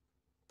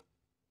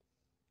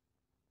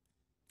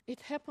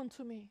 It happened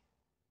to me.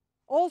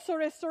 Also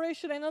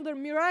restoration, another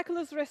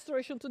miraculous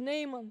restoration to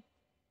Naaman.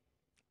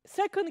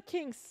 2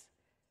 Kings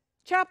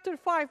chapter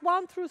 5,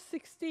 1 through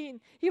 16.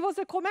 He was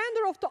a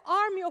commander of the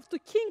army of the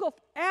king of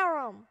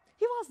Aram.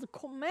 He was the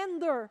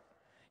commander.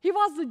 He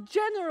was the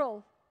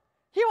general.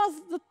 He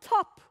was the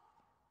top.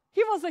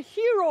 He was a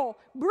hero,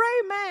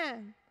 brave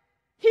man.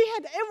 He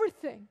had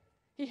everything.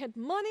 He had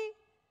money.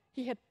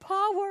 He had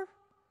power.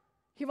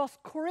 He was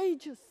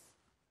courageous.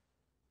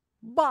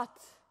 But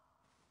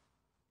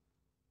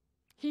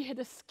he had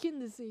a skin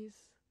disease.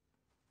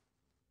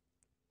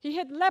 He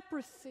had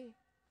leprosy.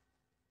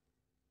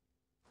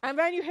 And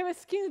when you have a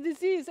skin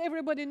disease,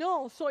 everybody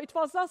knows, so it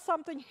was not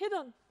something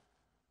hidden.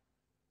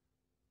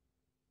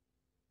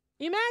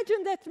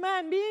 Imagine that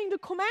man being the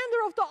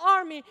commander of the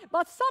army,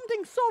 but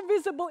something so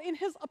visible in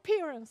his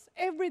appearance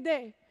every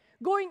day,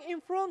 going in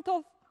front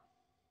of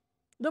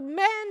the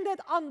man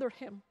that under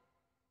him.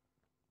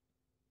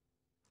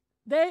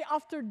 Day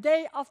after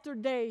day after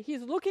day,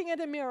 he's looking at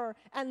a mirror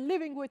and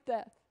living with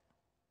death.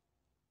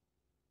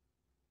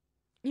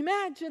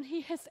 Imagine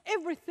he has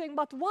everything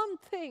but one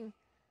thing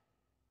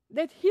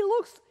that he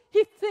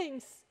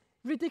thinks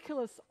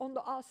ridiculous on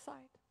the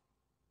outside.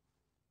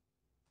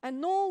 And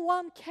no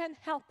one can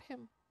help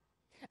him.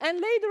 And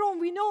later on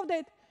we know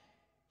that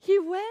he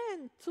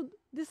went to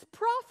this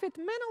prophet,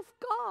 man of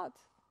God.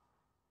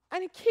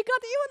 And he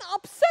got even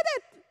upset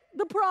at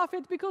the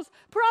prophet because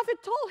prophet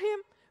told him,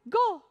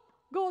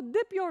 go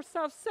dip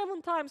yourself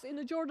 7 times in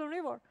the Jordan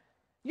River.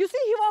 You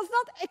see, he was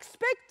not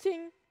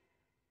expecting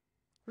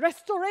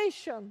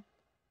restoration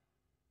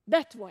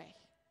that way.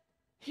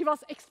 He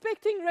was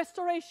expecting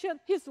restoration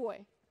his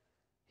way.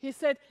 He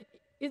said,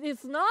 it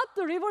is not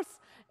the rivers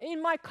in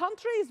my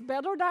country is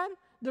better than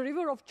the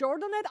river of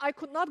Jordan that I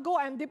could not go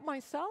and dip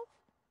myself.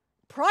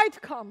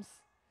 Pride comes.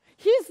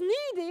 He's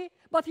needy,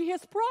 but he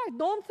has pride.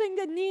 Don't think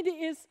that needy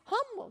is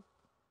humble.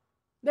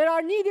 There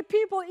are needy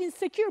people,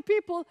 insecure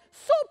people,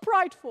 so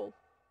prideful.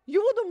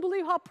 You wouldn't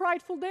believe how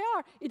prideful they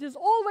are. It is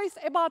always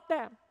about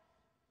them.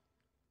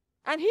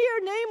 And here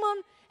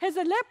Naaman has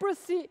a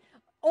leprosy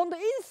on the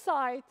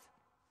inside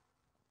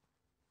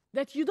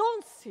that you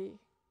don't see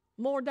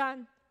more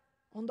than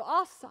on the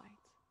outside.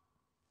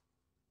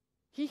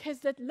 He has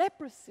that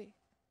leprosy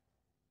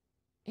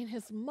in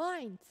his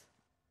mind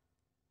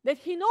that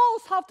he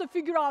knows how to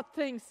figure out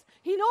things.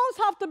 He knows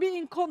how to be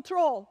in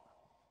control.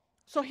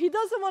 So he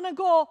doesn't want to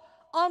go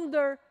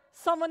under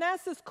someone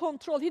else's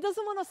control. He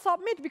doesn't want to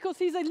submit because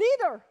he's a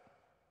leader.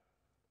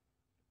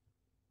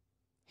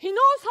 He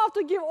knows how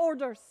to give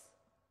orders,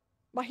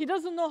 but he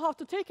doesn't know how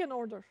to take an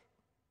order.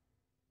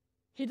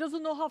 He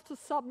doesn't know how to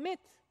submit.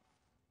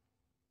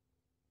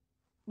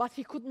 But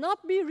he could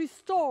not be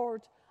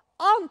restored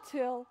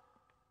until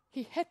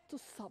he had to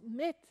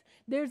submit.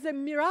 There's a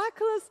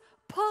miraculous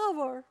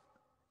power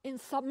in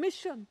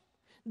submission.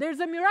 There's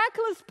a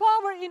miraculous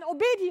power in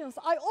obedience.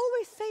 I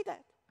always say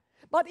that.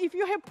 But if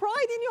you have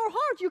pride in your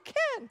heart, you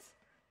can't.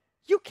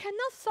 You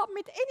cannot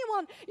submit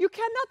anyone. You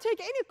cannot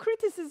take any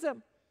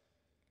criticism.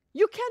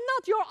 You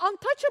cannot. You're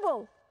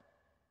untouchable.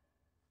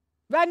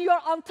 When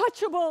you're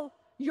untouchable,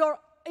 you're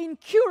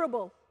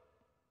incurable.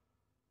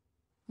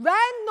 When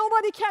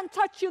nobody can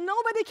touch you,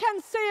 nobody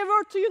can say a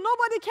word to you,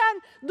 nobody can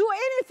do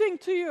anything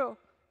to you,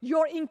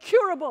 you're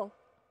incurable.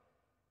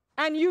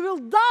 And you will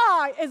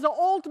die as an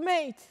old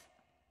mate.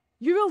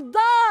 You will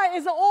die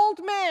as an old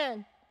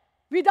man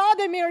without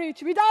a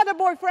marriage, without a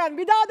boyfriend,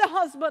 without a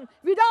husband,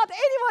 without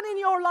anyone in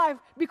your life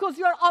because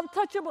you're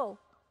untouchable.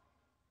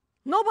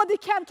 Nobody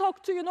can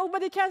talk to you,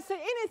 nobody can say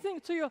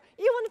anything to you,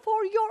 even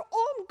for your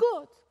own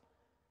good.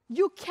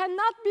 You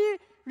cannot be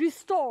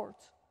restored.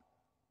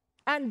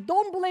 And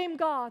don't blame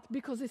God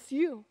because it's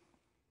you.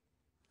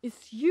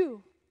 It's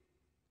you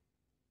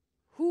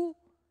who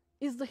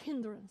is the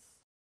hindrance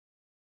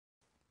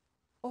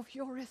of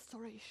your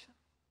restoration.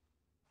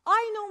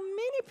 I know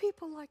many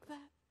people like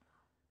that.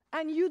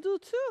 And you do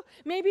too.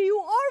 Maybe you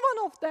are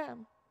one of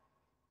them.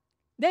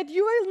 That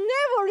you will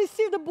never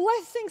receive the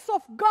blessings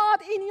of God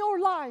in your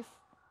life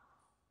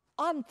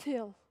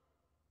until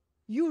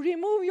you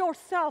remove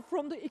yourself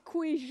from the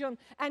equation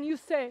and you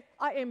say,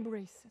 I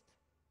embrace it.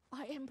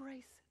 I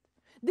embrace it.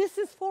 This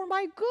is for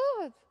my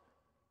good.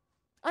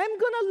 I'm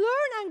going to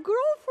learn and grow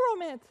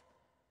from it.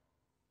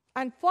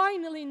 And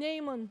finally,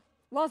 Naaman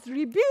was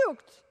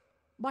rebuked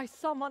by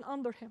someone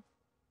under him.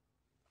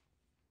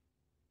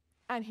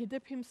 And he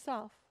dipped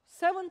himself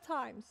 7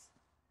 times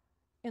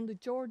in the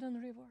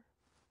Jordan River.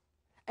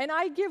 And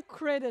I give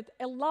credit,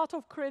 a lot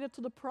of credit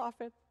to the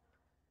prophet.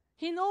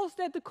 He knows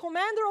that the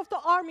commander of the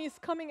army is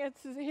coming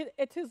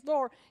at his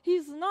door.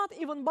 He's not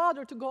even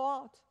bothered to go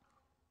out.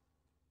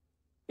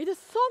 It is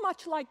so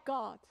much like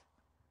God.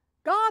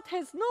 God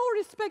has no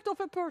respect of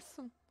a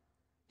person.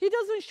 He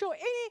doesn't show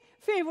any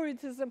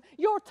favoritism.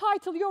 Your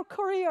title, your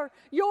career,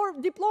 your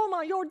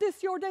diploma, your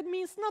this, your that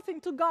means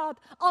nothing to God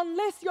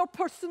unless your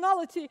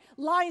personality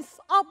lines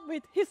up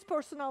with His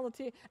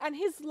personality and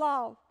His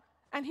love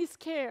and His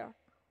care,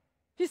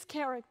 His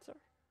character.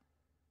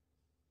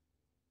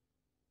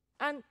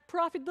 And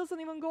prophet doesn't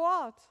even go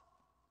out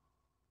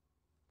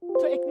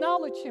to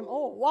acknowledge him.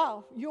 Oh,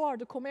 wow, you are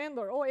the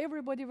commander. Oh,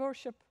 everybody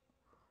worship.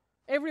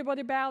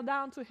 Everybody bow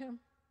down to him.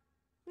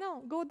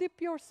 No, go dip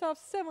yourself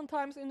 7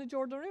 times in the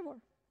Jordan River.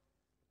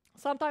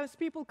 Sometimes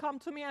people come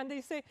to me and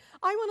they say,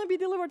 I want to be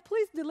delivered.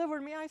 Please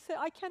deliver me. I say,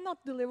 I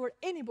cannot deliver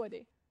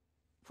anybody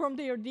from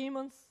their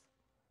demons.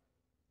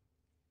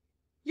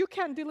 You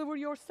can deliver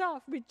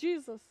yourself with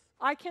Jesus.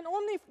 I can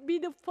only be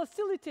the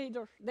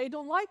facilitator. They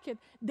don't like it.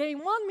 They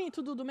want me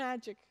to do the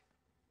magic.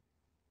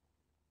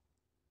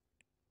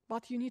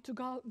 But you need to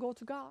go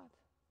to God.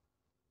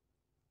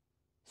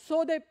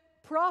 So the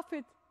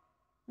prophet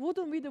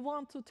wouldn't be the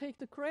one to take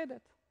the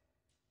credit,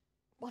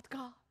 but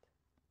God.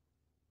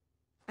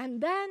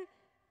 And then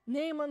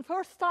Naaman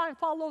first time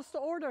follows the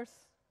orders.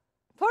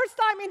 First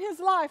time in his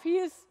life, he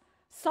is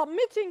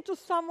submitting to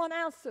someone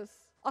else's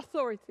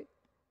authority.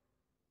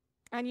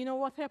 And you know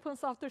what happens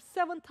after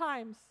 7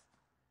 times?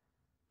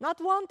 Not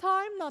 1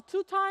 time, not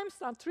 2 times,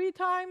 not 3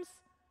 times,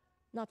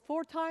 not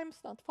 4 times,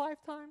 not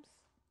 5 times.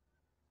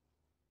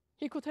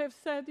 He could have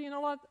said, you know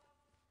what,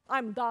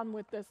 I'm done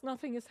with this.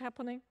 Nothing is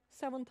happening.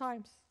 7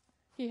 times.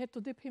 He had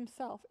to dip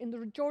himself in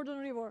the Jordan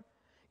River.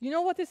 You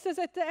know what it says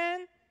at the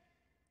end?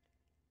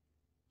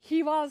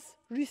 He was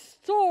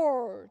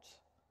restored.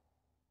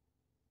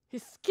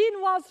 His skin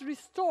was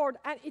restored,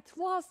 and it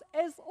was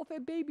as of a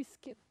baby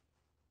skin.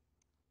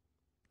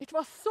 It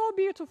was so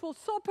beautiful,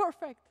 so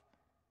perfect.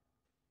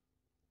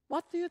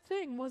 What do you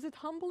think? Was it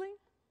humbling?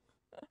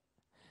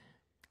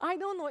 I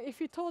don't know if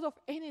he thought of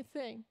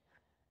anything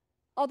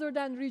other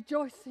than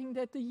rejoicing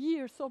that the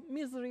years of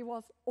misery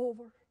was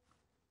over.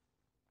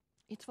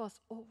 It was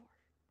over.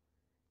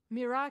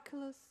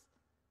 Miraculous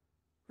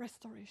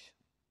restoration.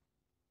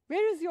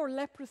 Where is your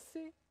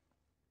leprosy?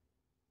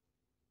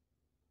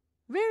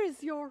 Where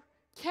is your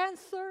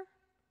cancer?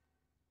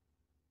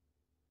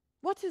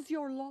 What is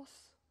your loss?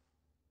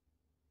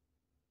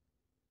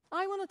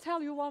 I want to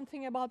tell you one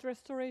thing about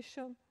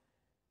restoration,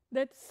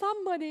 that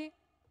somebody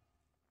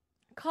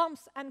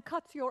comes and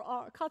cuts your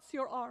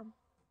arm.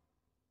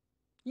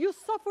 You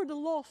suffer the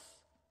loss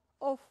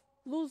of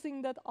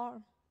losing that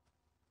arm.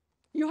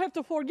 You have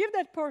to forgive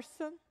that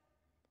person,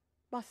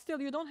 but still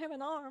you don't have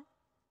an arm.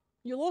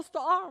 You lost the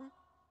arm.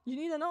 You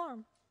need an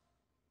arm.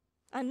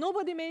 And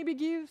nobody maybe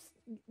gives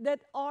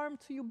that arm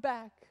to you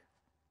back.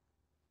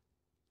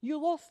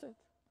 You lost it.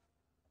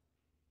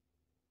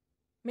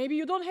 Maybe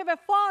you don't have a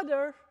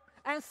father,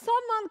 and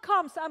someone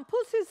comes and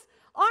puts his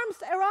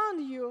arms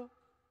around you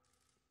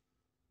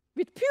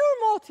with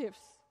pure motives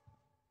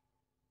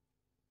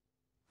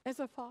as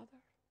a father.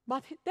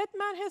 But that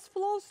man has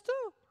flaws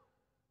too.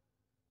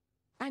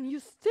 And you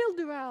still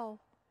dwell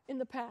in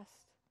the past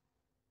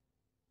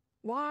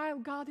while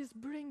God is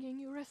bringing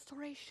you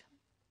restoration.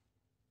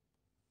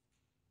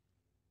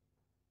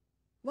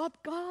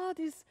 What God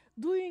is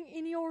doing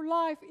in your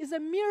life is a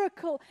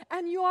miracle,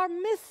 and you are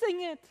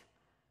missing it.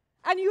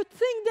 And you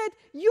think that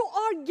you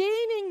are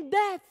gaining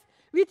that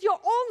with your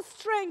own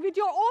strength, with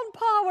your own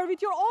power,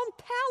 with your own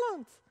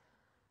talent.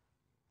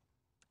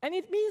 And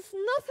it means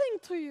nothing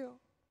to you.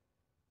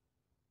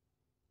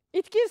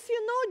 It gives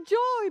you no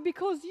joy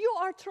because you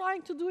are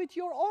trying to do it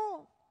your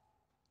own.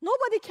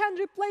 Nobody can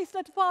replace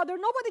that father.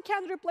 Nobody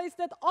can replace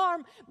that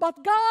arm.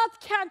 But God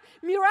can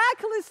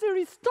miraculously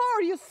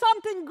restore you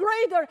something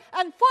greater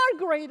and far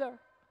greater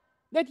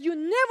that you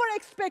never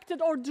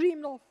expected or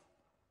dreamed of.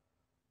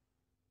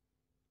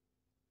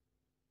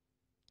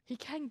 He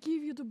can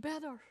give you the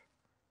better,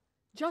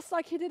 just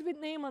like he did with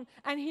Naaman,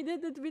 and he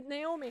did it with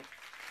Naomi.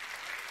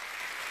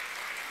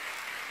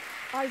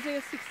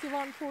 Isaiah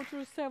 61,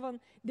 4-7,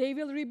 they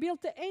will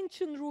rebuild the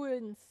ancient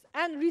ruins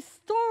and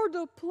restore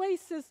the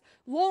places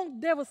long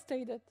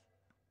devastated.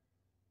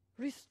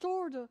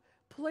 Restore the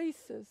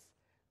places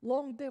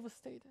long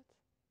devastated.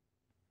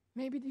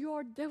 Maybe you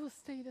are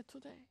devastated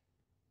today.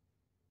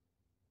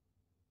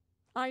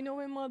 I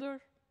know a mother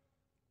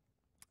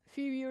a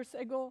few years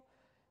ago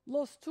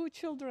lost 2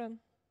 children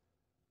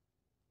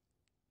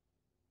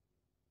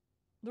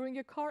during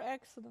a car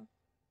accident.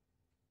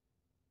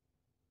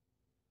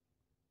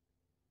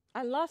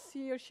 And last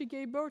year she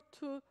gave birth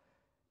to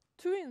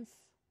twins,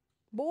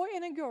 boy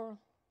and a girl.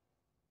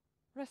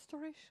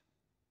 Restoration.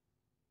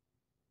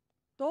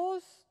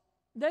 Those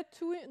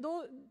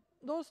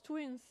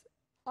twins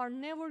are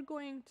never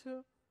going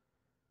to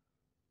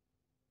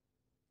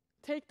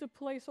take the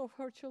place of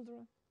her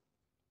children.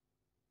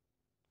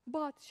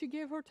 But she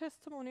gave her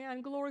testimony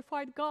and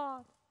glorified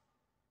God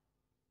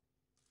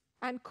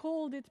and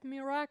called it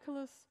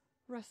miraculous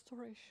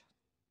restoration.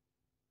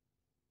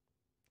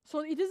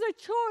 So it is a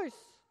choice.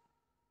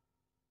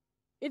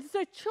 It is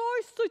a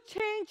choice to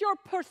change your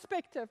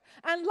perspective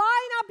and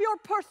line up your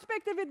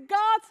perspective with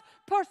God's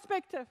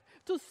perspective.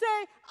 To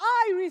say,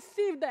 I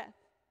received that.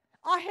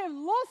 I have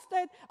lost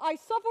that. I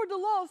suffered the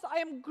loss. I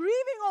am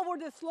grieving over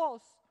this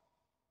loss.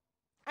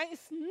 And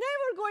it's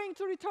never going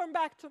to return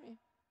back to me.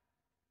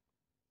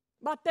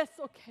 But that's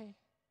okay.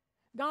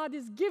 God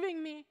is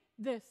giving me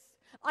this.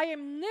 I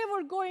am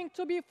never going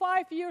to be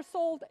 5 years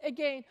old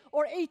again,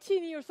 or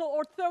 18 years old,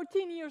 or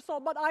 13 years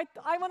old. But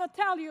I want to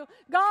tell you,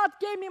 God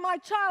gave me my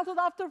childhood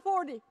after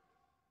 40.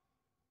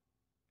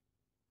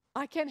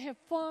 I can have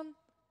fun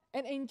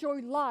and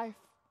enjoy life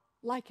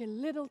like a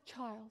little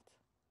child.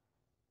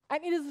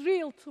 And it is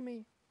real to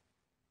me.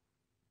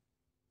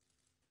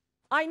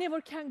 I never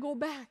can go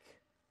back.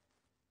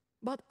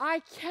 But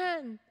I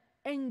can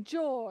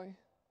enjoy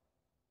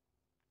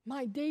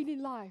my daily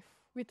life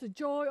with the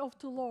joy of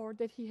the Lord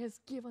that He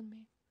has given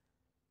me.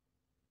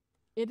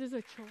 It is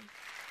a choice.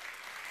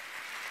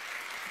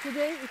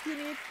 Today, if you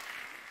need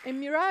a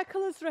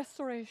miraculous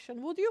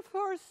restoration, would you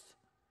first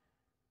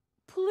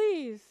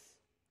please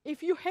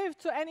If you have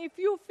to, and if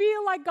you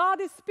feel like God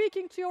is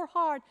speaking to your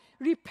heart,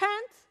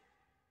 repent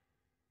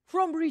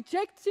from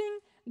rejecting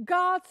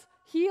God's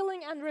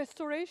healing and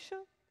restoration.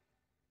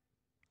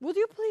 Would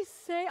you please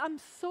say, I'm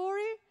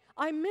sorry,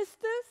 I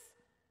missed this,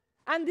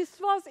 and this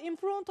was in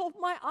front of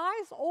my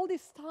eyes all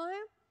this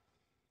time,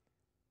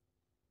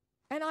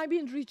 and I've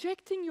been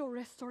rejecting your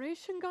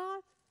restoration,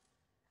 God,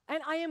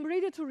 and I am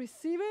ready to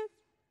receive it.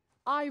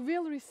 I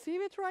will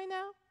receive it right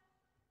now.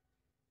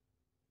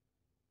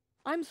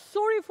 I'm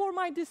sorry for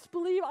my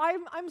disbelief.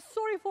 I'm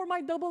sorry for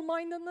my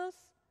double-mindedness.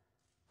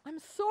 I'm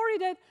sorry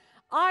that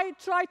I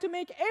try to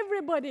make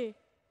everybody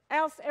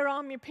else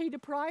around me pay the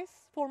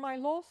price for my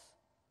loss.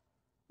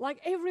 Like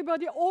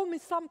everybody owe me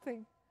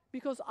something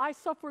because I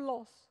suffer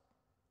loss.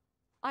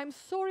 I'm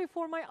sorry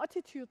for my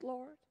attitude,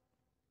 Lord.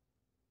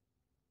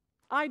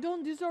 I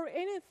don't deserve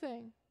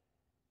anything,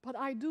 but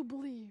I do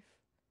believe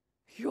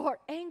you are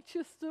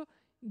anxious to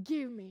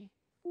give me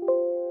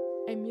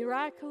a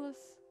miraculous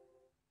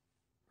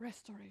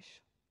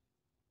restoration.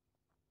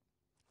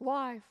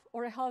 Wife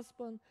or a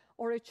husband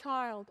or a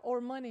child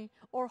or money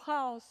or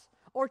house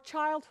or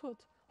childhood,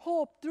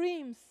 hope,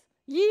 dreams,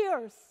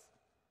 years,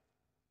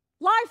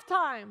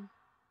 lifetime,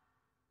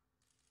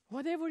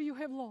 whatever you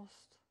have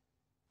lost,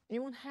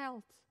 even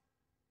health,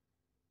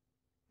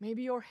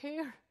 maybe your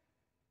hair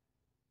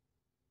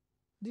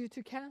due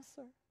to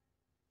cancer,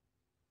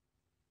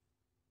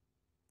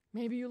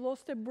 maybe you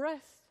lost a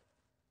breast.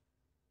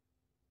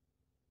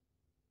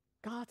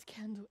 God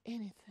can do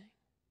anything.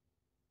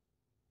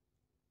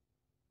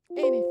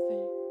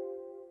 Anything.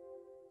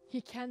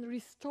 He can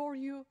restore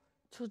you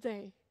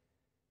today,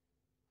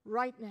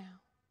 right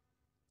now,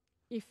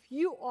 if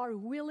you are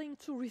willing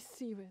to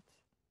receive it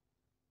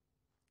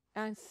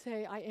and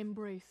say, I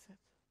embrace it.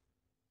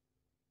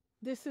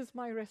 This is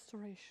my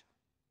restoration.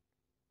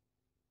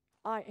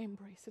 I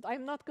embrace it.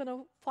 I'm not going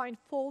to find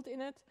fault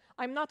in it.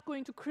 I'm not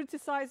going to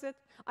criticize it.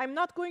 I'm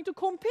not going to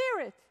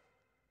compare it.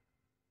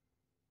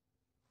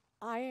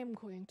 I am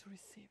going to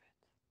receive it.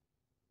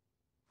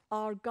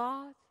 Our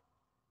God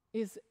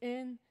is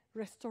in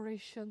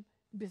restoration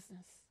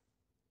business,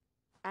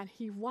 and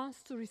He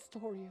wants to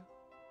restore you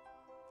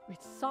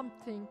with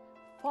something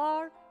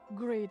far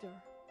greater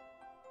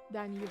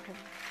than you have.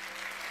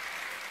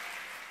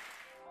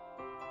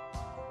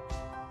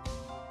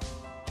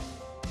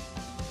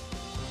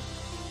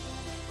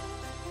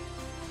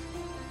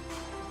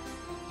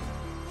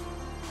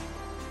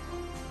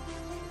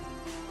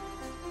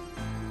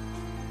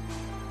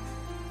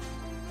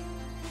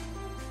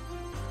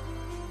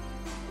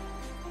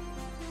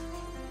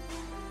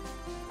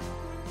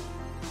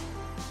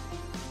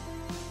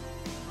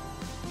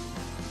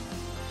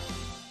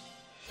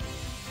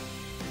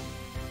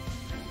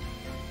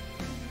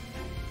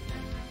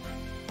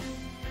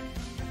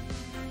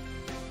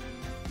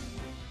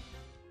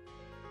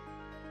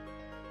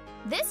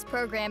 This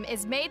program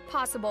is made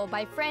possible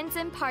by friends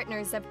and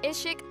partners of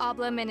Ishik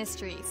Obla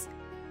Ministries.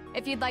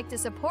 If you'd like to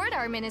support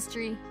our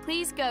ministry,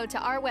 please go to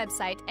our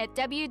website at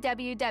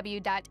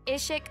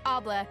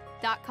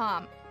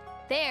www.ishikobla.com.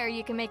 There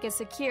you can make a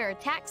secure,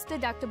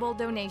 tax-deductible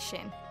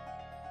donation.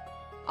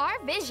 Our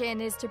vision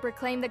is to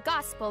proclaim the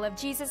gospel of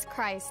Jesus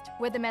Christ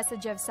with a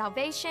message of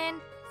salvation,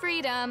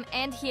 freedom,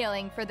 and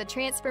healing for the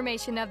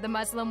transformation of the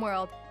Muslim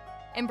world,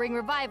 and bring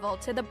revival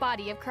to the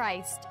body of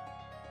Christ.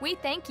 We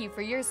thank you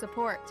for your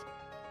support.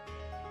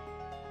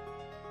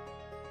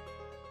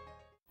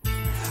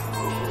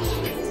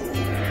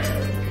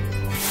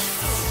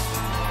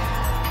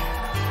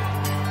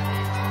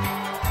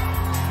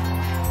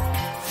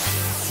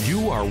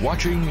 You are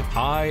watching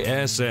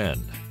ISN,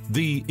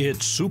 the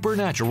It's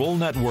Supernatural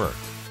Network.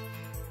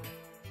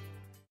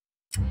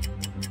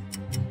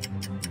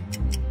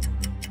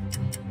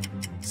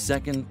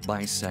 Second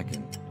by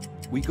second,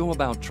 we go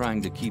about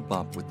trying to keep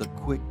up with the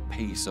quick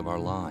pace of our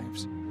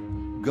lives.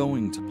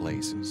 Going to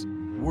places,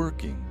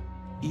 working,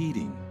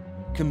 eating,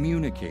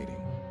 communicating,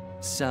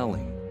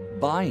 selling,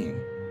 buying,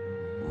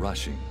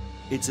 rushing.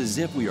 It's as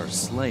if we are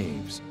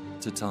slaves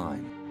to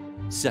time.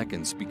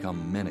 Seconds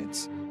become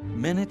minutes.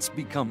 Minutes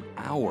become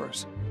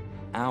hours.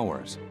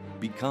 Hours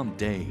become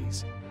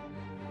days.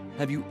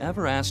 Have you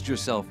ever asked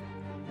yourself,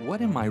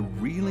 what am I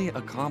really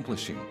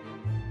accomplishing?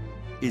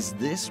 Is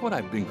this what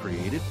I've been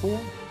created for?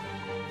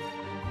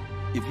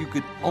 If you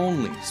could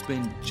only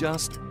spend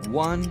just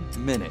 1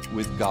 minute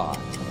with God,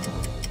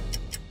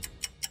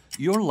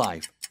 your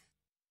life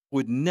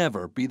would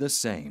never be the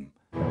same.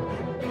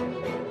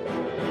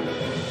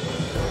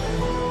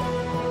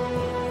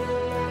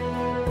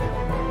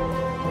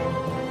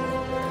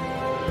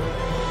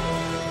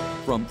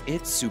 From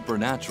It's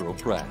Supernatural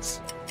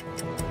Press.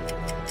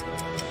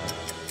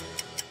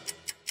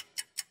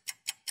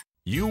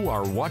 You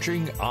are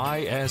watching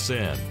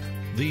ISN,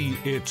 the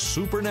It's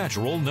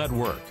Supernatural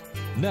Network.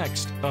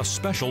 Next, a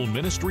special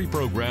ministry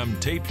program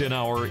taped in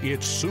our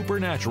It's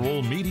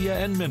Supernatural Media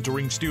and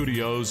Mentoring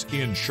Studios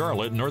in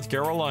Charlotte, North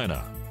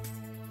Carolina.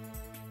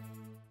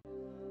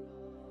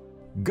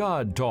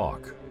 God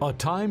Talk, a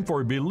time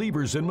for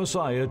believers in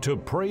Messiah to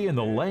pray in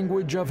the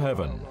language of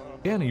heaven.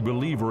 Any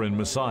believer in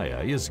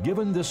Messiah is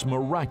given this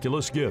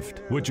miraculous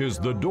gift, which is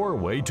the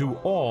doorway to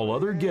all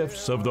other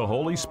gifts of the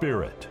Holy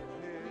Spirit.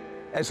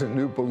 As a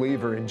new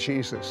believer in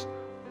Jesus,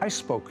 I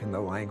spoke in the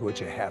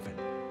language of heaven,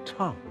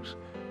 tongues,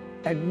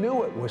 and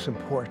knew it was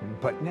important,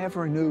 but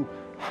never knew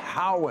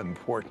how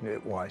important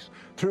it was.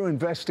 Through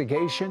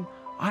investigation,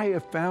 I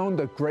have found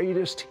the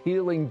greatest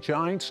healing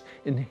giants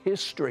in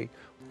history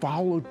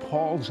followed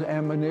Paul's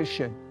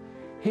admonition.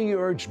 He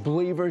urged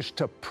believers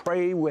to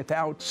pray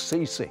without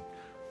ceasing.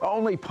 The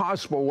only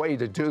possible way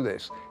to do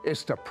this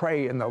is to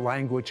pray in the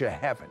language of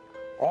heaven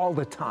all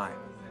the time.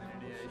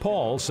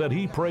 Paul said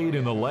he prayed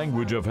in the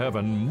language of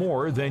heaven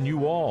more than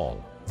you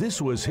all. This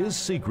was his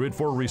secret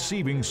for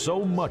receiving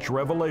so much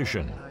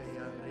revelation.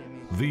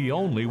 The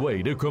only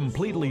way to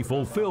completely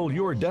fulfill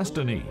your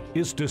destiny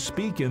is to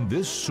speak in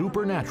this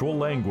supernatural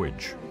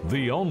language.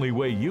 The only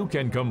way you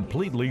can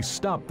completely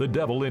stop the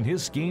devil in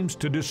his schemes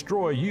to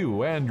destroy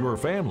you and your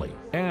family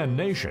and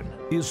nation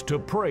is to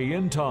pray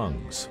in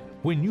tongues.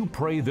 When you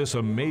pray this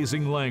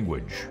amazing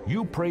language,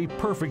 you pray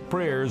perfect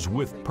prayers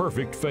with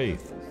perfect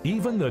faith.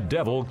 Even the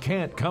devil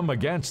can't come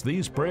against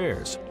these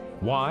prayers.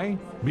 Why?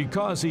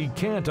 Because he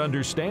can't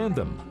understand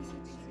them.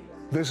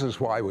 This is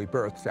why we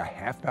birthed a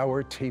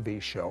half-hour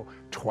TV show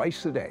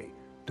twice a day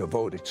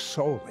devoted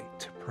solely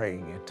to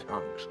praying in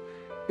tongues.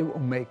 It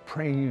will make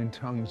praying in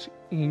tongues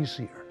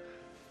easier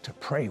to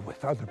pray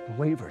with other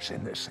believers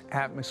in this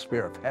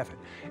atmosphere of heaven.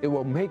 It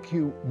will make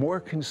you more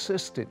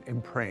consistent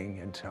in praying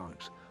in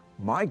tongues.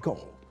 My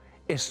goal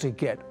is to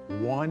get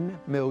 1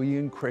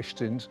 million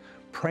Christians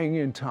praying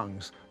in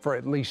tongues for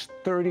at least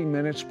 30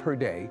 minutes per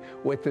day,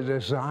 with the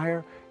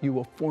desire you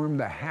will form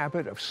the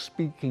habit of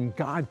speaking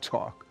God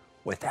talk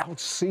without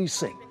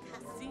ceasing.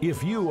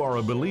 If you are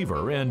a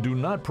believer and do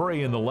not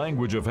pray in the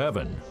language of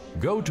heaven,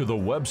 go to the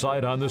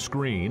website on the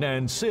screen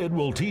and Sid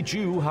will teach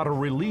you how to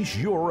release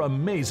your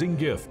amazing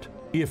gift.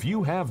 If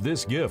you have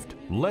this gift,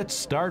 let's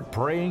start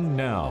praying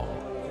now.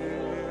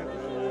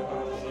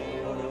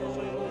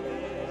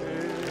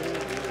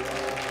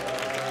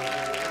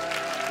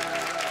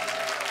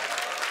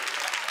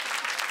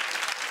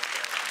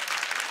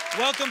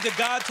 Welcome to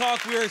God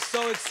Talk. We are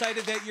so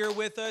excited that you're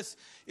with us.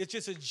 It's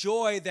just a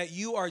joy that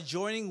you are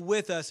joining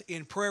with us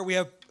in prayer. We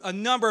have a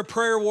number of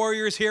prayer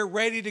warriors here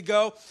ready to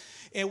go.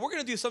 And we're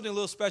going to do something a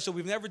little special.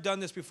 We've never done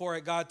this before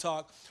at God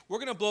Talk. We're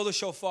going to blow the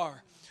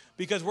shofar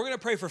because we're going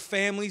to pray for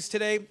families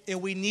today.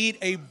 And we need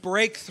a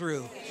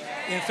breakthrough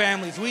in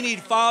families. We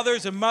need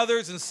fathers and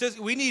mothers and sisters.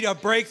 We need a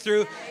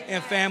breakthrough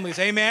in families.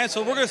 Amen.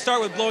 So we're going to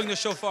start with blowing the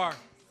shofar.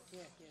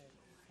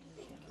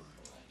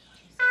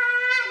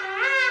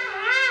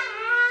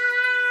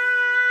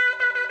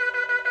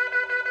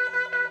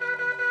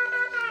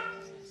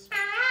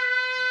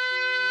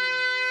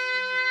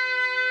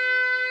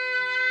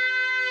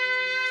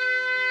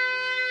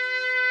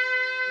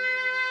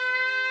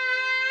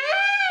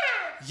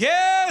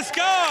 Yes,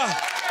 God.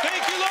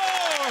 Thank you,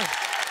 Lord.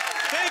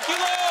 Thank you,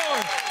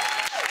 Lord.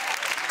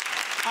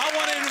 I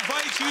want to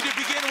invite you to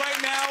begin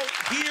right now,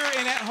 here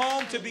and at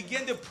home, to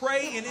begin to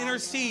pray and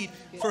intercede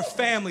for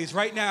families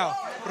right now.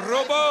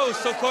 Robo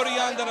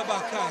sokorianda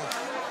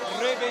rabaka.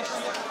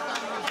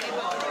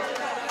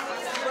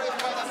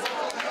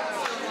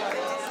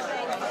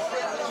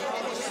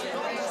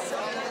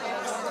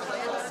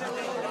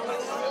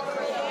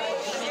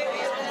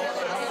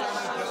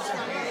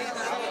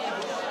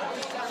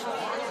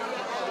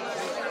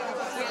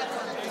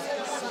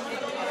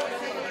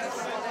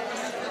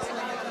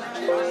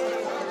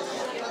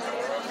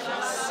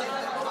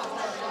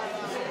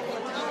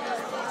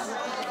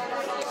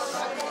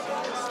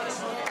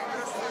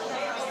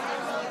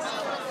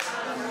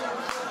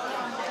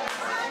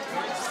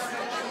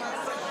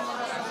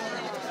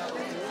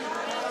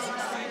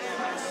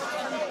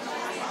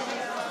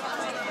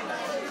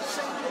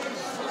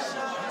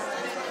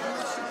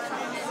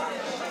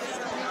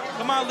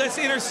 Come on, let's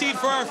intercede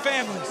for our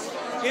families.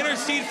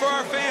 Intercede for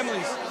our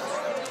families.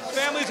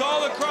 Families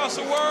all across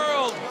the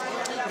world.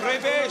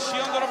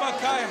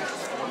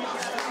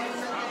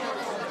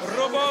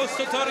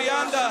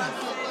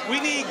 We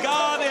need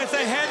God as the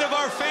head of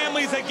our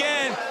families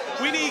again.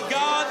 We need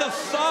God the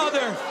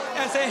Father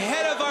as the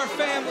head of our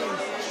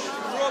families.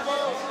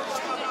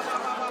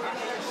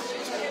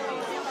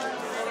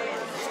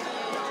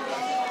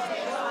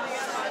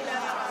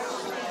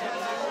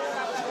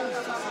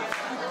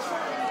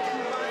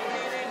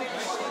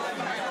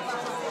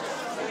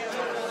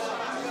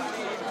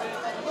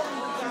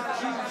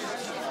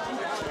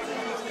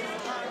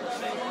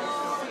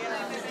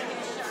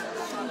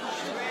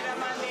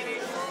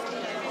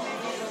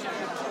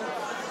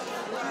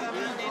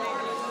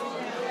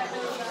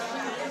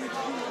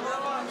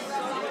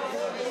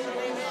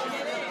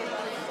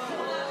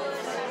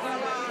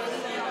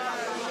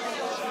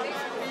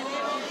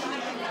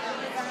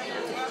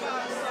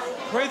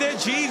 Pray that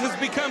Jesus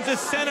becomes the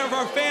center of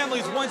our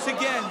families once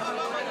again.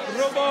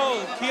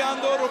 Robo,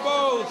 Kiando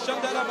Robo,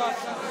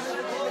 Shandarabaka.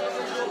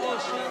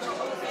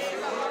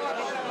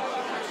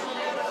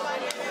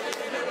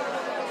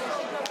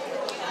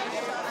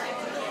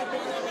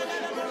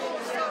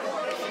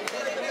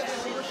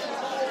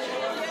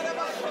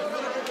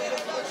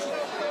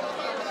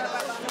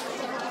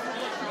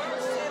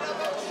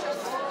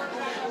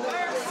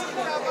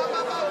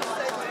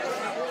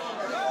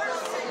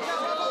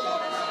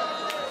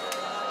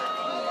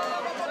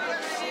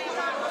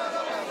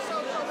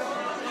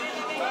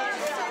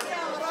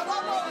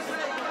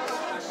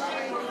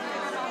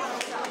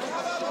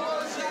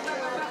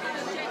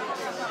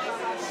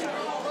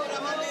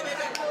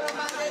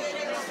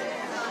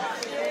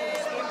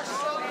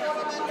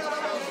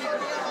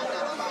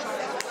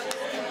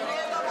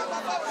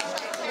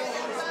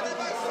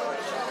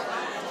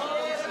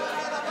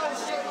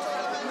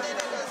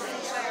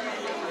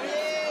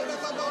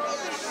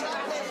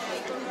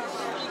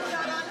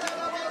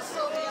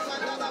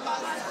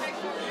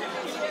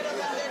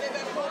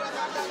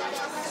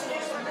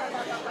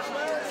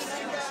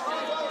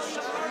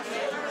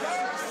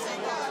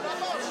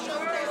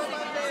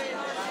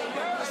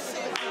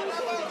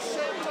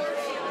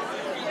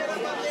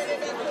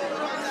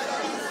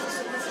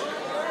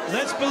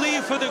 Let's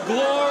believe for the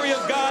glory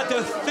of God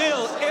to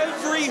fill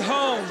every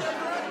home.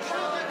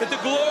 That the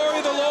glory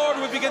of the Lord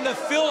would begin to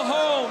fill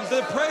homes.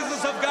 The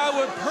presence of God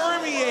would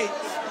permeate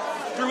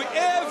through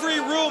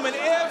every room and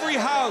every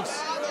house.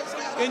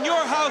 In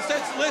your house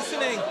that's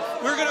listening,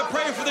 we're going to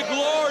pray for the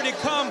glory to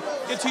come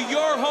into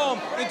your home,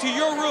 into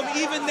your room,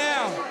 even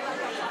now.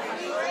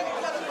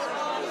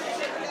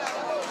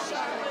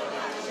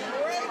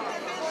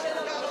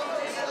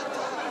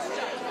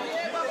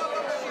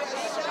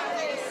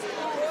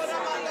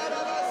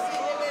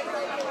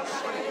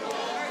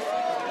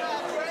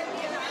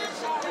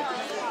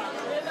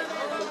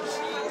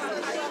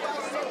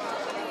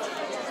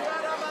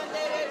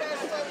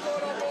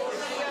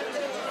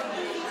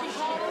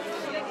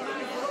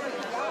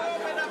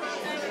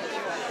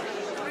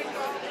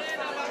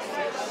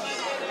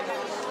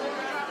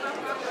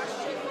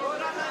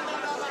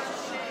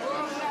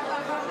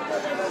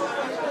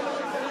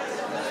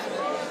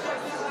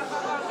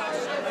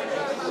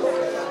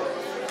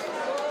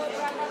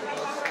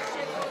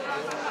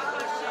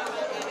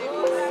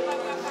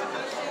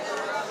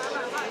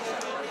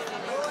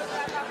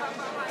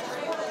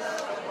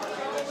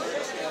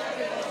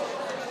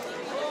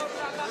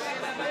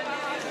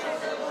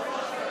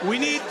 We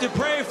need to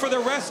pray for the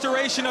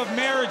restoration of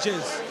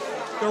marriages.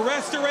 The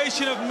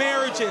restoration of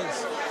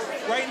marriages.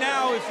 Right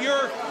now, if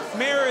your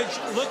marriage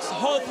looks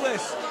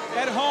hopeless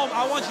at home,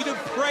 I want you to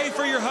pray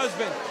for your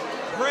husband.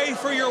 Pray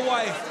for your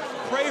wife.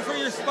 Pray for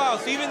your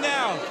spouse. Even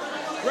now,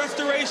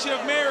 restoration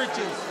of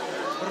marriages.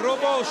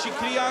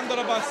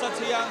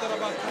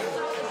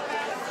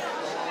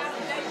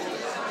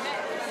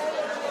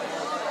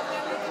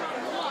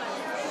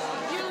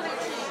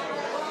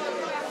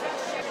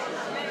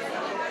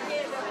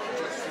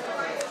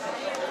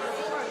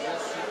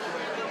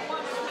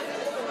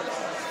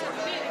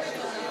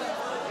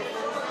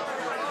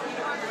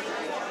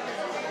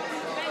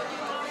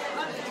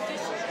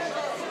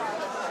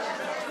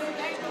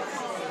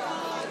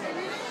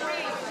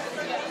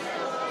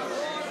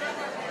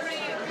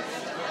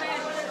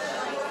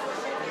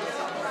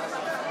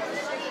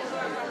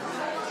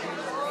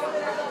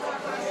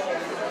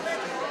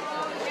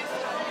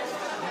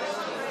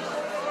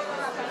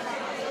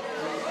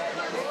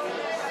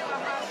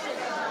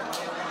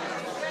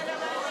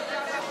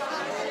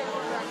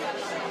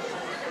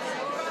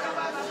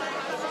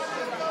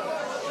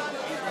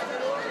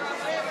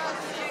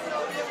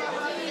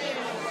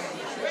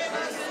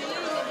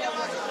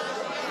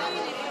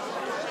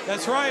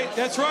 That's right,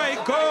 that's right.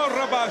 Go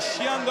Rabash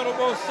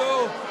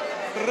Yandoroboso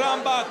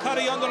Ramba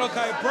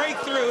Kariyandorokai.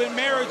 Breakthrough in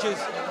marriages.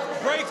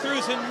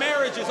 Breakthroughs in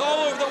marriages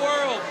all over the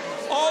world.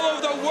 All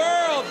over the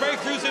world,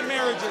 breakthroughs in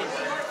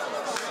marriages.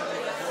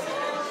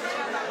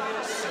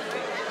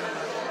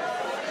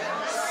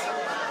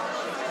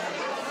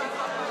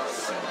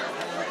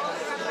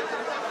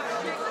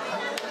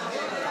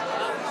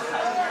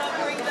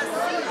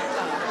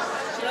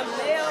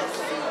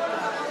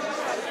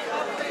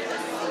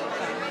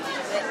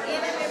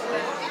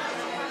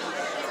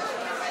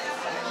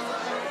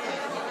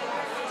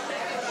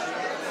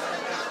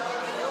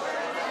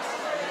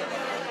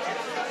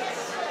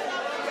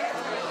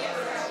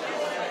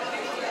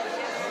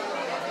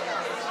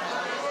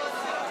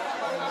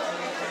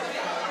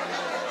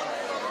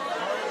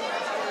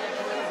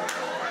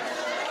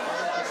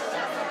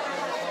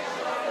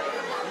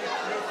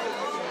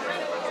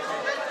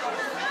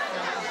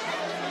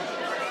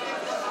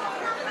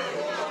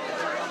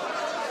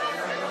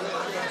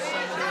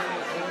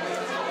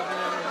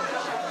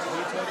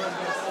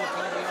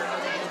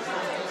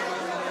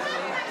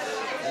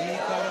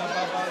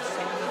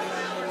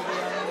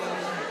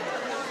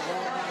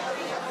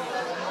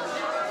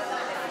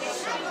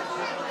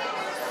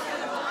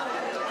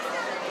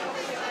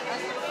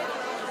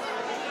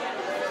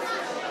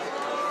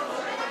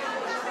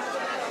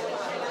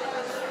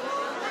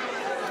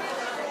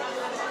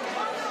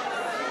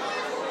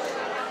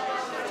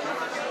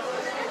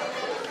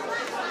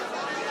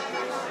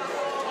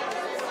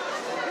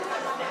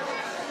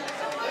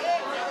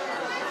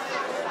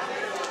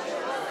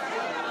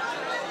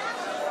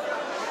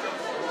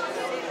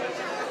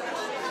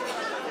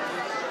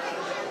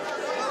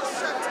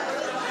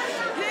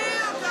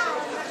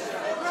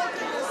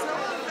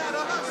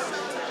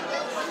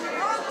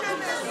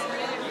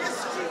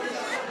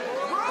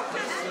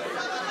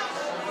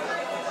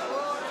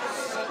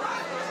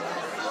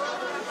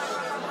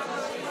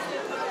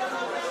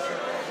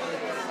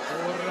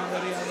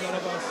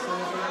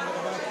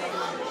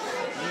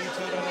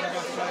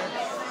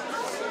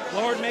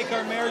 Lord, make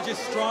our marriages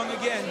strong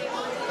again.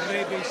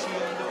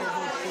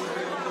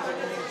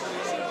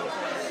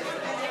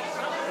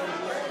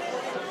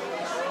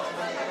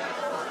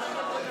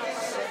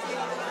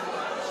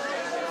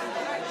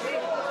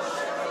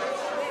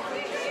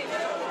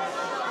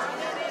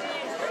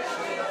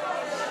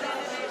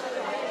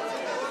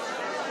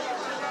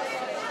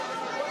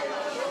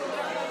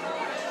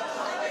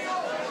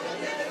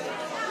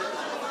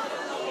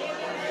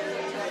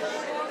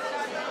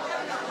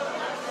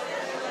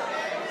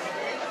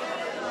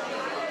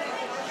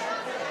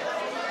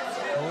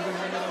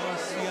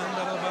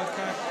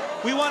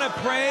 want to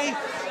pray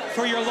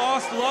for your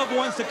lost loved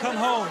ones to come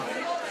home.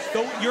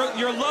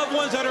 Your loved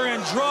ones that are in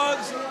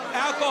drugs,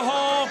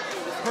 alcohol,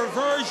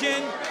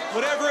 perversion,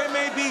 whatever it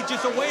may be,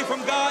 just away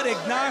from God,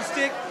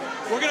 agnostic.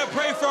 We're going to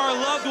pray for our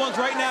loved ones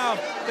right now,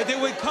 that they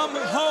would come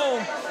home,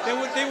 they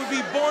would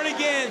be born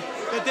again,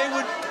 that they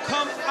would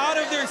come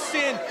out of their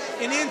sin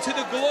and into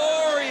the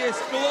glorious,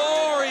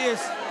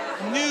 glorious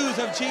news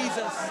of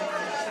Jesus.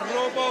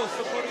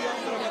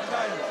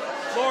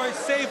 Lord,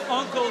 save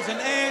uncles and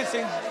aunts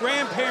and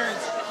grandparents,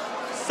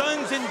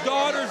 sons and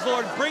daughters,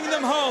 Lord. Bring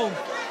them home.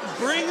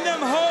 Bring them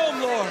home,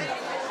 Lord.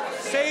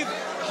 Save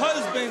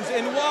husbands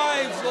and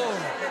wives, Lord.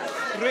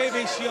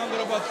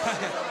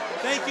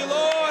 Thank you,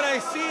 Lord. I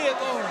see it,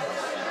 Lord.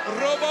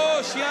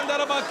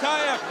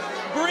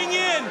 Bring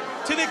in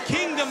to the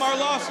kingdom our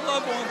lost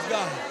loved ones,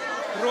 God.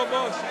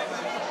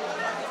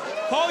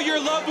 Call your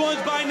loved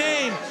ones by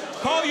name.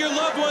 Call your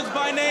loved ones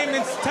by name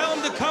and tell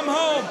them to come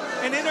home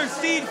and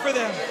intercede for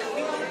them.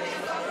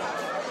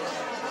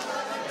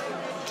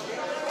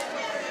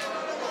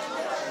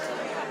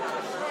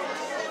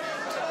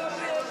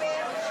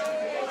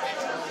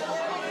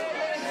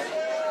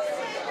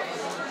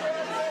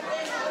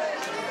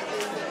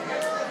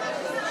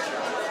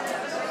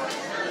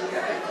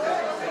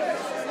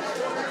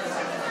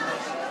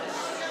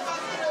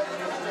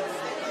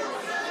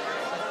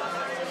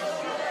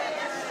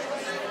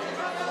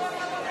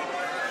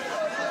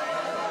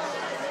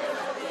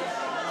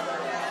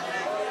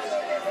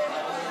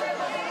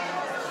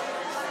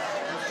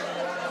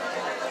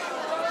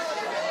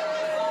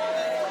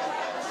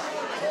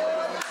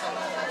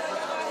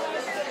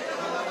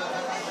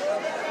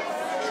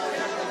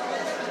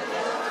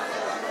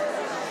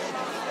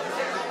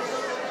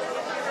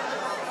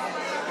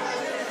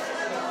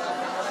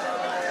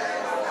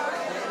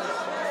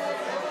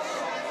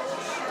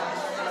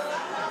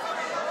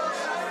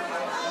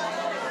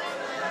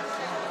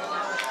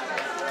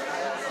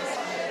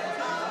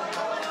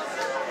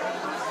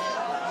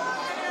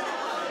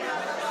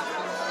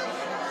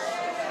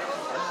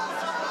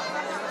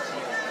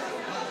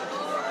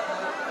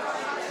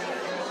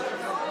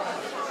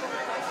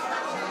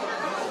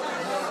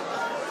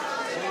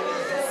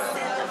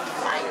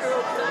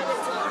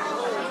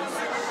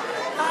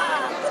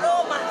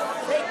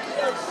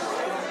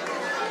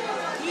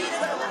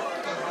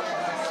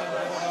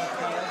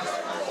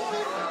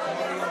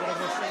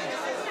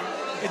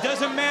 It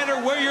doesn't matter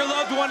where your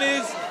loved one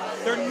is.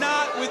 They're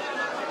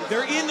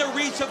in the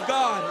reach of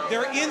God.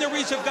 They're in the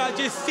reach of God.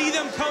 Just see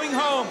them coming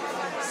home.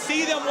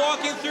 See them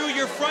walking through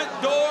your front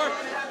door.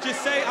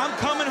 Just say, I'm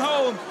coming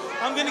home.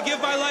 I'm going to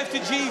give my life to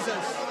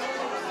Jesus.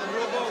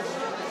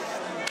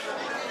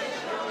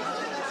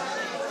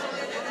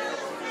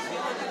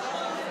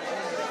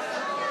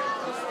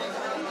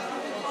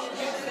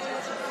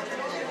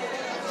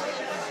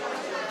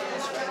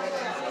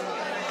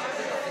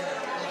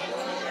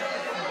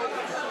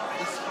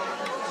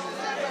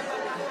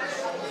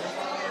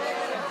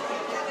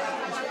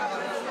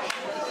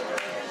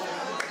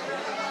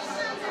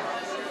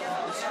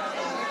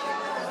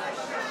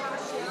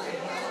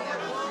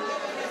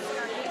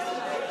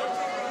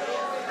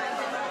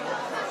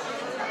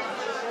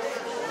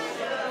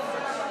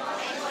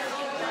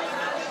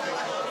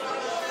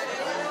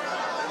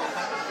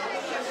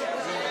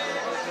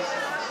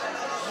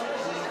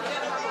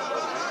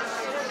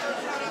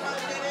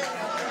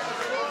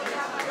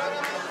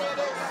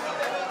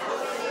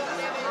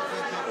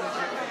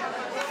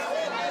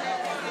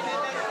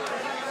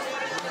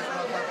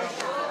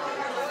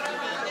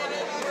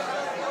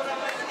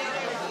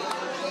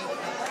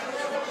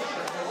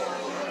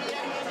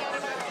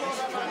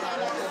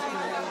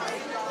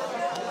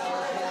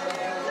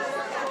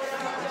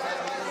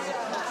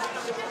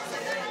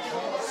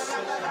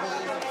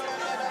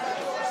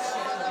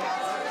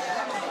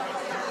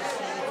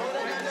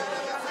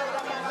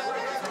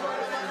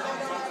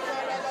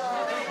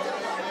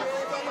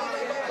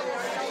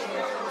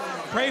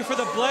 Pray for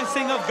the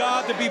blessing of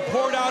God to be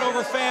poured out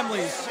over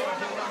families.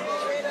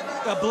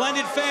 A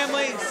blended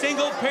family,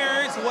 single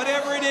parents,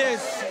 whatever it is,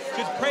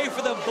 just pray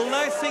for the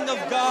blessing of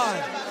God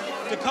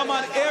to come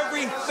on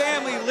every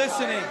family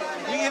listening.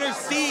 We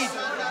intercede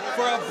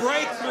for a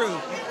breakthrough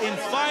in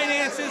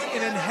finances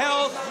and in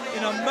health,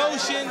 in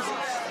emotions,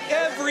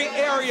 every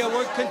area.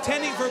 We're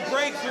contending for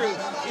breakthrough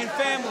in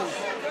families.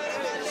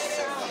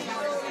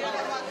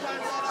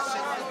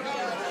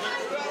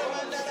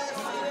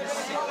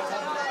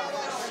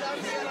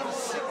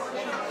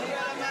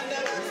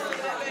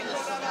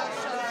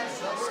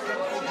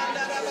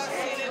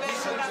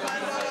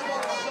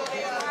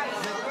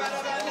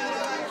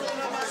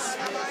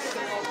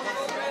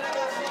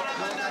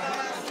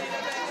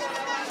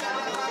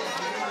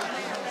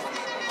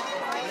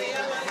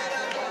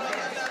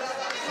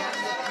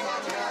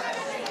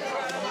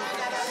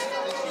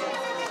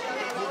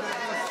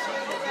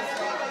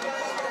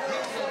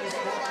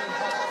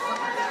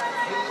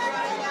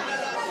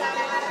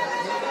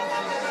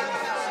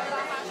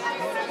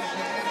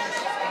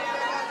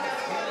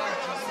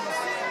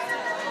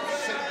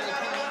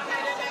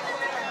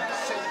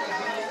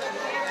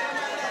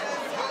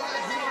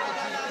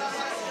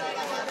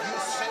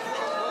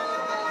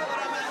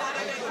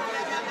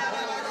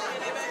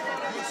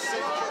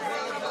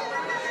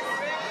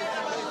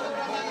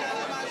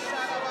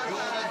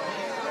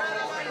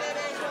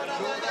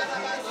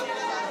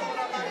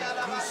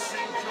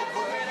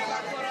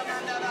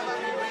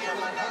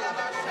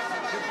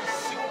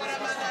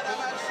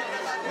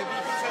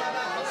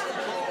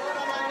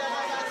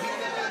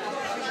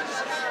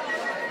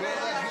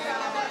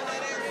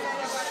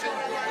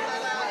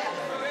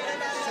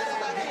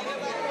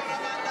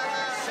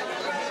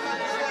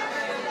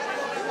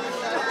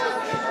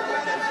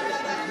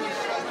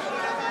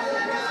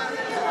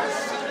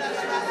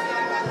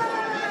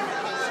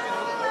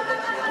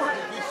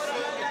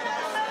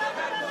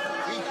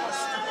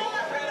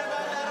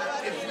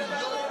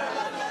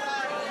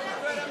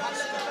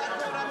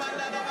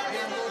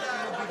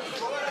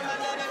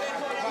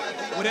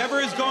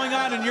 Whatever is going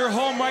on in your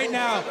home right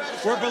now,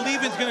 we're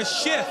believing it's going to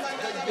shift.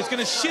 It's going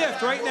to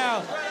shift right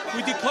now.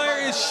 We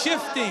declare it's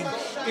shifting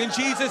in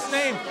Jesus'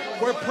 name.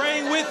 We're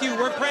praying with you.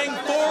 We're praying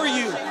for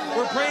you.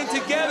 We're praying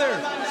together.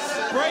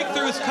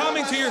 Breakthrough is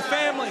coming to your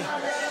family.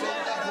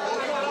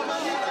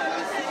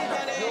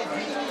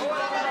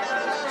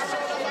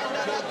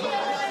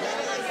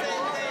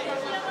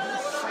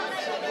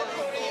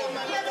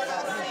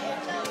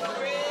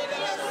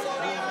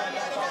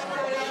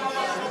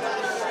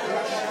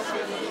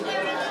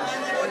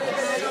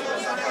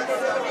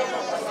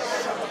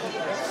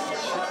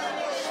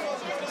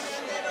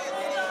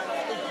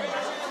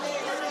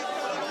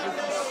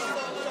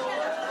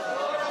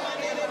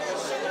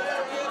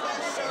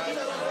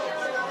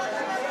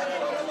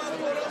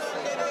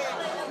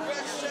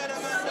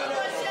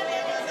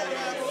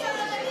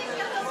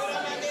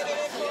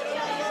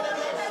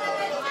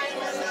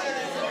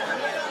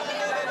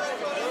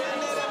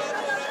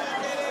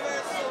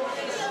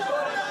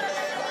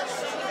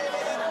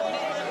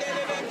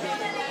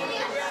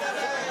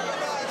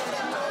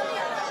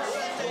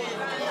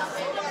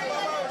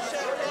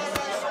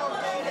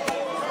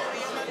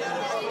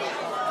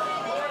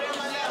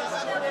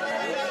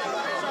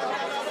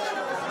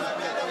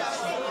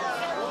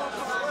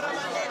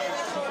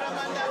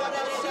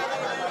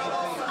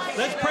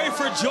 Let's pray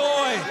for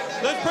joy.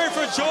 Let's pray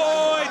for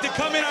joy to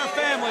come in our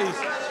families.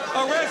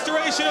 A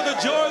restoration of the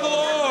joy of the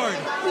Lord.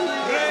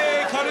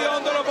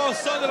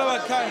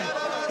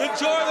 The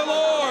joy of the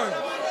Lord.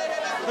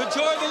 The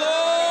joy of the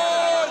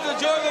Lord. The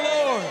joy of the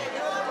Lord.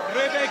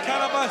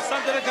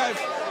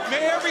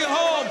 May every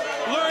home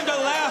learn to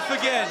laugh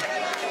again.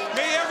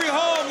 May every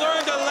home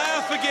learn to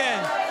laugh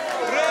again.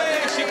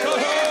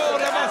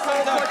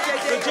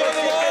 The joy of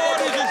the Lord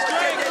is your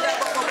strength.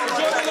 The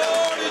joy of the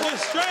Lord is your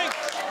strength.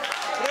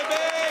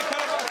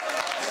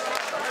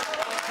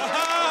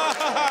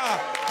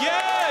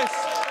 Yes!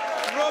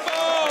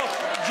 Robo!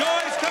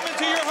 Joy is coming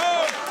to your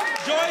home!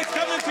 Joy is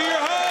coming to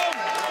your home!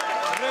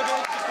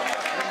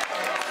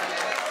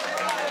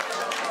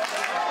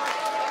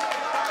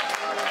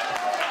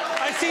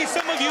 I see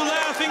some of you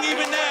laughing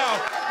even now.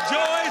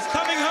 Joy is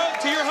coming home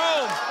to your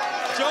home.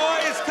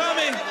 Joy is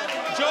coming.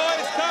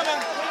 Joy is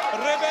coming.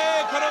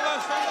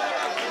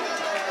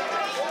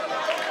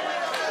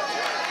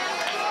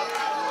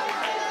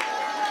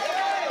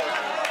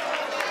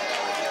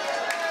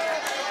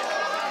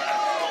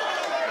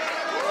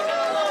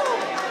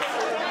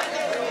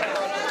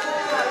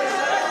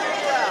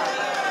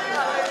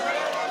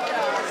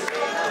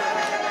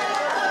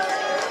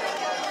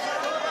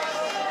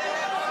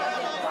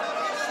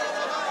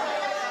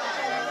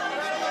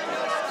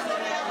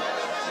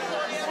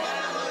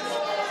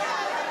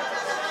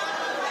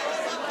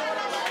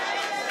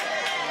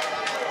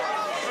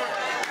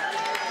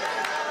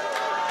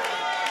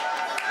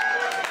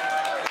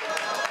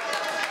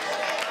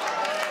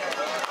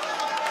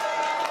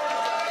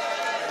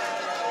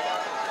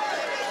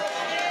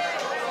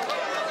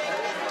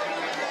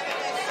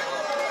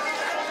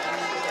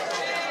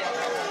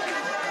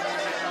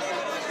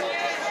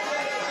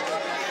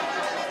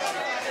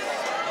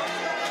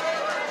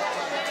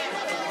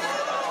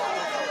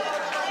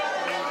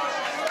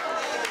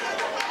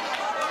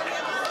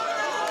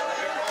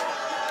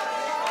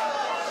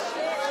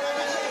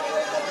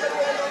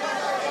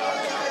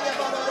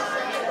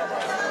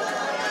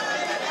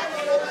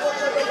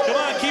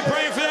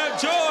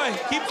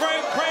 Keep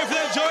praying for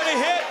that joy to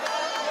hit.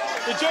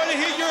 The joy to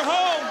hit your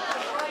home.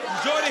 The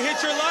joy to hit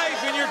your life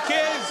and your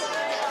kids.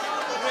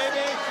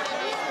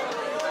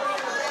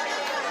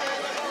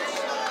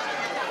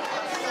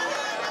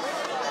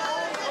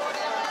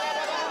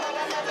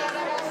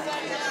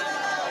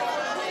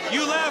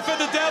 You laugh at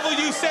the devil.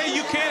 You say,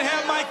 you can't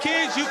have my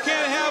kids. You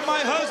can't have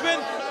my husband.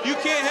 You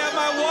can't have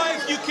my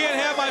wife. You can't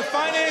have my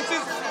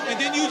finances. And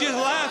then you just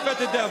laugh at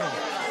the devil.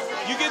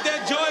 You get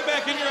that joy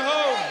back in your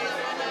home.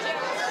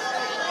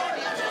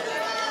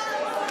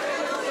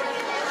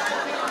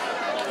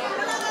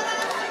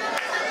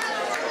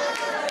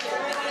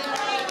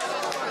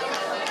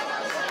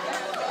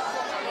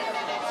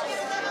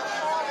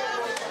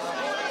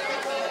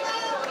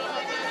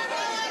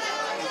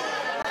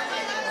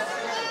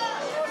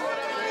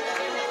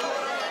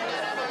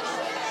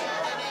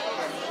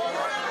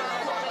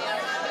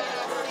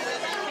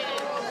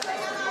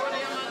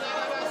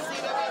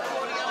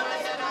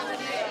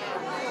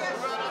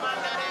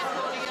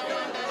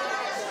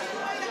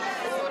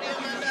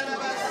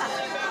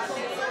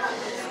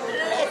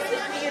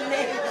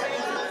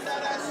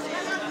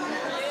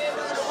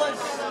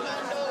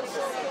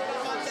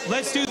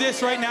 Let's do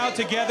this right now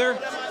together.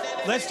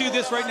 Let's do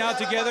this right now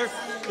together.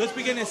 Let's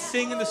begin to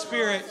sing in the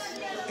Spirit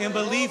and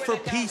believe for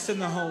peace in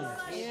the home.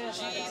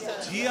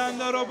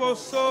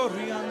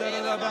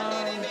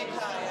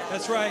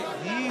 That's right.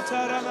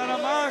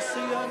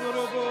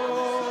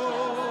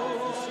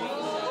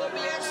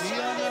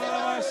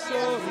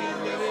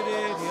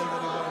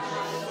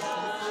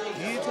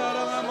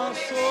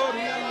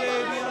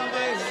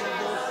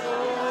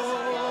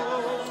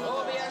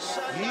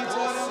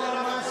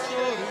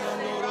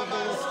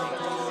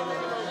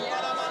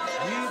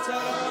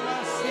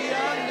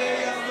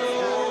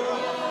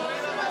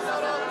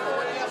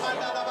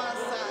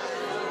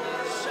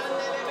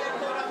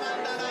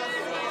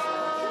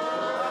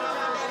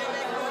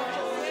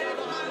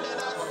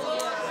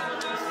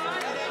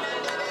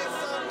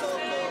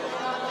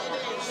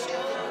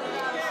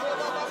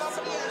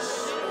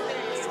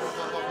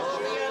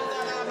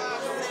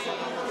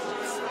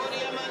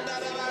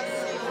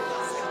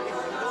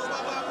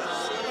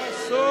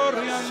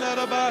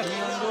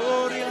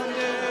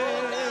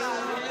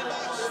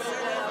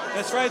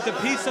 That's right, the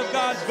peace of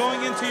God's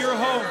going into your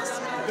home.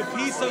 The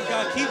peace of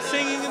God. Keep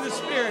singing in the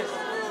Spirit.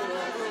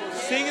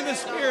 Sing in the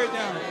Spirit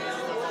now.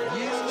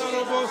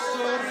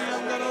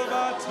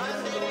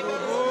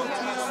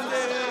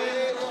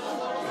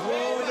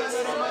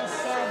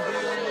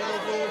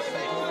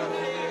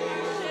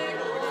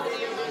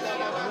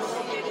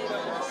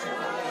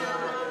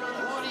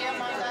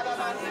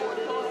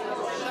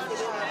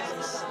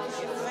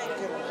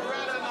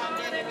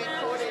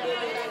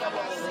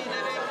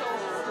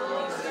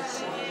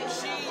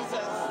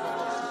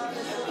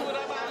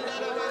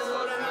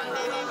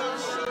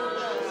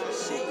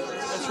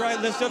 That's right,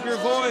 lift up your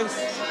voice.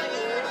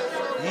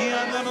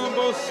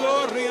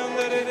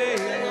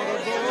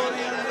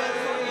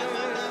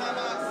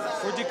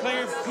 We're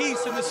declaring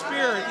peace in the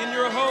Spirit in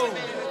your home.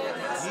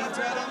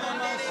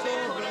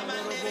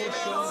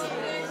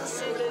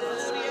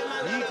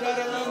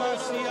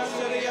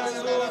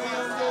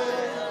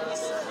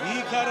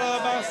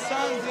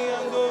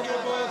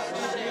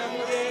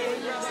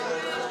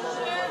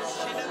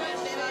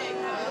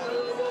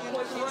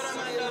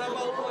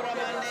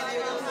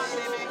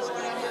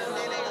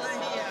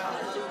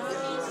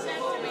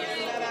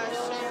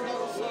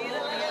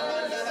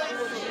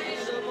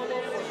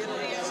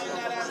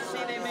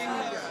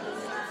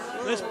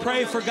 Let's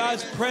pray for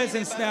God's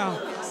presence now.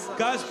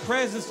 God's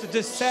presence to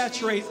just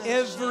saturate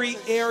every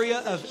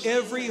area of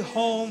every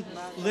home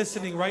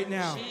listening right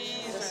now.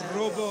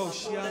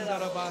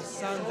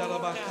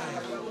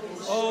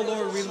 Oh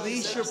Lord,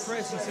 release your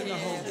presence in the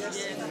home.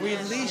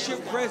 Release your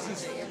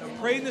presence.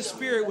 Pray in the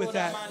Spirit with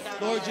that.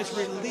 Lord, just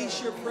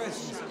release your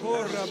presence.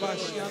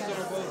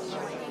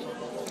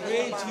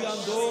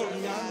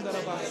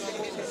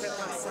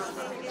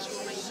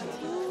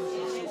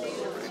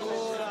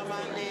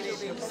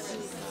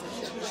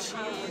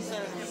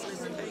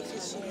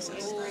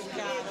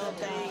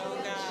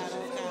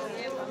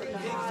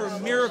 For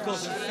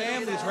miracles in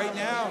families right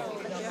now,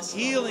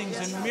 healings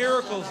and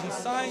miracles and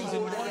signs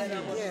and wonders.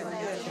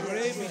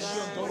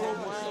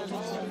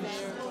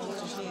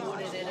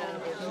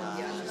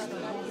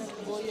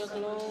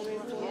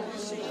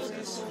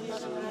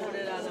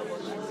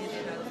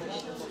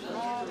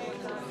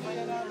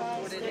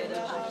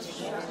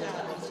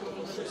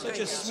 Such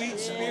a sweet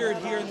spirit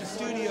here in the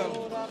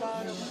studio.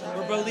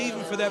 We're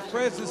believing for that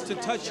presence to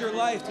touch your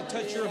life, to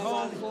touch your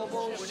home.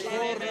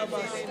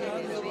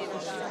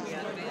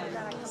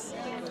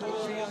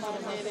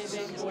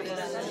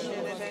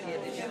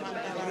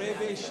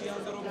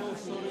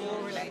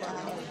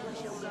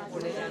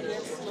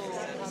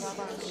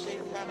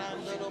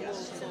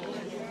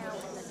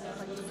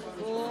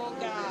 Oh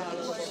God,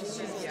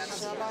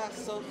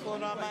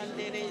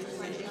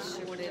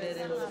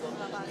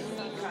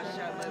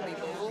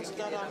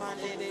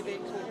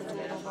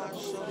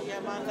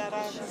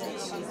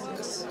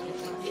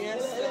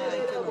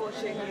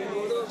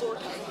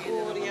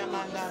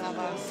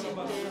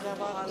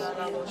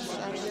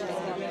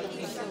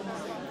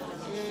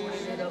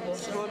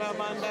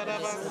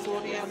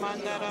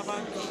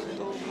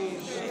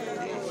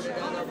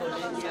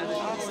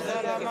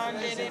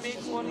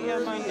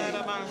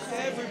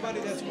 everybody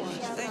that's watching.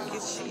 Thank you,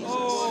 Jesus.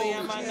 Oh,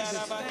 Jesus,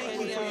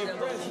 thank you for your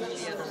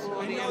presence.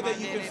 I know that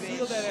you can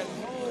feel that at home.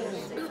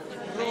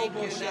 We're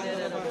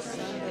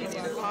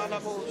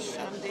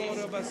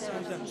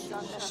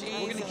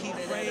going to keep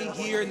praying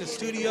here in the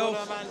studio.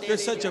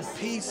 There's such a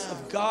peace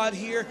of God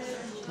here.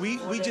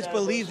 We just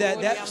believe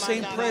that that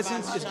same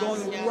presence is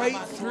going right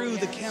through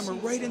the camera,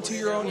 right into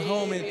your own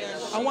home. And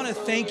I want to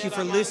thank you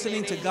for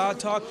listening to God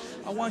Talk.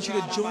 I want you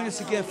to join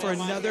us again for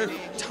another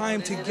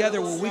time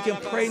together where we can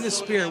pray in the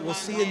Spirit. We'll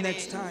see you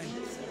next time.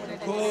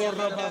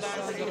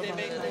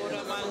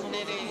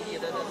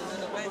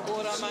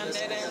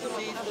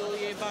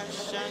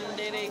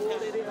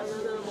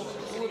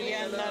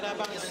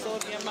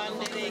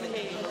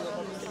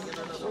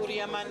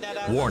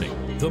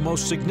 Warning, the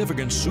most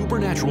significant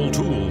supernatural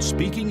tool,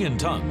 speaking in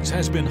tongues,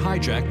 has been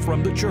hijacked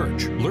from the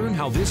church. Learn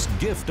how this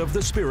gift of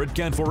the Spirit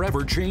can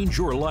forever change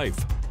your life.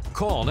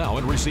 Call now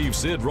and receive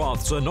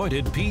Sidroth's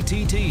Anointed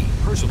PTT,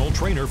 personal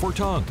trainer for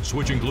tongues,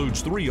 which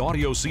includes 3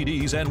 audio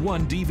CDs and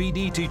 1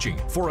 DVD teaching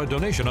for a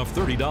donation of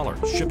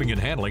 $30. Shipping and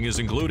handling is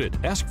included.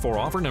 Ask for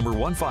offer number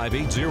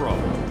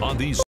 1580. On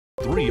these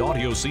 3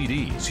 audio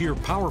CDs, hear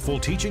powerful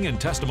teaching and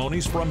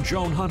testimonies from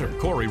Joan Hunter,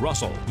 Corey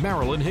Russell,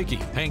 Marilyn Hickey,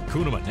 Hank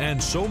Kuhneman,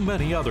 and so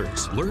many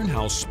others. Learn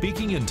how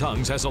speaking in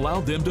tongues has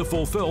allowed them to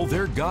fulfill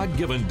their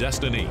God-given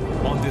destiny.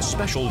 On this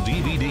special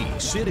DVD,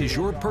 Sid is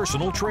your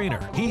personal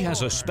trainer. He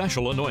has a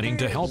special anointing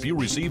to help you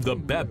receive the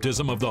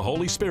baptism of the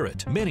Holy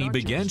Spirit. Many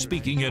began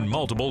speaking in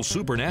multiple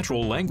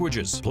supernatural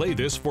languages. Play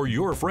this for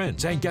your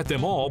friends and get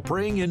them all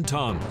praying in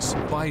tongues.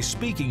 By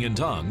speaking in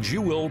tongues,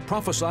 you will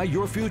prophesy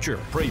your future,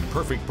 pray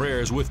perfect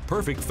prayers with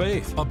perfect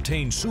faith.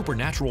 Obtain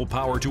supernatural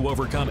power to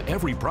overcome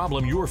every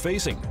problem you're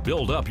facing.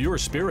 Build up your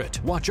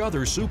spirit. Watch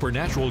other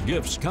supernatural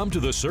gifts come to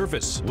the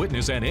surface.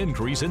 Witness an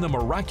increase in the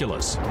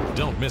miraculous.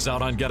 Don't miss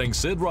out on getting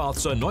Sid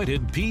Roth's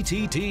anointed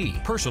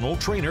PTT, Personal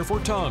Trainer for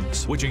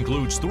Tongues, which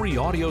includes 3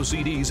 audio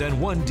CDs and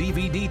 1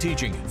 DVD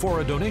teaching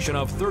for a donation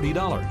of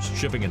 $30.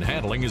 Shipping and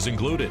handling is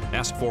included.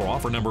 Ask for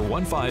offer number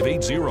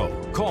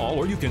 1580. Call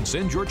or you can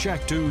send your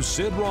check to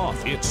Sid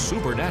Roth. It's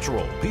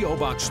supernatural. P.O.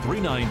 Box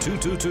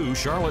 39222,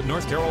 Charlotte,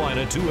 North Carolina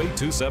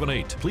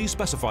 28278. Please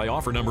specify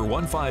offer number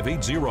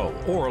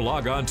 1580 or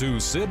log on to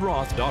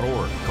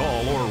sidroth.org.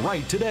 Call or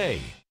write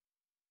today.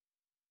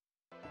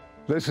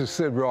 This is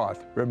Sid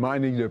Roth,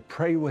 reminding you to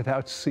pray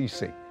without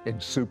ceasing in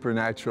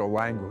supernatural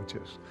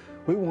languages.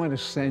 We want to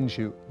send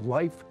you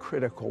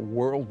life-critical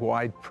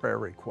worldwide prayer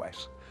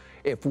requests.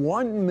 If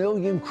 1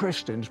 million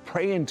Christians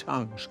pray in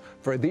tongues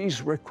for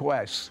these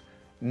requests,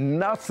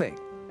 nothing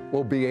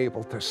will be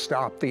able to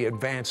stop the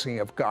advancing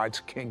of God's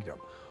kingdom.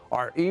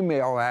 Our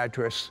email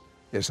address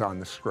is on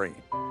the screen.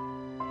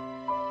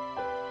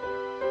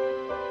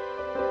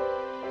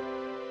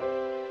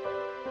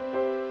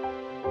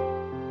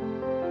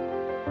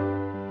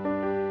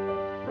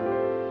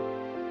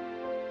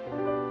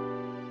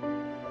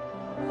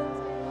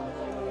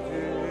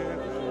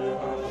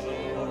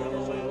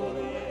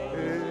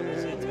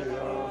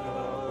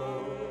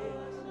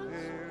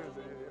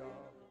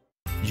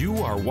 You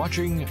are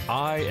watching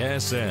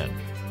ISN,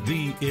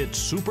 the It's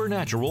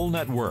Supernatural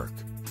Network.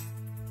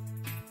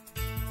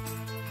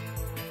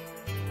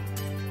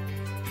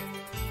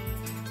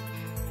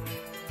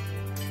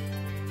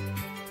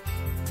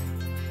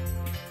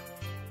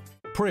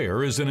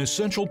 Prayer is an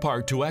essential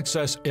part to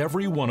access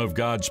every one of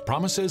God's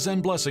promises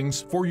and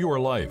blessings for your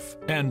life.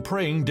 And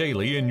praying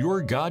daily in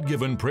your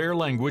God-given prayer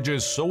language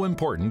is so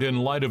important in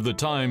light of the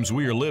times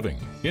we are living.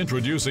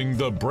 Introducing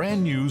the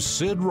brand new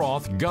Sid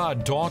Roth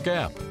God Talk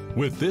app.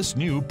 With this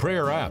new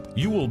prayer app,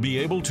 you will be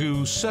able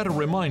to set a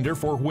reminder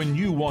for when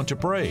you want to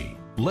pray.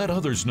 Let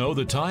others know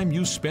the time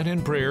you spent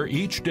in prayer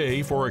each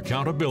day for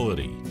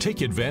accountability.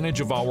 Take advantage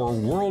of our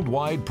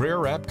worldwide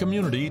prayer app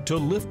community to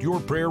lift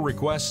your prayer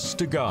requests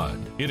to God.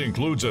 It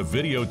includes a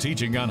video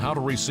teaching on how to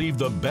receive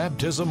the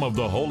baptism of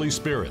the Holy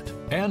Spirit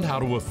and how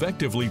to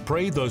effectively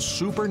pray the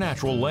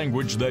supernatural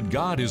language that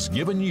God has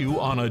given you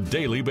on a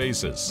daily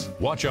basis.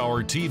 Watch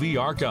our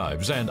TV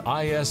archives and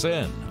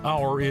ISN,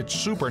 our It's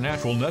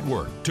Supernatural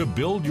Network, to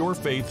build your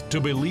faith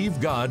to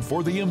believe God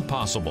for the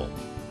impossible.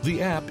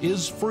 The app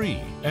is free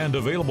and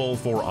available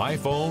for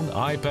iPhone,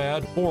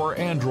 iPad, or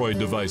Android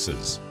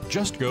devices.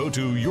 Just go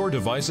to your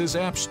device's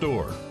app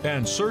store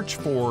and search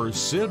for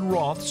Sid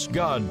Roth's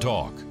God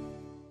Talk.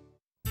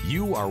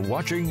 You are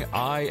watching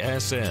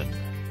ISN,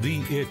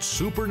 the It's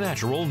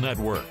Supernatural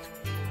Network.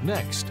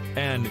 Next,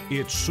 an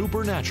It's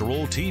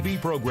Supernatural TV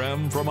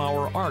program from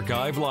our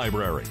archive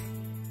library.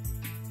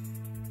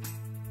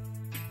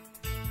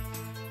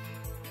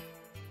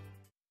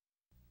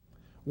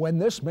 When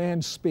this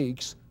man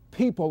speaks,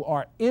 people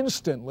are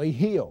instantly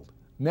healed.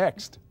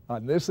 Next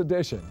on this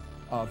edition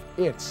of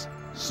It's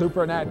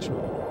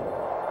Supernatural.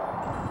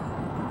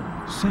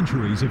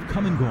 Centuries have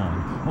come and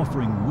gone,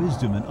 offering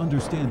wisdom and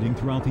understanding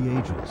throughout the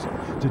ages.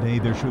 Today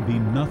there should be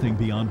nothing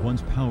beyond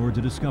one's power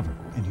to discover,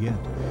 and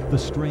yet the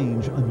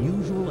strange,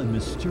 unusual, and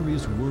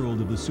mysterious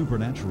world of the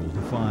supernatural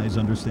defies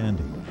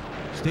understanding.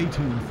 Stay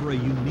tuned for a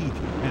unique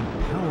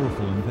and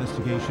powerful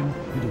investigation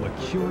into a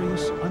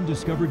curious,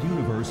 undiscovered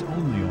universe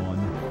only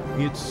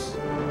on It's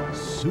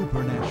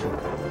Supernatural.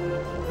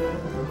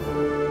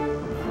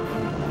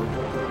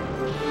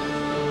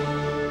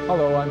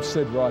 Hello, I'm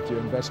Sid Roth,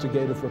 your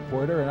investigative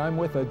reporter, and I'm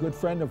with a good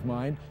friend of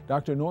mine,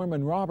 Dr.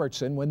 Norman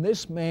Robertson. When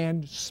this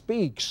man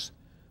speaks,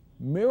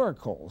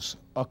 miracles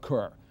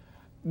occur.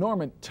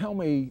 Norman, tell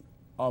me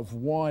of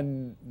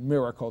one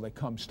miracle that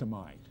comes to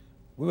mind.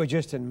 We were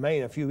just in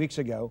Maine a few weeks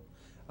ago.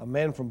 A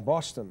man from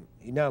Boston,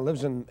 he now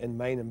lives in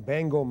Maine, in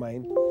Bangor,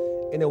 Maine,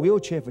 in a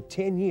wheelchair for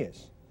 10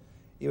 years.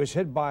 He was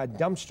hit by a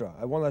dumpster,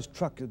 one of those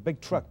trucks, a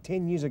big truck,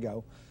 10 years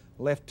ago,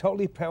 left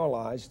totally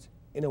paralyzed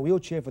in a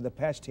wheelchair for the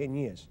past 10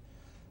 years.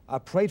 I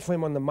prayed for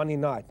him on the Monday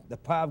night. The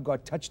power of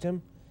God touched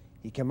him.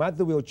 He came out of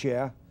the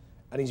wheelchair,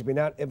 and he's been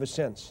out ever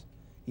since.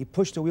 He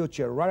pushed the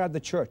wheelchair right out of the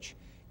church,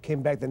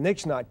 came back the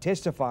next night,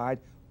 testified,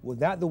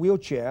 without the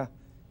wheelchair,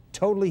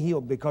 totally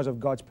healed because of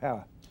God's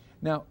power.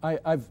 Now,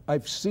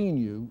 I've seen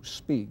you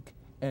speak,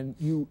 and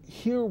you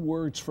hear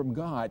words from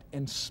God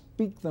and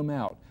speak them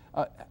out.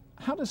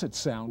 How does it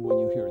sound when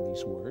you hear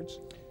these words?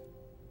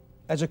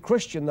 As a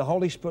Christian, the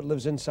Holy Spirit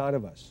lives inside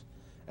of us,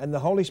 and the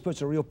Holy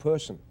Spirit's a real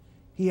person.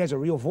 He has a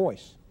real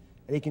voice,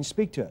 and he can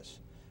speak to us.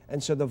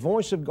 And so the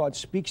voice of God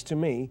speaks to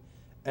me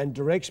and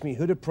directs me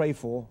who to pray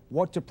for,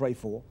 what to pray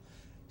for.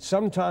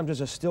 Sometimes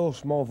it's a still,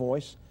 small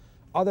voice.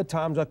 Other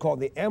times I call it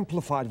the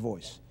amplified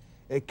voice.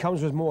 It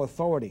comes with more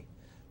authority.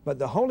 But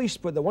the Holy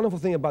Spirit, the wonderful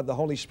thing about the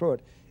Holy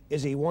Spirit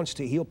is he wants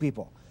to heal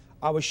people.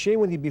 I was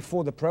sharing with you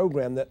before the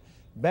program that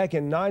back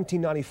in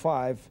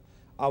 1995,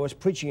 I was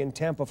preaching in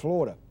Tampa,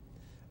 Florida.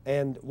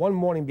 And one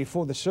morning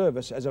before the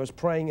service, as I was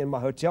praying in my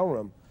hotel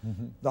room,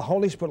 the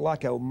Holy Spirit,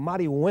 like a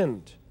mighty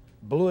wind,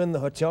 blew in the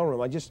hotel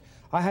room.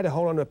 I had to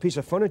hold on to a piece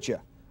of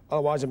furniture.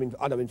 Otherwise,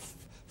 I'd have been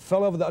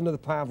fell over under the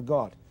power of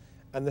God.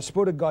 And the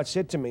Spirit of God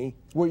said to me,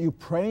 "Were you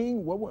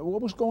praying?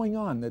 What was going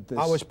on?"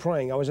 I was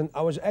praying. I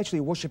was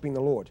actually worshiping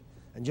the Lord.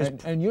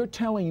 And you're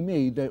telling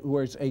me that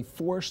was a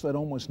force that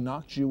almost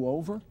knocked you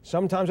over?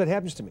 Sometimes that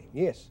happens to me,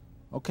 yes.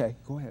 Okay,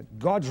 go ahead.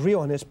 God's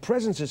real, and His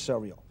presence is so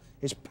real.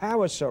 His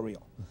power is so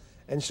real.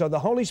 And so the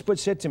Holy Spirit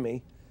said to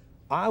me,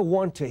 I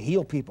want to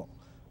heal people.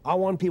 I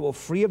want people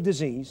free of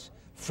disease,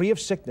 free of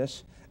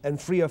sickness, and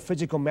free of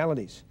physical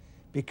maladies,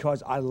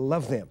 because I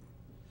love them.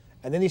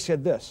 And then He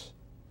said this,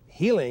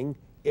 healing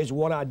is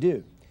what I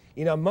do.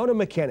 You know, motor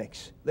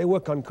mechanics, they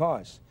work on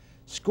cars.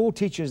 School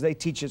teachers, they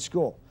teach at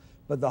school.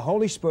 But the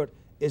Holy Spirit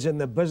is in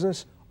the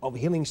business of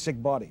healing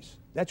sick bodies.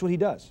 That's what He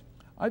does.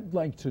 I'd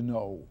like to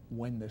know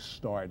when this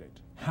started,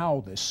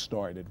 how this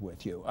started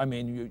with you. I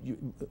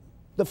mean,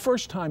 the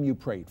first time you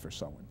prayed for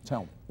someone,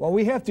 tell me. Well,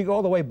 we have to go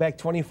all the way back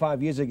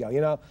 25 years ago. You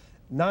know,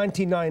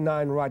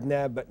 1999 right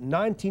now, but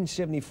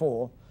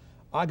 1974,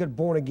 I got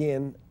born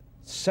again,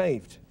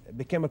 saved,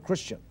 became a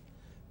Christian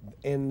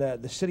in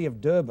the city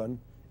of Durban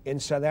in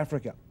South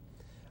Africa.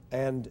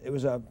 And it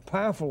was a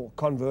powerful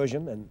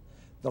conversion, and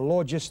the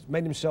Lord just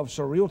made Himself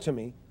so real to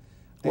me.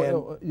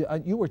 Well,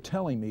 you were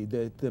telling me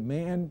that the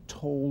man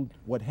told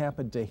what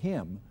happened to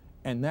him,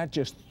 and that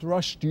just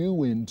thrust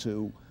you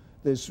into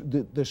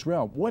this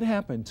realm. What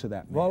happened to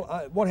that man?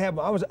 Well, what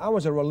happened? I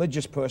was a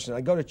religious person.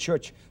 I go to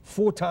church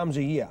 4 times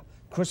a year: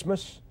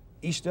 Christmas,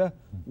 Easter,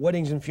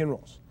 weddings, and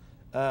funerals.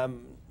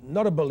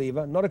 Not a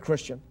believer, not a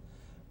Christian,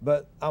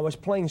 but I was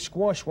playing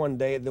squash one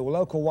day at the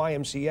local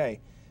YMCA,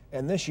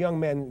 and this young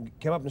man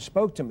came up and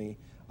spoke to me.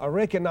 I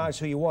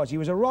recognized who he was. He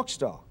was a rock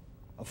star,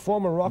 a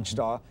former rock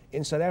star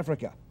in South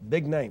Africa,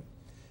 big name.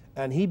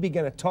 And he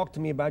began to talk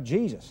to me about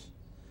Jesus.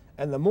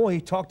 And the more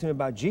he talked to me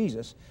about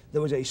Jesus,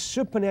 there was a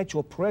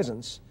supernatural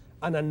presence,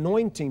 an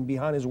anointing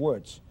behind his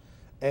words.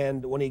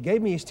 And when he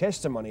gave me his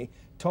testimony,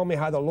 told me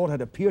how the Lord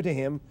had appeared to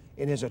him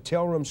in his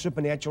hotel room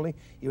supernaturally.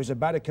 He was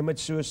about to commit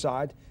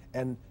suicide,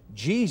 and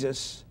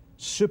Jesus'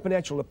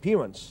 supernatural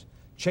appearance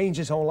changed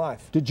his whole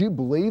life. Did you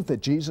believe that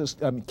Jesus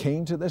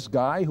came to this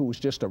guy who was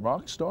just a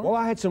rock star? Well,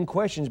 I had some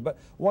questions, but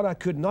what I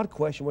could not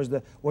question was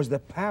the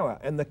power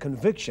and the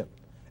conviction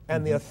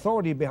and the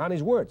authority behind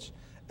his words.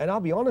 And I'll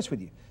be honest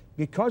with you,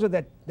 because of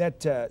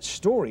that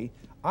story,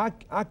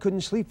 I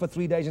couldn't sleep for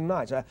 3 days and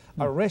nights. I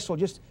wrestled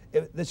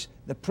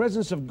the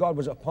presence of God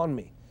was upon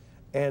me.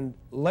 And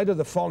later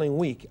the following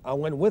week, I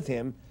went with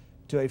him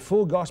to a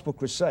full gospel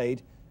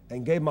crusade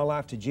and gave my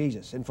life to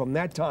Jesus. And from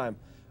that time,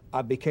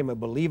 I became a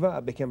believer,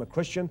 I became a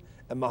Christian,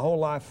 and my whole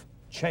life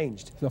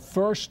changed. The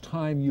first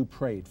time you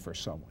prayed for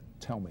someone,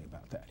 tell me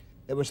about that.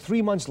 It was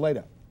 3 months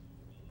later.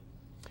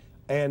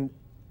 And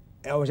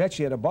I was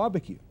actually at a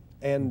barbecue.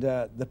 And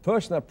the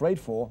person I prayed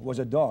for was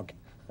a dog.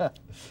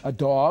 A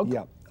dog?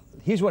 Yeah.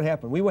 Here's what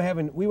happened. We were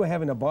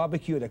having a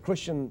barbecue at a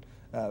Christian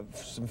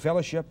some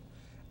fellowship,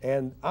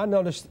 and I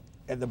noticed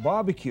at the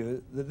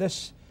barbecue that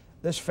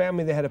this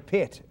family, they had a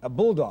pet, a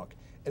bulldog,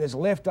 and his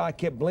left eye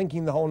kept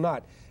blinking the whole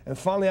night. And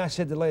finally I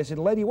said to the lady, I said,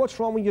 "Lady, what's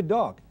wrong with your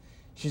dog?"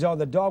 She said, "Oh,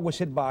 the dog was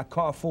hit by a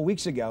car 4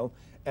 weeks ago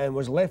and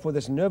was left with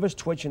this nervous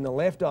twitch in the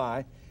left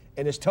eye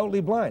and is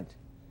totally blind."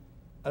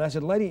 And I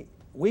said, "Lady,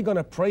 we're going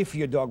to pray for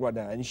your dog right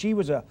now." And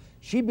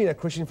she'd been a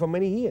Christian for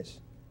many years,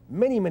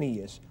 many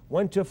years,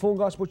 went to a full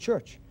gospel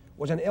church,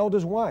 was an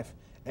elder's wife,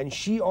 and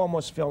she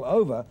almost fell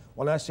over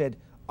when I said,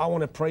 "I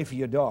want to pray for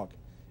your dog."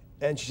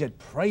 And she said,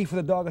 "Pray for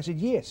the dog?" I said,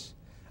 "Yes."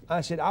 I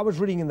said, "I was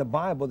reading in the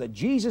Bible that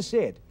Jesus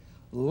said,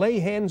 'Lay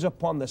hands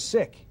upon the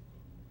sick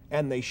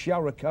and they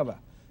shall recover.'"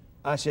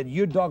 I said,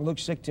 "Your dog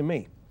looks sick to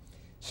me."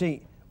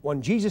 See,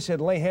 when Jesus said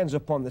lay hands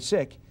upon the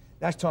sick,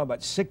 that's talking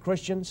about sick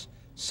Christians,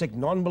 sick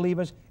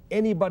non-believers,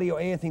 anybody or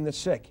anything that's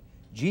sick.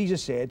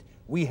 Jesus said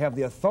we have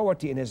the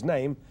authority in His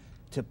name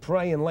to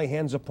pray and lay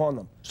hands upon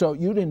them. So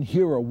you didn't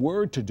hear a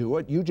word to do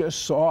it. You just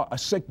saw a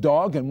sick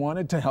dog and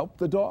wanted to help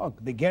the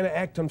dog. Began to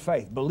act on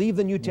faith. Believe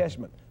the New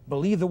Testament.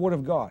 Believe the Word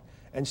of God.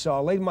 And so I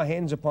laid my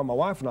hands upon my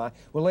wife, and I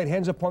laid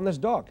hands upon this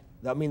dog.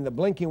 I mean, the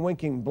blinking,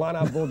 winking,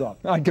 blind-eyed bulldog.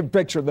 I can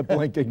picture the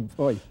blinking.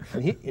 Boy.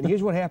 And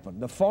here's what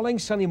happened. The following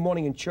Sunday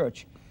morning in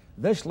church,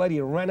 this lady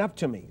ran up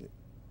to me,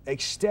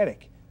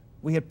 ecstatic.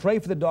 We had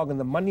prayed for the dog on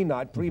the Monday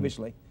night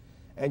previously,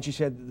 and she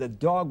said the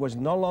dog was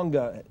no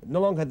longer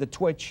had the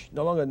twitch,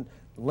 no longer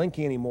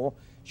blinking anymore.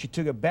 She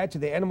took it back to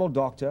the animal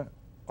doctor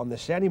on the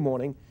Saturday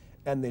morning,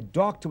 and the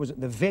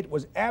vet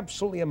was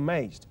absolutely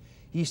amazed.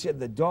 He said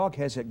the dog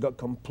has got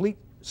complete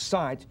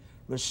sight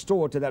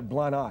restored to that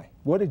blind eye.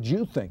 What did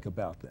you think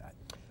about that?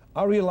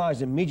 I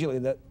realized immediately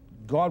that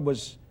God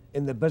was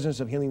in the business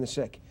of healing the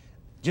sick.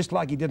 Just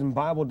like He did in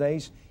Bible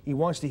days, He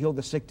wants to heal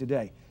the sick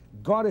today.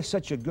 God is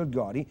such a good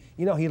God.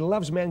 He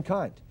loves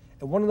mankind.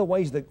 And one of the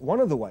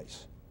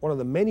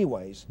many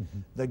ways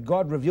that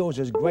God reveals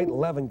His great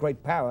love and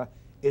great power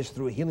is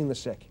through healing the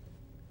sick.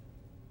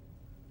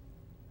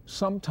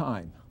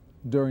 Sometime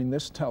during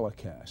this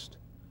telecast,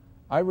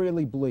 I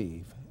really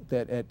believe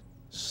that at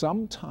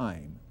some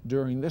time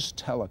during this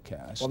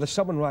telecast... Well, there's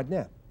someone right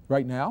now.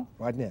 Right now?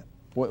 Right now.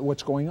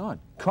 What's going on?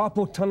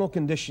 Carpal tunnel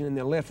condition in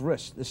their left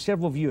wrist. There's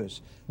several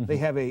viewers. They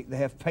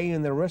have pain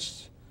in their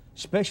wrists,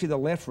 especially the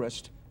left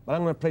wrist, but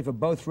I'm going to pray for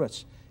both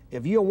wrists.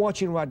 If you're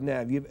watching right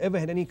now, if you've ever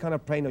had any kind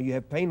of pain or you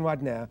have pain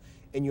right now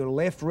in your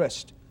left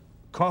wrist,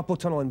 carpal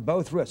tunnel in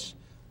both wrists,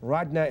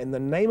 right now, in the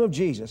name of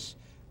Jesus,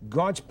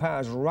 God's power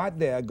is right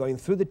there going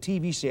through the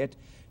TV set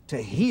to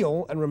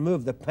heal and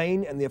remove the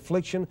pain and the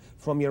affliction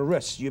from your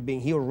wrists. You're being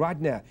healed right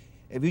now.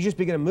 If you just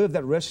begin to move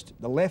that wrist,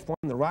 the left one,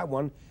 the right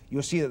one,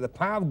 you'll see that the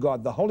power of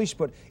God, the Holy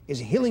Spirit, is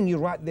healing you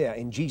right there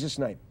in Jesus'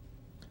 name.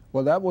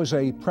 Well, that was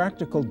a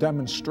practical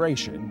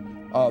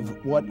demonstration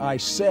of what I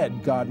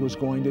said God was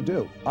going to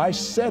do. I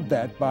said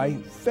that by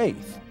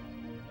faith.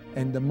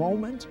 And the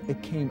moment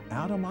it came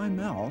out of my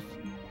mouth,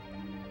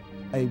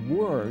 a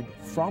word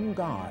from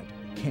God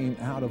came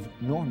out of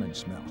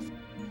Norman's mouth.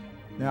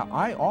 Now,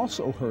 I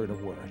also heard a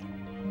word,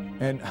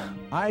 and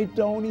I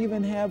don't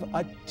even have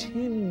a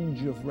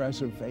tinge of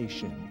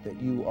reservation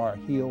that you are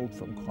healed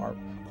from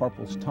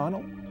carpal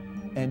tunnel,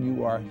 and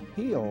you are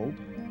healed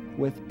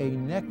with a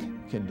neck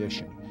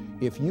condition.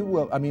 If you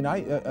will, I mean,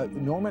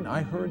 Norman,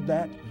 I heard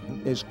that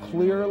as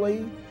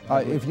clearly.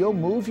 If you'll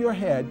move your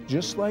head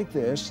just like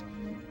this,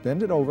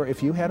 bend it over.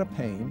 If you had a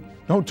pain,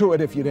 don't do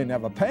it if you didn't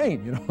have a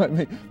pain. You know what I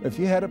mean? If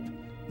you had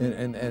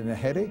and the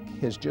headache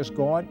has just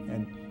gone,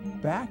 and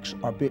backs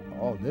are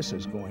oh, this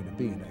is going to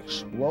be an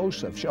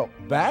explosive show.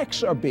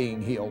 Backs are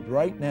being healed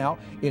right now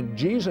in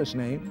Jesus'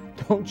 name.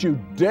 Don't you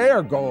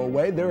dare go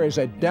away. There is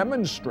a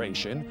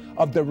demonstration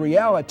of the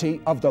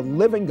reality of the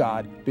living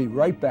God. Be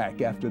right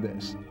back after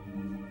this.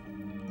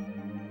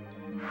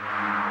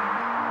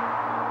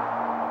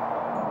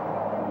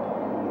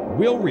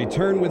 We'll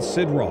return with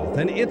Sidroth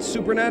and It's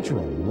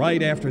Supernatural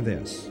right after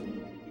this.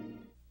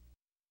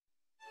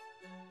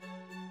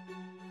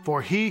 For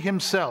he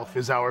himself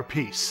is our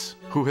peace,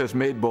 who has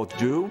made both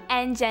Jew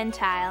and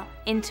Gentile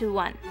into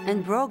one,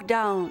 and broke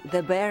down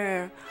the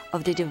barrier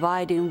of the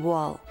dividing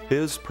wall.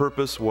 His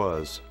purpose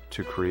was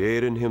to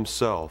create in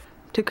himself.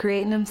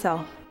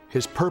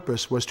 His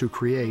purpose was to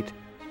create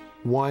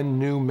one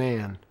new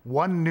man.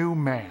 One new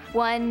man.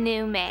 One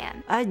new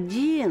man.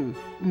 Один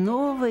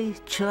новый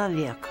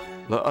человек.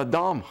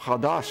 L'Adam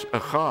Chadash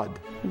Echad.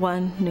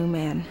 One new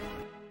man.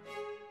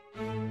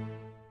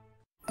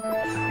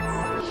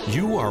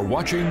 You are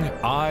watching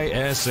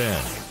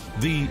ISN,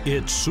 the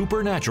It's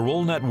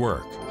Supernatural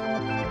Network.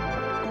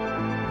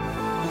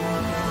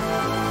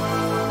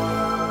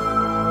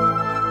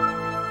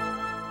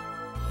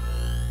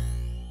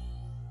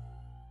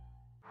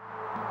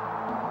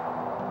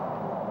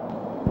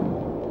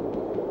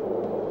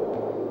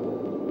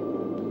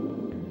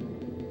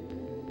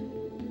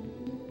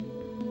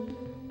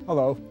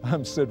 Hello,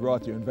 I'm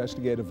Sidroth, your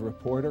investigative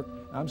reporter.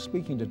 I'm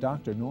speaking to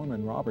Dr.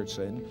 Norman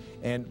Robertson,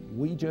 and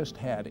we just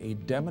had a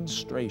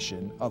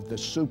demonstration of the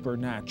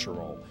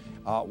supernatural.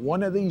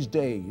 One of these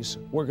days,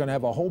 we're going to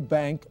have a whole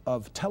bank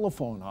of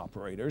telephone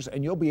operators,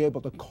 and you'll be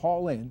able to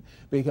call in,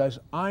 because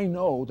I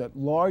know that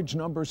large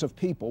numbers of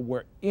people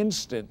were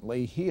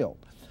instantly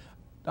healed.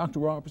 Dr.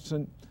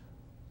 Robertson,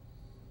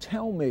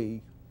 tell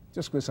me,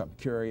 just because I'm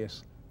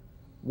curious,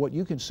 what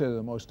you consider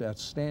the most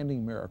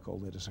outstanding miracle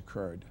that has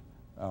occurred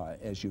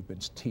as you've been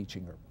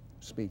teaching or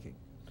speaking.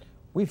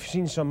 We've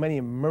seen so many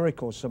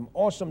miracles, some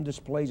awesome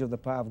displays of the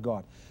power of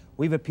God.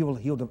 We've had people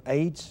healed of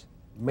AIDS.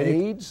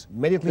 AIDS?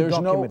 Medically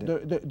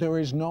documented. There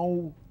is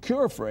no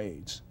cure for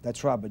AIDS.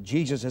 That's right, but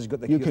Jesus has got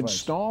the cure for AIDS. You can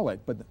stall it,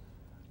 but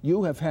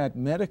you have had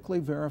medically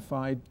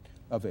verified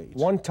of AIDS.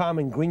 One time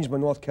in Greensboro,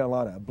 North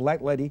Carolina, a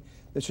black lady,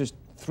 this was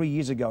 3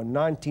 years ago,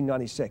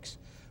 1996.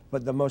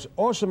 But the most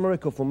awesome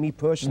miracle for me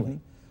personally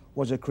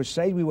was a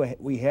crusade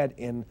we had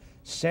in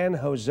San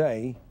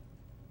Jose,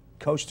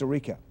 Costa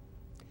Rica.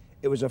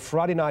 It was a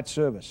Friday night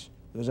service.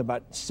 There was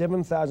about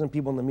 7,000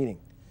 people in the meeting.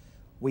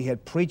 We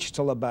had preached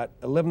till about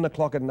 11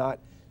 o'clock at night,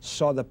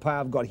 saw the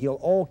power of God heal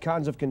all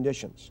kinds of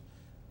conditions.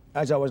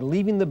 As I was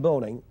leaving the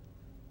building,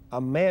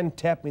 a man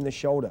tapped me in the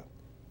shoulder,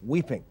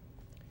 weeping.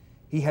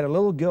 He had a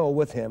little girl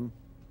with him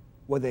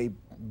with a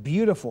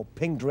beautiful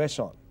pink dress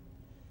on.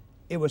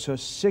 It was her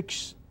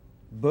 6th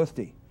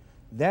birthday.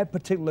 That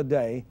particular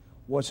day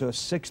was her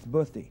 6th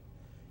birthday.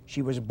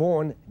 She was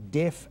born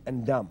deaf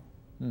and dumb.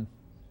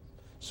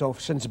 So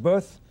since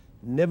birth,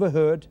 never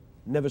heard,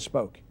 never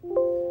spoke.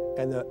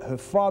 And her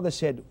father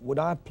said, would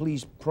I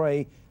please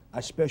pray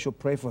a special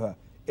prayer for her?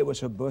 It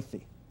was her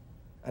birthday.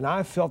 And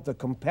I felt the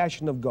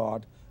compassion of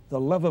God, the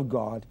love of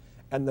God,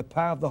 and the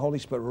power of the Holy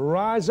Spirit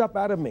rise up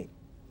out of me.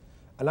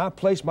 And I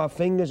placed my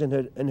fingers in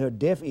her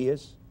deaf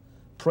ears,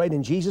 prayed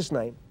in Jesus'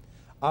 name.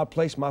 I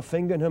placed my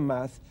finger in her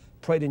mouth,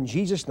 prayed in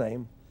Jesus'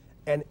 name,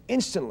 and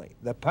instantly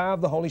the power of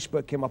the Holy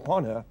Spirit came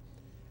upon her,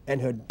 and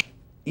her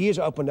ears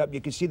opened up.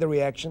 You could see the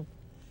reaction.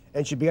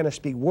 And she began to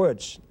speak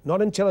words,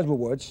 not intelligible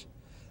words.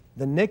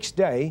 The next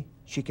day,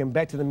 she came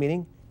back to the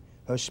meeting.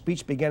 Her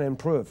speech began to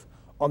improve.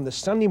 On the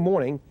Sunday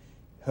morning,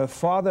 her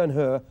father and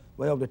her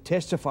were able to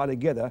testify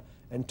together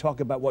and talk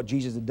about what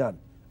Jesus had done.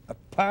 A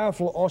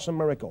powerful, awesome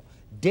miracle.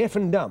 deaf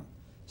and dumb,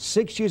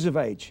 6 years of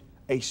age,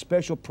 a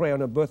special prayer on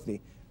her birthday,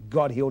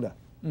 God healed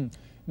her.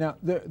 Now,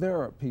 there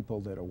are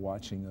people that are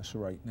watching us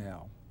right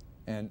now,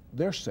 and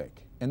they're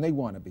sick, and they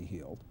want to be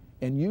healed,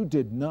 and you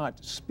did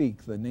not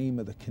speak the name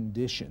of the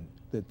condition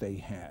that they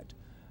had.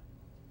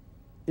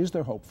 Is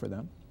there hope for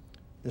them?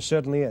 There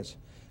certainly is.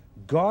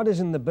 God is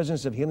in the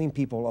business of healing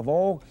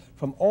people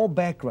from all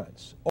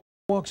backgrounds, all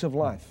walks of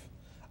life.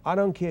 I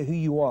don't care who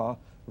you are,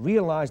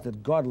 realize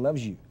that God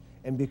loves you.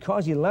 And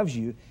because He loves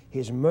you,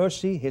 His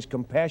mercy, His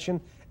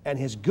compassion, and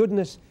His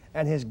goodness,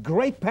 and His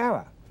great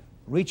power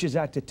reaches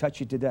out to touch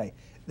you today.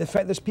 The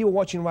fact there's people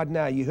watching right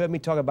now, you heard me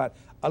talk about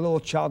a little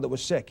child that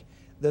was sick.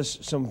 There's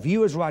some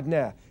viewers right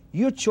now,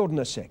 your children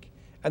are sick.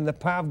 And the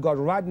power of God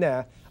right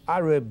now, I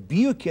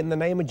rebuke in the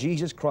name of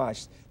Jesus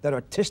Christ that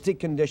autistic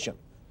condition.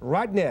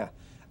 Right now,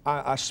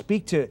 I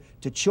speak to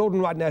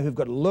children right now who've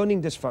got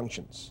learning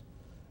dysfunctions,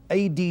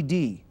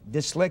 ADD,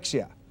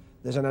 dyslexia.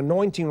 There's an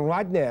anointing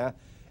right now,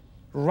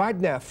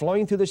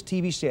 flowing through this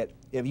TV set.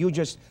 If you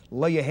just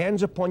lay your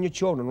hands upon your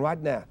children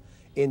right now,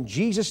 in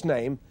Jesus'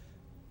 name,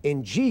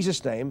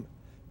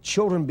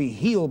 children be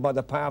healed by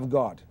the power of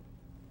God.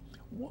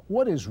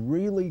 What is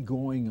really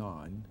going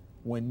on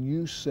when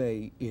you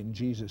say in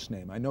Jesus'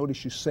 name? I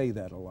notice you say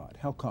that a lot.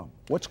 How come?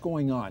 What's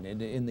going on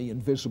in the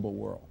invisible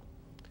world?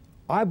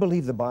 I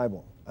believe the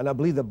Bible, and I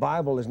believe the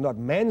Bible is not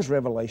man's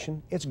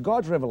revelation, it's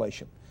God's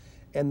revelation.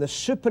 And the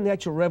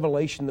supernatural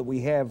revelation that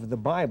we have, the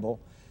Bible,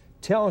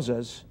 tells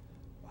us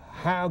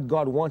how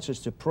God wants us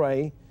to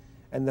pray,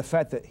 and the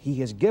fact that He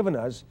has given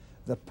us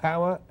the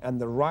power and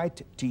the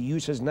right to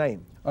use His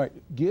name. All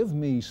right, give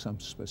me some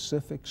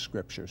specific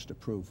scriptures to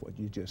prove what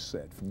you just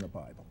said from the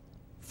Bible.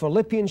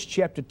 Philippians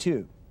chapter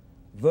 2,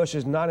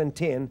 verses 9 and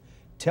 10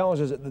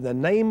 tells us that the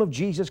name of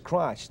Jesus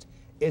Christ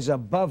is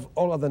above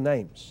all other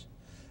names.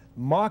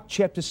 Mark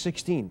chapter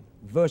 16,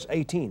 verse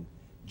 18,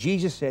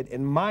 Jesus said,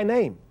 in my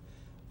name,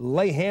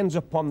 lay hands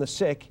upon the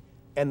sick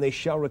and they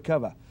shall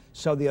recover.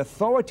 So the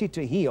authority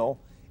to heal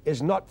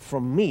is not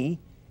from me,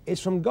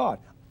 it's from God.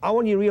 I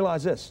want you to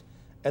realize this,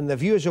 and the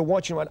viewers are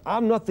watching right,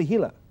 I'm not the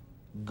healer.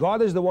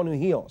 God is the one who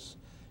heals.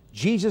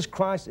 Jesus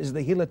Christ is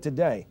the healer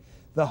today.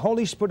 The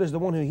Holy Spirit is the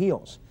one who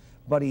heals,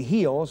 but He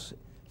heals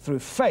through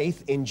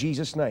faith in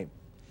Jesus' name.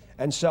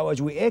 And so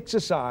as we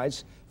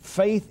exercise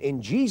faith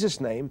in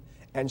Jesus' name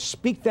and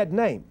speak that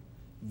name,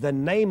 the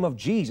name of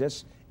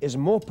Jesus is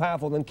more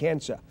powerful than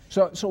cancer.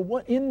 So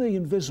what in the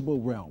invisible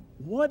realm,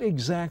 what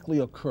exactly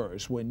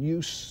occurs when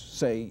you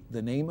say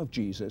the name of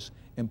Jesus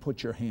and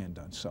put your hand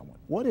on someone?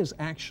 What is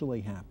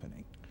actually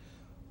happening?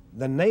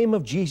 The name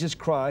of Jesus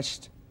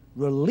Christ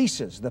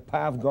releases the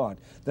power of God.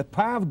 The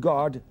power of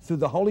God through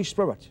the Holy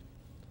Spirit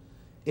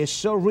is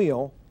so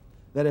real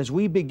that as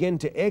we begin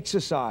to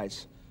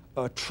exercise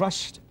a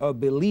trust, a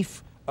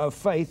belief, a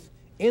faith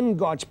in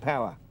God's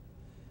power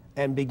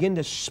and begin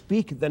to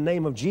speak the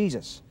name of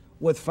Jesus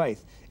with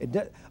faith.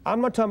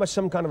 I'm not talking about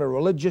some kind of a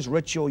religious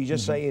ritual you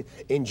just say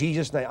in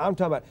Jesus' name. I'm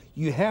talking about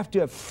you have to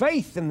have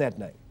faith in that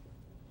name.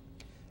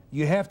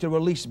 You have to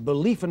release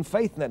belief and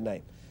faith in that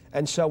name.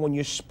 And so when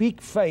you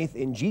speak faith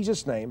in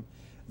Jesus' name,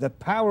 the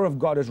power of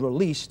God is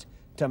released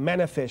to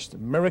manifest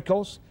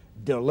miracles,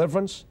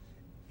 deliverance,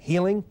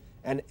 healing,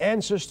 and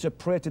answers to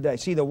prayer today.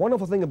 See, the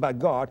wonderful thing about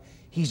God,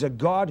 He's a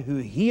God who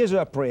hears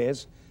our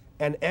prayers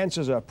and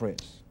answers our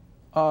prayers.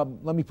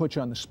 Let me put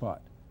you on the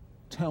spot.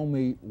 Tell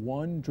me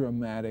one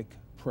dramatic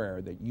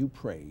prayer that you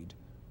prayed,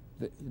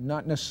 that,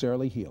 not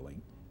necessarily healing,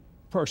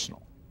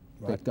 personal,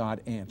 that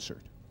God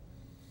answered.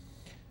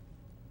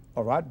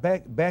 All right,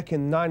 back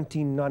in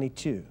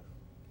 1992,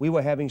 we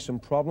were having some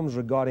problems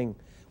regarding,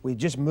 we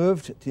just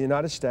moved to the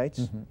United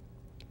States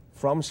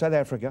from South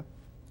Africa,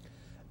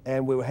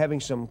 and we were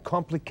having some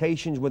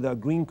complications with our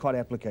green card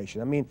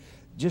application. I mean,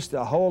 just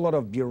a whole lot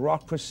of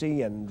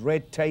bureaucracy and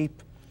red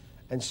tape.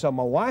 And so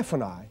my wife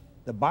and I,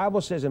 the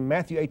Bible says in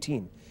Matthew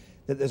 18,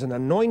 that there's an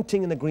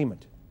anointing in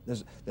agreement.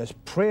 There's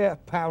prayer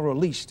power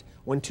released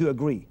when two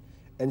agree.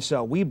 And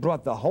so we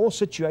brought the whole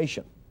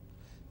situation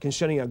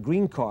concerning a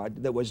green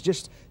card that was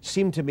just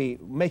seemed to be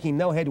making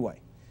no headway.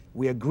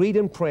 We agreed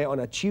in prayer on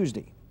a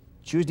Tuesday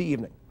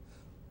evening,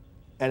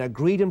 and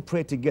agreed in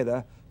prayer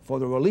together for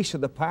the release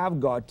of the power of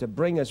God to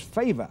bring us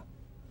favor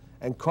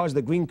and cause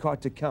the green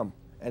card to come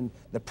and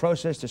the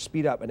process to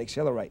speed up and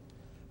accelerate.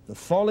 The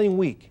following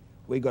week,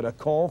 we got a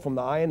call from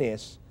the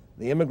INS,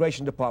 the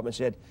immigration department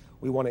said,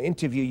 we want to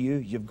interview you,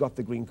 you've got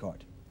the green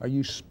card. Are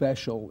you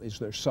special? Is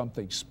there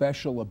something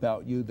special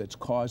about you that's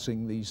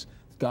causing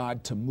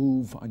God to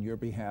move on your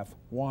behalf?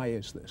 Why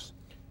is this?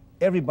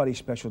 Everybody's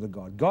special to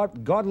God.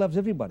 God loves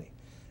everybody.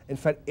 In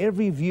fact,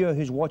 every viewer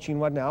who's watching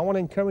right now, I want to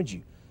encourage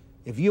you.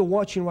 If you're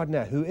watching right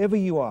now, whoever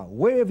you are,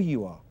 wherever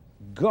you are,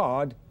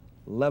 God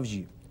loves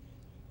you.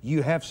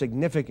 You have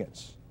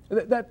significance.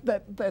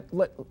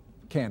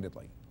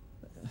 Candidly,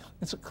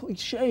 it's a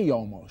cliche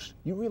almost.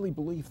 You really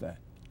believe that?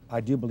 I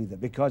do believe that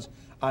because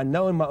I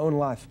know in my own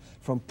life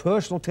from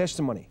personal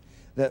testimony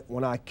that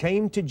when I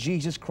came to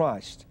Jesus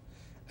Christ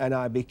and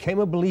I became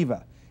a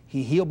believer,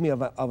 He healed me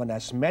of an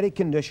asthmatic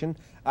condition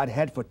I'd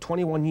had for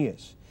 21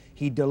 years.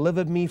 He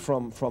delivered me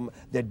from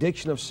the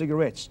addiction of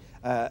cigarettes.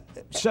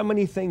 So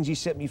many things He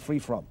set me free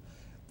from.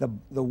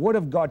 The Word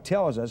of God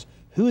tells us,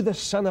 who the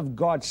Son of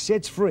God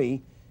sets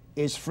free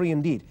is free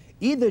indeed.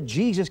 Either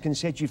Jesus can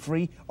set you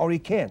free or He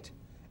can't.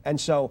 And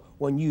so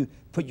when you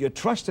put your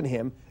trust in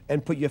Him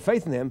and put your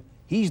faith in Him,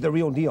 He's the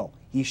real deal.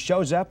 He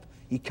shows up,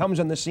 He comes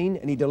on the scene,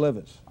 and He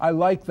delivers. I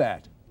like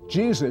that.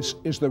 Jesus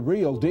is the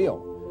real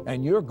deal.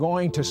 And you're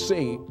going to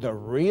see the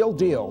real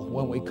deal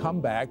when we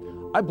come back.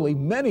 I believe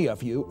many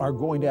of you are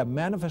going to have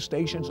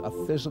manifestations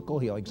of physical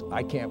healings.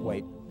 I can't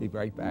wait. Be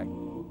right back.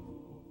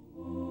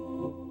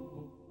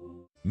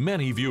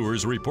 Many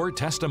viewers report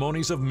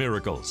testimonies of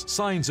miracles,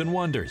 signs and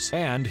wonders,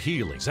 and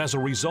healings as a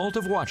result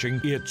of watching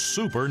It's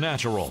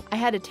Supernatural. I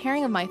had a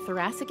tearing of my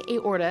thoracic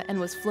aorta and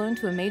was flown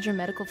to a major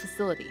medical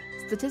facility.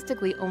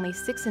 Statistically, only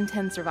 6 in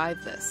 10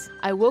 survive this.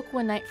 I woke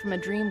one night from a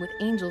dream with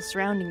angels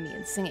surrounding me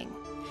and singing.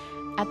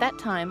 At that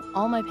time,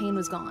 all my pain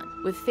was gone.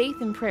 With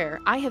faith and prayer,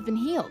 I have been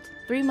healed.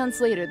 3 months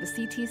later, the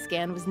CT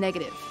scan was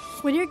negative.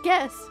 When your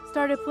guests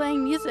started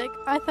playing music,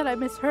 I thought I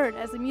misheard,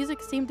 as the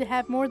music seemed to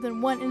have more than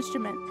one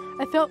instrument.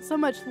 I felt so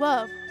much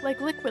love, like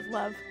liquid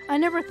love. I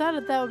never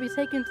thought that would be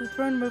taken to the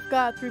throne room of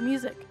God through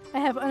music. I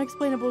have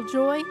unexplainable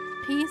joy,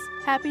 peace,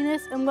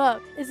 happiness, and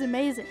love. It's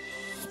amazing.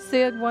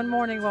 Sid, one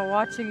morning while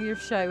watching your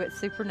show at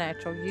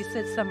Supernatural, you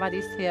said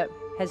somebody's hip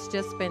has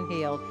just been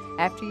healed.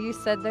 After you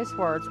said those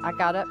words, I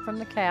got up from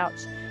the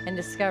couch and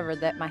discovered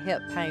that my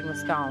hip pain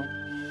was gone.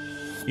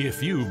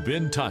 If you've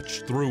been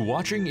touched through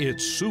watching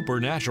It's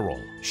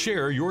Supernatural,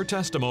 share your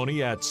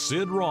testimony at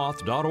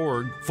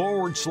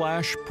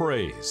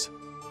sidroth.org/praise.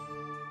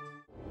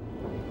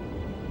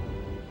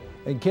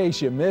 In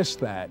case you missed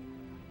that,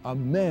 a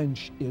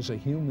mensch is a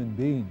human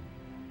being.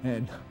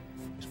 And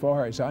as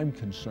far as I'm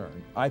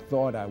concerned, I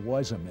thought I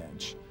was a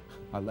mensch.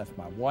 I left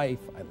my wife,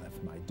 I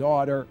left my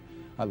daughter,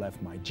 I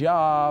left my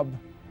job.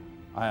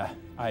 I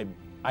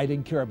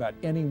didn't care about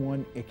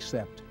anyone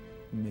except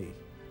me.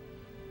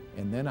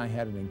 And then I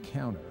had an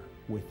encounter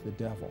with the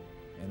devil.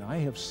 And I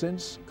have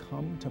since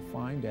come to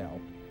find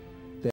out